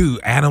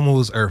 Dude,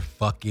 animals are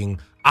fucking...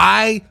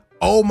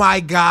 oh my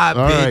God,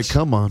 All bitch. right,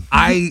 come on.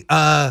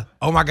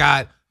 Oh my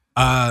God.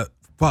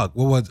 Fuck,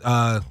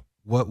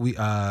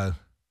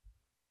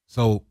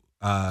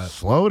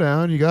 Slow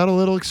down. You got a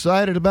little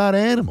excited about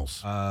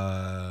animals.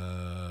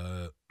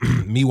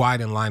 Me,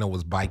 White, and Lionel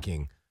was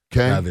biking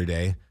the other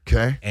day.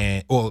 Okay.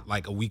 And,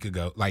 like a week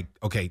ago,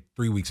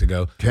 3 weeks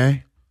ago.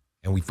 Okay.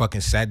 And we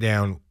fucking sat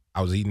down.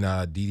 I was eating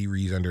Dee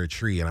Rees under a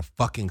tree, and a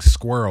fucking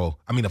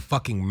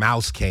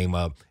mouse came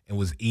up and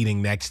was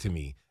eating next to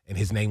me. And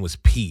his name was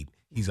Pete.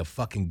 He's a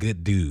fucking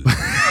good dude.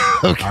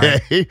 Okay.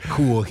 Right?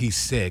 Cool. He's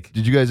sick.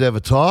 Did you guys have a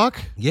talk?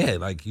 Yeah,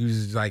 he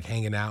was just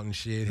hanging out and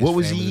shit. His What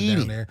was he family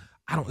eating? Down there.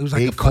 It was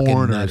like Acorn a fucking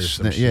or nut or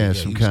some shit. yeah,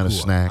 some he was kind of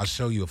cool. snack. I'll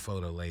show you a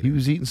photo later. He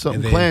was eating something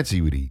And then-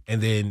 Clancy would eat.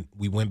 And then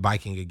we went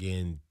biking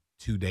again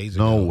 2 days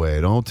ago. No way.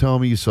 Don't tell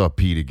me you saw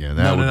Pete again.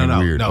 That would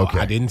be weird. No, okay.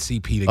 I didn't see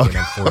Pete again,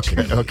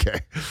 unfortunately.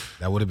 Okay.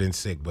 That would have been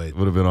sick, but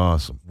Would have been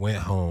awesome. went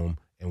home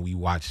and we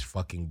watched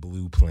fucking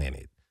Blue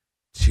Planet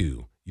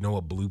 2. You know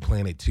what Blue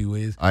Planet 2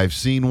 is? I've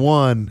seen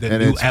one. The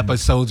and new it's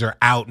episodes are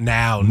out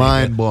now.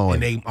 mind nigga. blowing.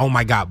 And they, oh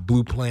my God,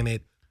 Blue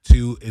Planet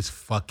 2 is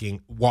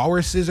fucking.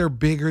 Walruses are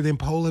bigger than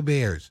polar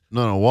bears.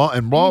 No.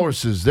 And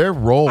walruses, they're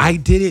rolling. I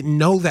didn't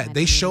know that.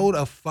 They showed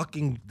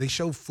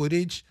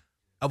footage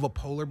of a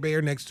polar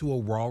bear next to a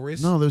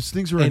walrus. No, those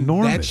things are and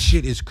enormous. that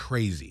shit is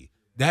crazy.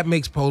 That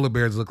makes polar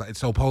bears look like.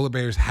 So polar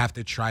bears have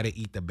to try to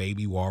eat the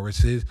baby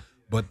walruses,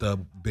 but the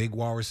big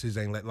walruses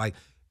ain't like.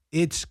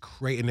 It's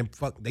crazy, and then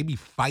they be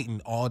fighting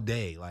all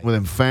day. Like with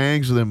them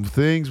fangs, with them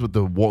things, with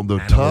the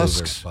animals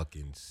tusks. are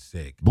fucking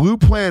sick. Blue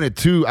Planet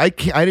 2, I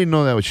didn't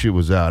know that shit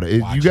was out.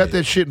 You Watch got it.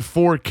 that shit in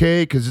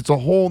 4K because it's a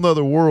whole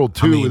nother world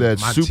too I mean, with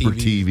that my super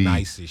TV. TV. Is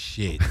nice as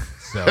shit.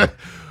 So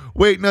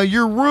Wait, now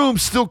your room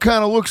still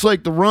kind of looks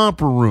like the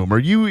romper room. Are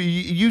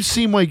you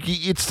seem like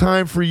it's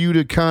time for you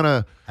to kind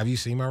of. have you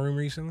seen my room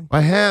recently?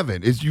 I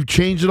haven't. Is you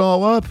changed it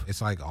all up?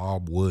 It's like all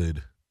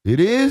wood.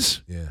 It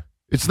is. Yeah.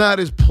 It's not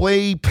as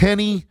play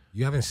penny.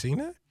 You haven't seen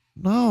it?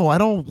 No, I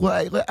don't.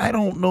 I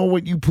don't know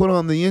what you put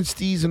on the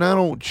insties, and I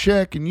don't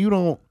check, and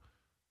you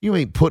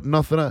ain't putting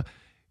nothing on.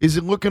 Is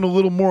it looking a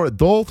little more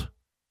adult?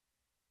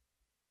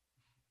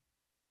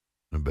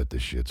 I bet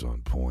this shit's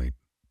on point.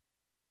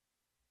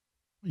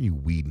 What are you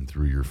weeding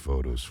through your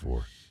photos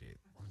for?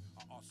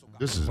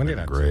 This is When did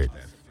I great. take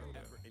that photo?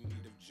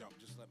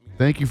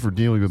 Thank you for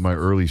dealing with my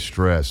early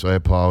stress. I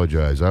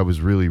apologize. I was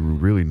really,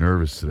 really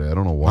nervous today. I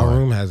don't know why. My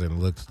room hasn't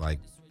looked like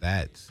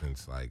that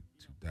since like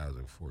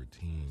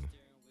 2014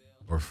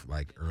 or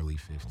like early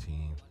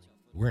 15.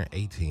 We're in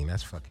 18.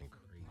 That's fucking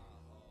crazy.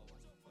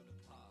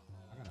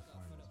 I gotta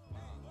find this.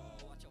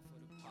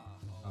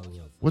 Oh,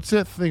 yeah. What's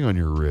that thing on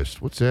your wrist?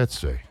 What's that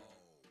say?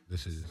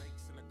 This is.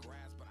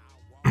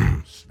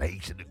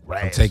 Snakes in the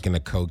grass. I'm taking the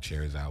Coke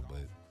chairs out, but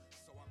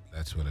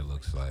that's what it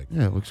looks like.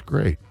 Yeah, it looks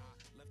great.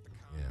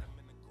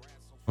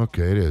 Yeah.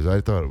 Okay, it is.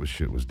 I thought it was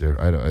shit was there.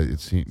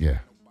 Yeah.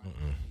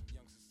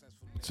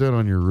 What's that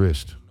on your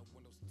wrist?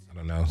 I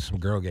don't know. Some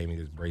girl gave me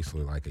this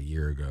bracelet like a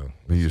year ago.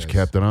 And you just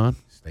kept it on?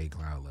 Stay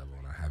cloud level,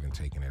 and I haven't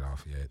taken it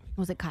off yet.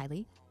 Was it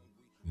Kylie?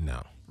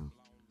 No,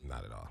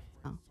 not at all.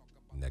 Oh.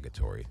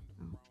 Negatory.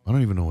 I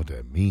don't even know what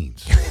that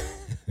means.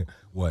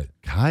 What?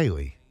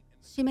 Kylie.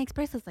 She makes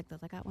bracelets like those.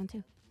 I got one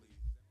too.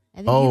 I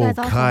think you guys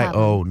also have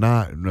one.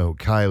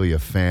 Kylie, a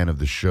fan of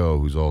the show,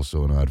 who's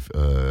also an odd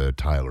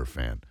Tyler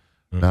fan.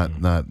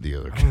 Not the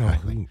other I don't know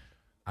Kylie.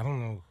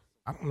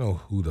 I don't know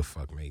who the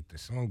fuck made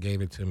this. Someone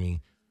gave it to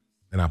me,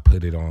 and I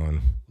put it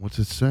on. What's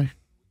it say?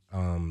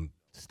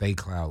 Stay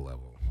cloud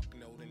level.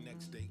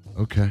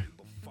 Okay.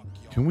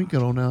 Can we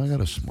go now? I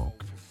gotta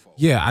smoke.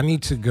 Yeah, I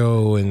need to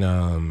go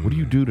and What do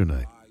you do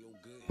tonight?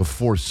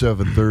 Before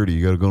 7:30,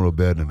 you gotta go to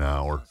bed in an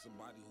hour.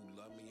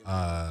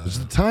 Does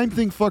the time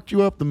thing fucked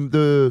you up?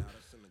 The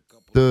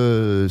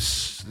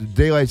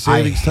daylight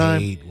savings I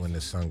time? hate when the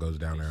sun goes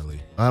down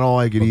early. I don't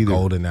like it But either.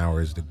 golden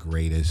hour is the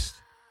greatest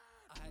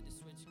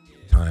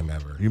time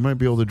ever. You might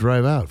be able to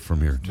drive out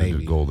from here to the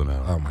Maybe. golden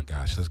hour. Oh my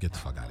gosh, let's get the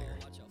fuck out of here.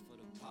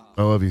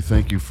 I love you.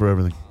 Thank you for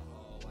everything.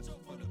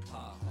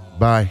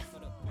 Bye.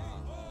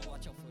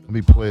 Let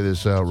me play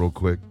this out real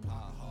quick.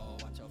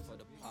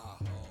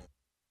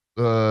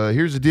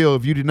 Here's the deal.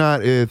 If you did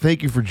not,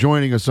 thank you for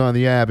joining us on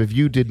the app. If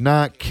you did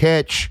not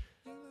catch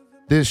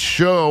this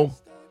show,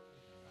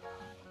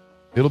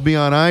 it'll be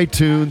on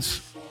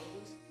iTunes.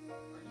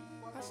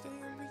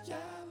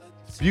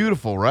 It's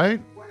beautiful,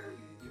 right?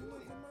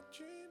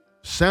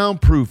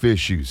 Soundproof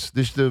issues.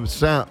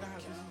 The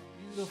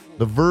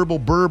verbal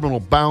bourbon will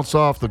bounce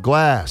off the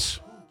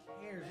glass.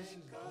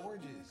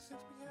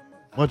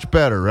 Much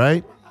better,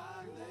 right?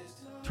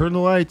 Turn the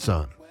lights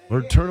on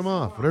or turn them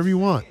off, whatever you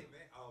want.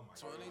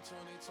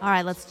 All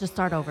right, let's just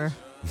start over.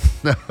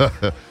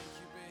 All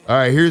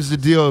right, here's the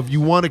deal. If you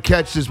want to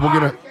catch this, we're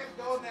gonna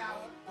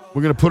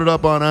put it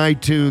up on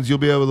iTunes. You'll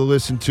be able to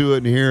listen to it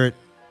and hear it.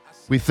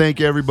 We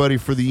thank everybody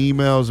for the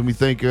emails, and we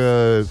thank.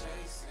 I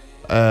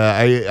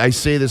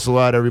say this a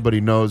lot. Everybody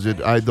knows it.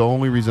 The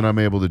only reason I'm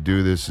able to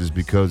do this is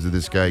because of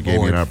this guy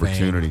gave me an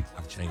opportunity. Fang.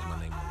 I've changed my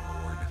name to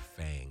Lord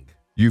Fang.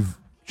 You've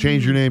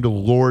changed your name to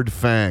Lord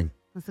Fang.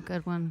 That's a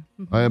good one.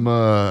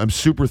 I'm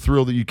super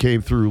thrilled that you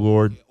came through,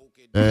 Lord.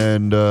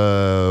 And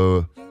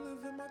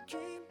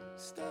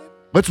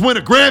let's win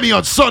a Grammy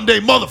on Sunday,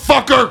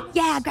 motherfucker!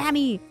 Yeah,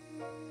 Grammy.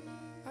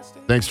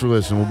 Thanks for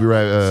listening.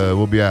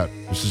 We'll be out.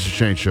 This is the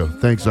Shane Show.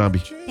 Thanks, Zombie.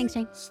 Thanks,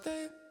 Shane.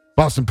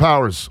 Boston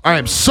Powers. I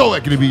am so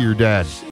lucky to be your dad.